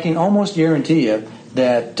and I can almost guarantee you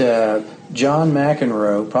that John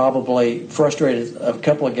McEnroe probably frustrated a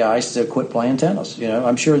couple of guys to quit playing tennis.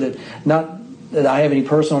 I'm sure that not that I have any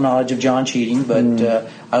personal knowledge of John cheating, but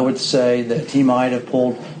I would say that he might have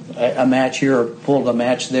pulled a match here or pulled a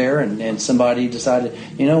match there, and somebody decided,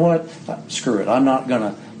 you know what, screw it, I'm not going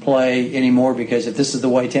to play anymore because if this is the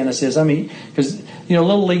way tennis is. I mean, because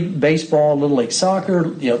Little League baseball, Little League soccer,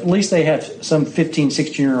 at least they have some 15,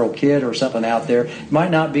 16-year-old kid or something out there. Might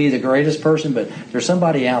not be the greatest person, but there's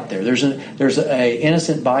somebody out there. There's a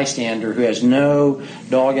innocent bystander who has no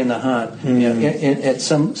dog in the hunt at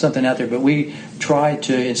something out there. But we try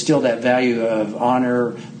to instill that value of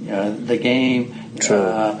honor, the game.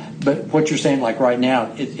 True. But what you're saying, like right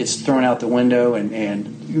now, it's thrown out the window,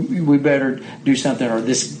 and we better do something, or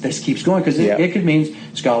this keeps going, because it could mean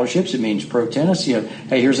scholarships. It means pro tennis.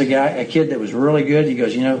 Hey, here's a kid that was really good. He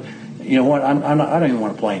goes, you know what? I don't even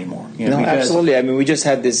want to play anymore. Absolutely. I mean, we just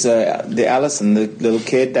had this the Allison, the little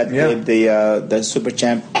kid that played the Super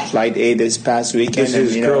Champ Flight A this past weekend. This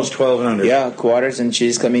is girls 12 and under. Yeah, quarters, and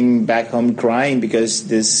she's coming back home crying because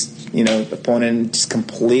this opponent just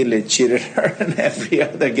completely cheated her in every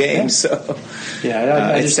other game. So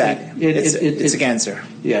it's sad. It's a cancer.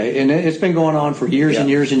 Yeah, and it's been going on for years and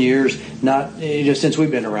years and years. Not just since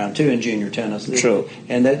we've been around too in junior tennis. True.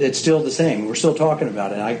 And it's still the same. We're still talking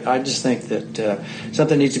about it. I just think that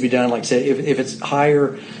something needs to be done. Like I said, if it's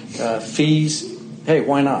higher fees, hey,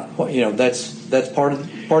 why not? That's part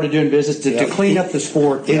of doing business to clean up the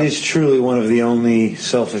sport. It is truly one of the only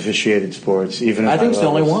self-officiated sports. Even I think it's the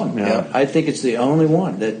only one. Yeah. I think it's the only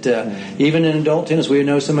one that even in adult tennis, we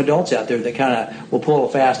know some adults out there that kind of will pull a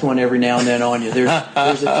fast one every now and then on you.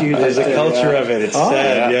 There's a few. There's a culture of it. It's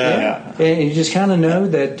sad. Yeah. And you just kind of know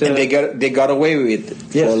that. And they got away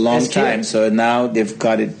with it for a long time, so now they've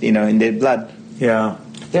got it in their blood. Yeah.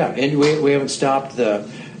 Yeah, and we haven't stopped the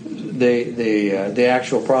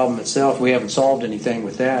actual problem itself. We haven't solved anything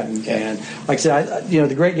with that, and like I said,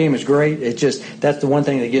 the great game is great. It's just that's the one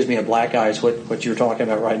thing that gives me a black eye. Is what you're talking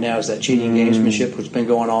about right now is that cheating gamesmanship, which has been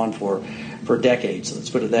going on for decades. Let's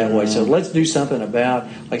put it that way. So let's do something about,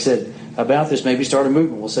 like I said, about this. Maybe start a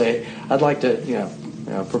movement. We'll say, I'd like to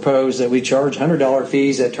propose that we charge $100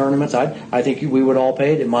 fees at tournaments. I think we would all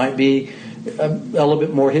pay it. It might be a little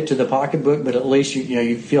bit more hit to the pocketbook, but at least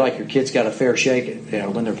you feel like your kid's got a fair shake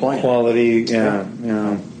when they're playing. Quality,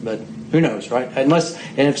 But Who knows, right? And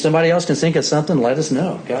if somebody else can think of something, let us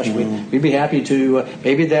know. Gosh, we'd be happy to.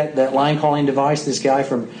 Maybe that line calling device this guy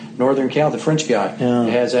from Northern Cal, the French guy,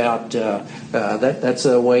 has out. That's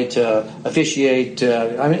a way to officiate.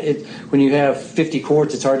 When you have 50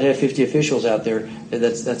 courts, it's hard to have 50 officials out there.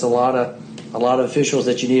 That's a lot of officials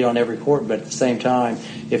that you need on every court. But at the same time,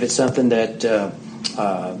 if it's something that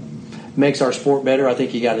makes our sport better, I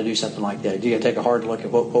think you got to do something like that. You got to take a hard look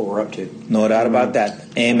at what we're up to. No doubt about that.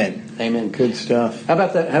 Amen. Good stuff. How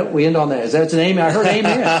about that? How we end on that? Is that an amen? I heard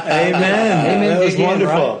amen. Amen. That was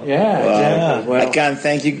wonderful. Right? Yeah, exactly. Well, I can't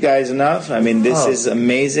thank you guys enough. I mean, this is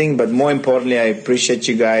amazing. But more importantly, I appreciate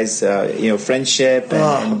you guys. Friendship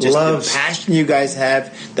and just the passion you guys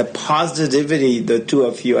have, the positivity, the two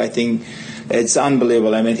of you. I think. It's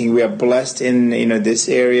unbelievable. I think we are blessed in this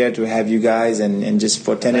area to have you guys, and just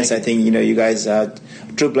for tennis, I think you guys are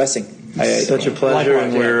a true blessing. Such a pleasure,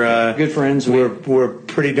 and we're good friends. We're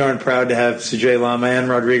pretty darn proud to have Sergey Lama and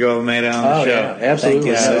Rodrigo Almeida on the show. Yeah,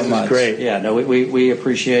 absolutely. Thank you so much. Great. Yeah, no, we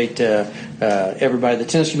appreciate everybody. The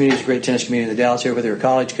tennis community is a great tennis community in the Dallas area. Whether you're a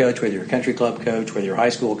college coach, whether you're a country club coach, whether you're a high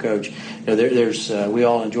school coach, we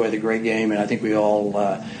all enjoy the great game, and I think we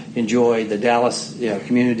all enjoy the Dallas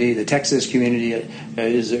community. The Texas community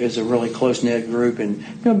is a really close knit group, and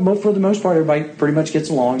for the most part, everybody pretty much gets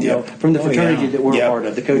along. From the fraternity that we're a part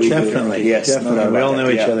of, the coaches. Definitely, yes, we all know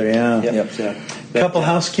each other. Yeah. Couple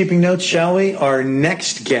housekeeping notes, shall we? Our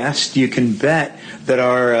next guest, you can bet that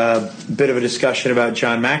our bit of a discussion about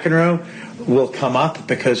John McEnroe will come up,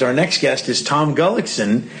 because our next guest is Tom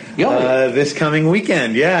Gullikson this coming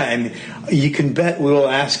weekend. Yeah, and you can bet we will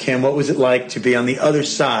ask him what was it like to be on the other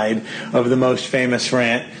side of the most famous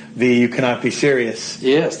rant, the "You Cannot Be Serious."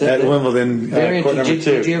 Yes, at Wimbledon, court number 2.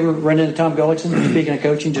 Did you ever run into Tom Gullikson? Speaking of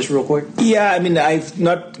coaching, just real quick. Yeah, I mean, I've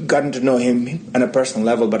not gotten to know him on a personal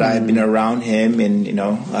level, but I have been around him in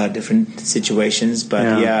different situations. But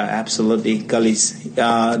absolutely, Gullies.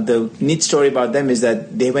 The neat story about them is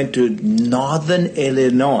that they went to Northern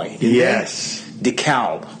Illinois. Yes,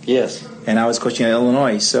 DeKalb. Yes. And I was coaching at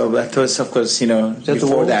Illinois, so that was, of course,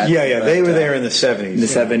 before that. Yeah, they were there in the 70s. In the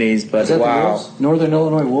 70s, but the Wolves? Northern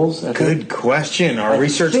Illinois Wolves? Good question. Our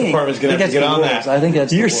research department's going to have to get on that. I think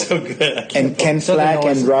that's You're so good. And Ken Flack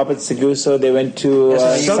and Robert Seguso, they went to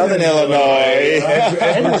Southern Illinois.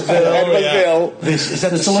 Edwardsville. Is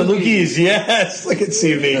that the Salukis? Yes. Look at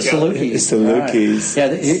CV. The Salukis.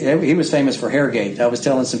 Yeah, he was famous for Hairgate. I was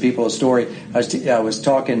telling some people a story. I was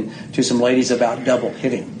talking to some ladies about double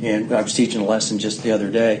hitting, and I was teaching a lesson just the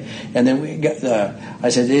other day, and then I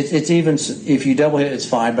said it's even if you double hit, it's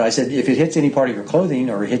fine. But I said if it hits any part of your clothing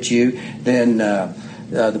or it hits you, then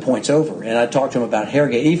the point's over. And I talked to him about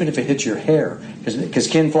Hairgate, even if it hits your hair, because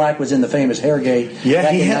Ken Flack was in the famous Hairgate.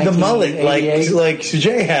 Yeah, he had the mullet like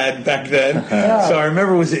Sergey had back then. So I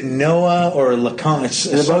remember, was it Noah or Lacan?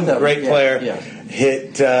 Some great player. Yeah.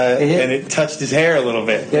 Hit and it touched his hair a little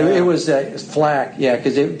bit. It was Flack,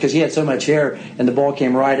 because he had so much hair, and the ball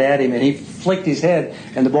came right at him, and he flicked his head,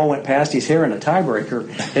 and the ball went past his hair in a tiebreaker.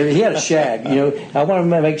 He had a shag. I want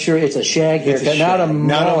to make sure it's a shag haircut, not a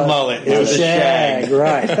mullet. It's a shag,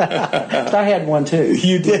 right? I had one too.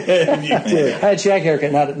 You did. I had shag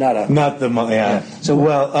haircut, not the mullet. Yeah. So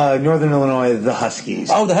Northern Illinois, the Huskies.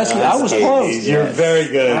 Oh, the Huskies. I was close. You're very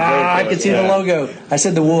good. I could see the logo. I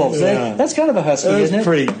said the Wolves. Yeah. That's kind of a Husky. Isn't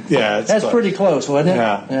it? That's close. Pretty close, wasn't it?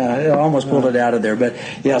 Yeah, I almost pulled it out of there, but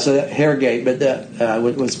so that Hairgate, but that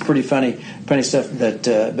was pretty funny stuff. But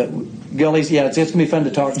Gullies, it's gonna be fun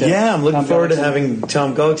to talk to. Yeah, I'm looking forward to having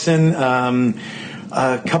Tom Gullikson.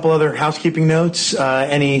 A couple other housekeeping notes.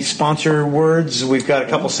 Any sponsor words? We've got a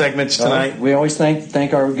couple segments tonight. We always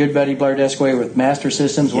thank our good buddy Blair Desquay with Master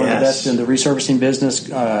Systems, one of the best in the resurfacing business.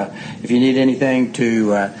 If you need anything to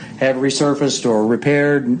have resurfaced or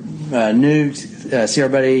repaired, new, see our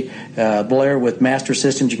buddy Blair with Master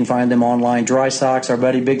Systems. You can find them online. Dry Socks, our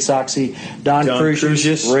buddy Big Soxy, Don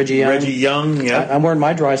Crucius, Reggie Young. Yeah, I'm wearing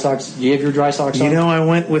my dry socks. Do you have your dry socks on? I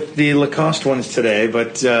went with the Lacoste ones today,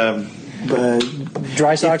 but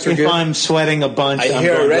dry socks are good. If I'm sweating a bunch, I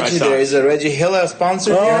hear Reggie. There is a Reggie Hill a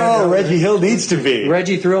sponsor. Oh, Reggie Hill needs to be.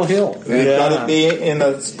 Reggie Thrill Hill. We've got to be in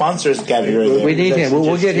the sponsors category. We need him.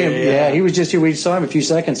 We'll get him. Yeah, he was just here. We saw him a few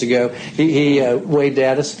seconds ago. He waved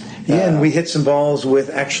at us. Yeah, and we hit some balls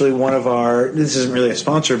with actually one of our. This isn't really a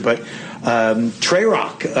sponsor, but Trey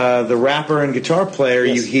Rock, the rapper and guitar player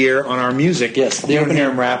you hear on our music. Yes, you don't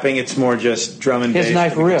hear him rapping. It's more just drum and bass. His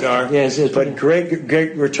nice riff. Guitar. Yes, but great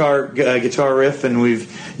guitar riff, and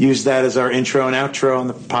we've used that as our intro and outro on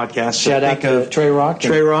the podcast. Shout out to Trey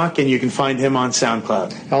Rock. And you can find him on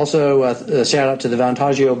SoundCloud. Also, shout out to the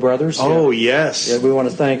Vantaggio brothers. Oh, yes. We want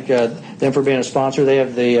to thank them for being a sponsor. They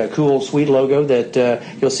have the cool, sweet logo that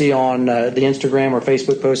you'll see on the Instagram or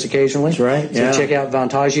Facebook posts occasionally. That's right. So check out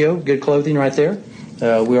Vantaggio. Good clothing right there.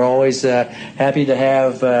 We're always happy to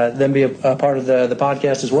have them be a part of the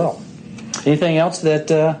podcast as well. Anything else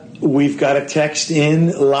that... We've got a text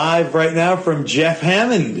in live right now from Jeff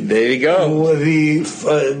Hammond. There you go.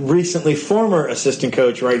 The recently former assistant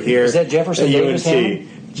coach right here. Is that Jefferson Davis Hammond?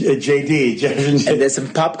 JD. And there's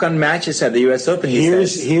some popcorn matches at the U.S. Open.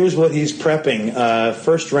 Here's what he's prepping.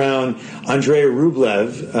 First round, Andrei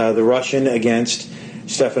Rublev, the Russian, against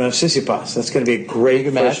Stefanos Tsitsipas. That's going to be a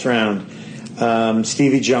great first round.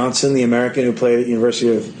 Stevie Johnson, the American who played at the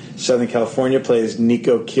University of Southern California, plays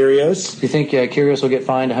Nico Kyrgios. Do you think Kyrgios will get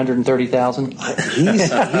fined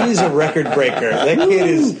 $130,000? He's a record breaker. That kid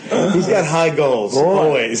he's got high goals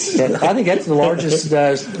always. I think that's the largest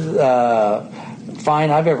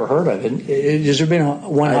fine I've ever heard of. Has there been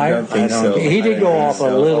one higher? I don't think so. He did go off a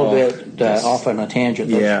little bit off on a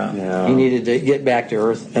tangent. Yeah. He needed to get back to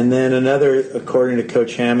earth. And then another, according to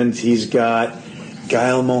Coach Hammond, he's got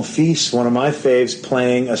Gael Monfils, one of my faves,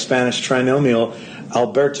 playing a Spanish trinomial,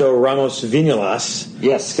 Alberto Ramos Vinolas.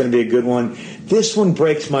 Yes. It's going to be a good one. This one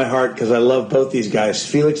breaks my heart because I love both these guys.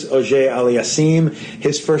 Felix Auger-Aliassime,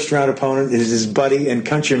 his first round opponent is his buddy and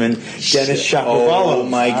countryman, Denis Shapovalov. Oh,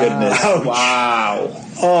 my goodness. Ouch. Wow.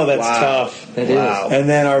 Oh, that's tough. That is. And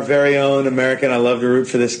then our very own American, I love to root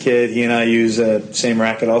for this kid. He and I use the same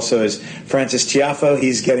racket also as Francis Tiafoe.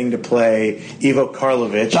 He's getting to play Ivo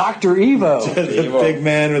Karlovic. Dr. Ivo. The big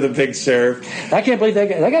man with a big serve. I can't believe that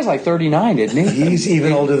guy. That guy's like 39, isn't he? He's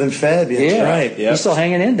even older than Fed. That's right. He's still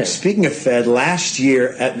hanging in there. Speaking of Fed, last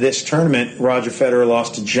year at this tournament, Roger Federer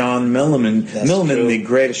lost to John Millman, the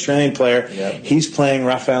great Australian player. Yep. He's playing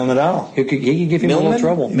Rafael Nadal. He could give him a little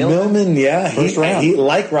trouble. Millman, yeah. First round. He,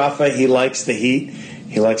 like Rafa, he likes the heat.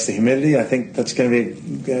 He likes the humidity. I think that's going to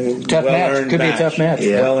be a tough match. Could be a tough match.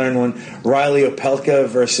 Yeah. Well-earned one. Riley Opelka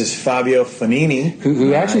versus Fabio Fognini.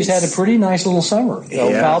 Who actually has had a pretty nice little summer.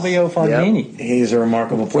 Fabio Fognini. Yep. He's a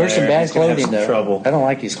remarkable player. Wears some bad clothing, though. Trouble. I don't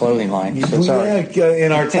like his clothing line. So sorry.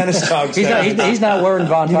 In our tennis talks. he's not wearing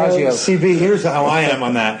Vantaggio. CB, here's how I am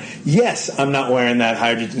on that. Yes, I'm not wearing that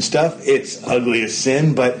hydrogen stuff. It's ugly as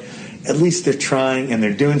sin, but at least they're trying and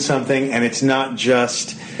they're doing something, and it's not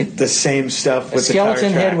just the same stuff with a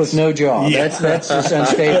skeleton head with no jaw. Yeah. That's just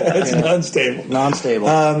unstable. It's unstable.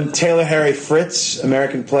 Non-stable. Taylor Harry Fritz,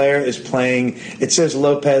 American player, is playing. It says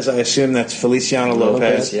Lopez. I assume that's Feliciano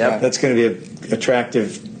Lopez. Yep. That's going to be an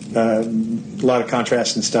attractive, a lot of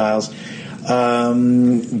contrast in styles.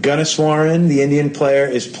 Gunneswaran, the Indian player,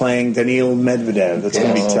 is playing Daniil Medvedev. That's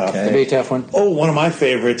going to be tough. It's going to be a tough one. Oh, one of my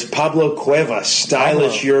favorites, Pablo Cuevas,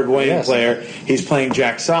 stylish Uruguayan player. He's playing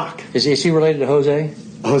Jack Sock. Is he related to Jose?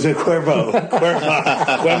 Jose Cuevas.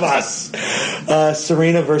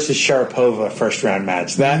 Serena versus Sharapova, first round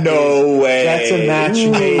match. No way. That's a match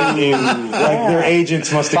made in, like their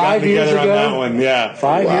agents must have gotten together on that one. Yeah.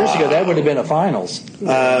 5 years ago, that would have been a finals.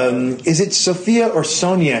 Is it Sophia or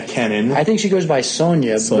Sonia Kennan? I think she goes by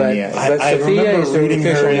Sonia. But I Sophia is the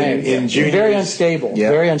official name. In juniors. Very unstable.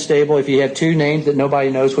 Yeah. Very unstable. If you have two names that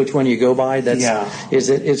nobody knows which one you go by,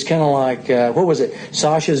 it's kind of like, what was it?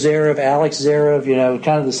 Sasha Zverev, Alex Zverev,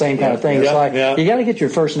 kind of the same kind of thing. It's like, you got to get your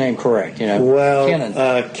first name correct, Well, Kennan.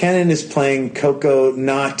 Kennan is playing Coco,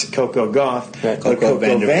 not Coco Gauff, but Coco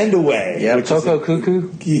Vandeweghe. Yeah, Coco Cuckoo.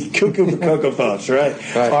 Cuckoo for Cocoa Puffs, right?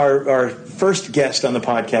 Our first guest on the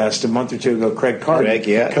podcast a month or two ago, Craig Carden,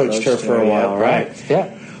 coached her for a while, right?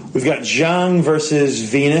 Yeah. We've got Zhang versus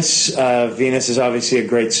Venus. Venus is obviously a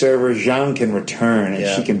great server. Zhang can return,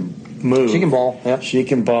 and she can move. She can ball, She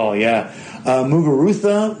can ball,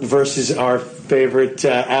 Muguruza versus our favorite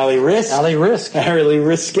Ali Risk. Ali Risk. Ali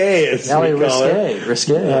Risque, as Ali we call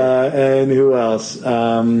Risque. and who else?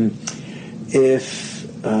 If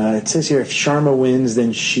it says here, if Sharma wins,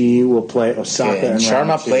 then she will play Osaka. And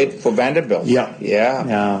Sharma played for Vanderbilt.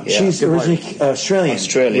 Yeah. She's originally Australian.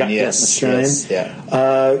 Yes.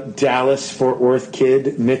 Australian. Dallas Fort Worth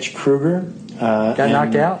kid Mitch Kruger got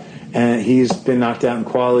knocked out. And he's been knocked out in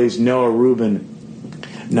qualies. Noah Rubin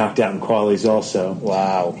knocked out in qualies also.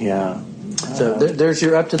 Wow. Yeah. So there's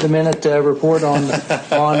your up-to-the-minute report on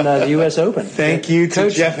the U.S. Open. Thank you to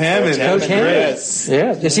Coach, Jeff Hammond. Coach Hammond. Yes.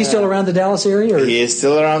 Yeah. Is he still around the Dallas area? Or? He is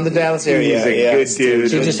still around the Dallas area. He's a good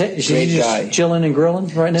dude. She's just chilling and grilling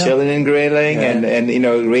right now? Chilling and grilling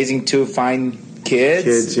and raising two fine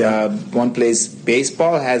kids. One plays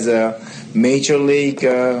baseball, has a major league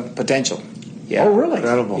potential. Yeah. Oh, really?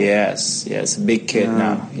 Incredible. Yes, big kid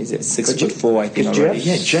now. He's at 6'4", I think already. Jeff?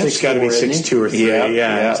 Yeah, Jeff's got to be 6'2" or 3".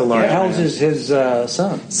 Yeah, it's a large. How old is his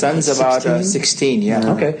son? Son's about 16,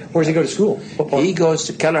 yeah. Okay. Where does he go to school? What part? He goes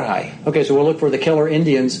to Keller High. Okay, so we'll look for the Keller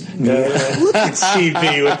Indians. Look at Steve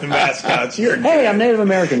B with the mascots. Hey, I'm Native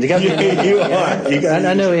American. You are.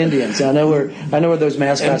 I know Indians. I know where those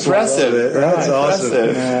mascots Impressive. are. That's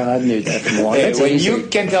awesome. I knew that from long. Hey, when you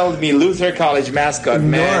can tell me Luther College mascot,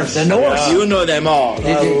 man. The Norse. You know them all.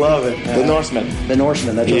 I love it. The Norsemen. The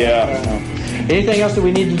Norsemen. That's Yeah. Anything else that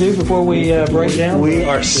we need to do before we break down? We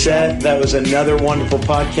are set. That was another wonderful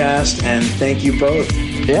podcast, and thank you both.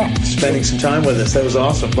 Yeah. Spending some time with us. That was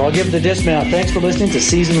awesome. Well, I'll give it the dismount. Thanks for listening to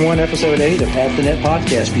Season 1, Episode 8 of At the Net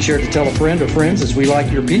Podcast. Be sure to tell a friend or friends as we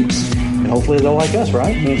like your peeps, and hopefully they'll like us,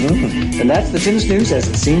 right? Mm-hmm. And that's the tennis news as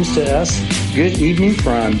it seems to us. Good evening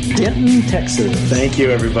from Denton, Texas. Thank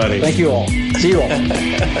you, everybody. Thank you all. See you all.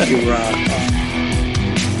 Thank you, Ron.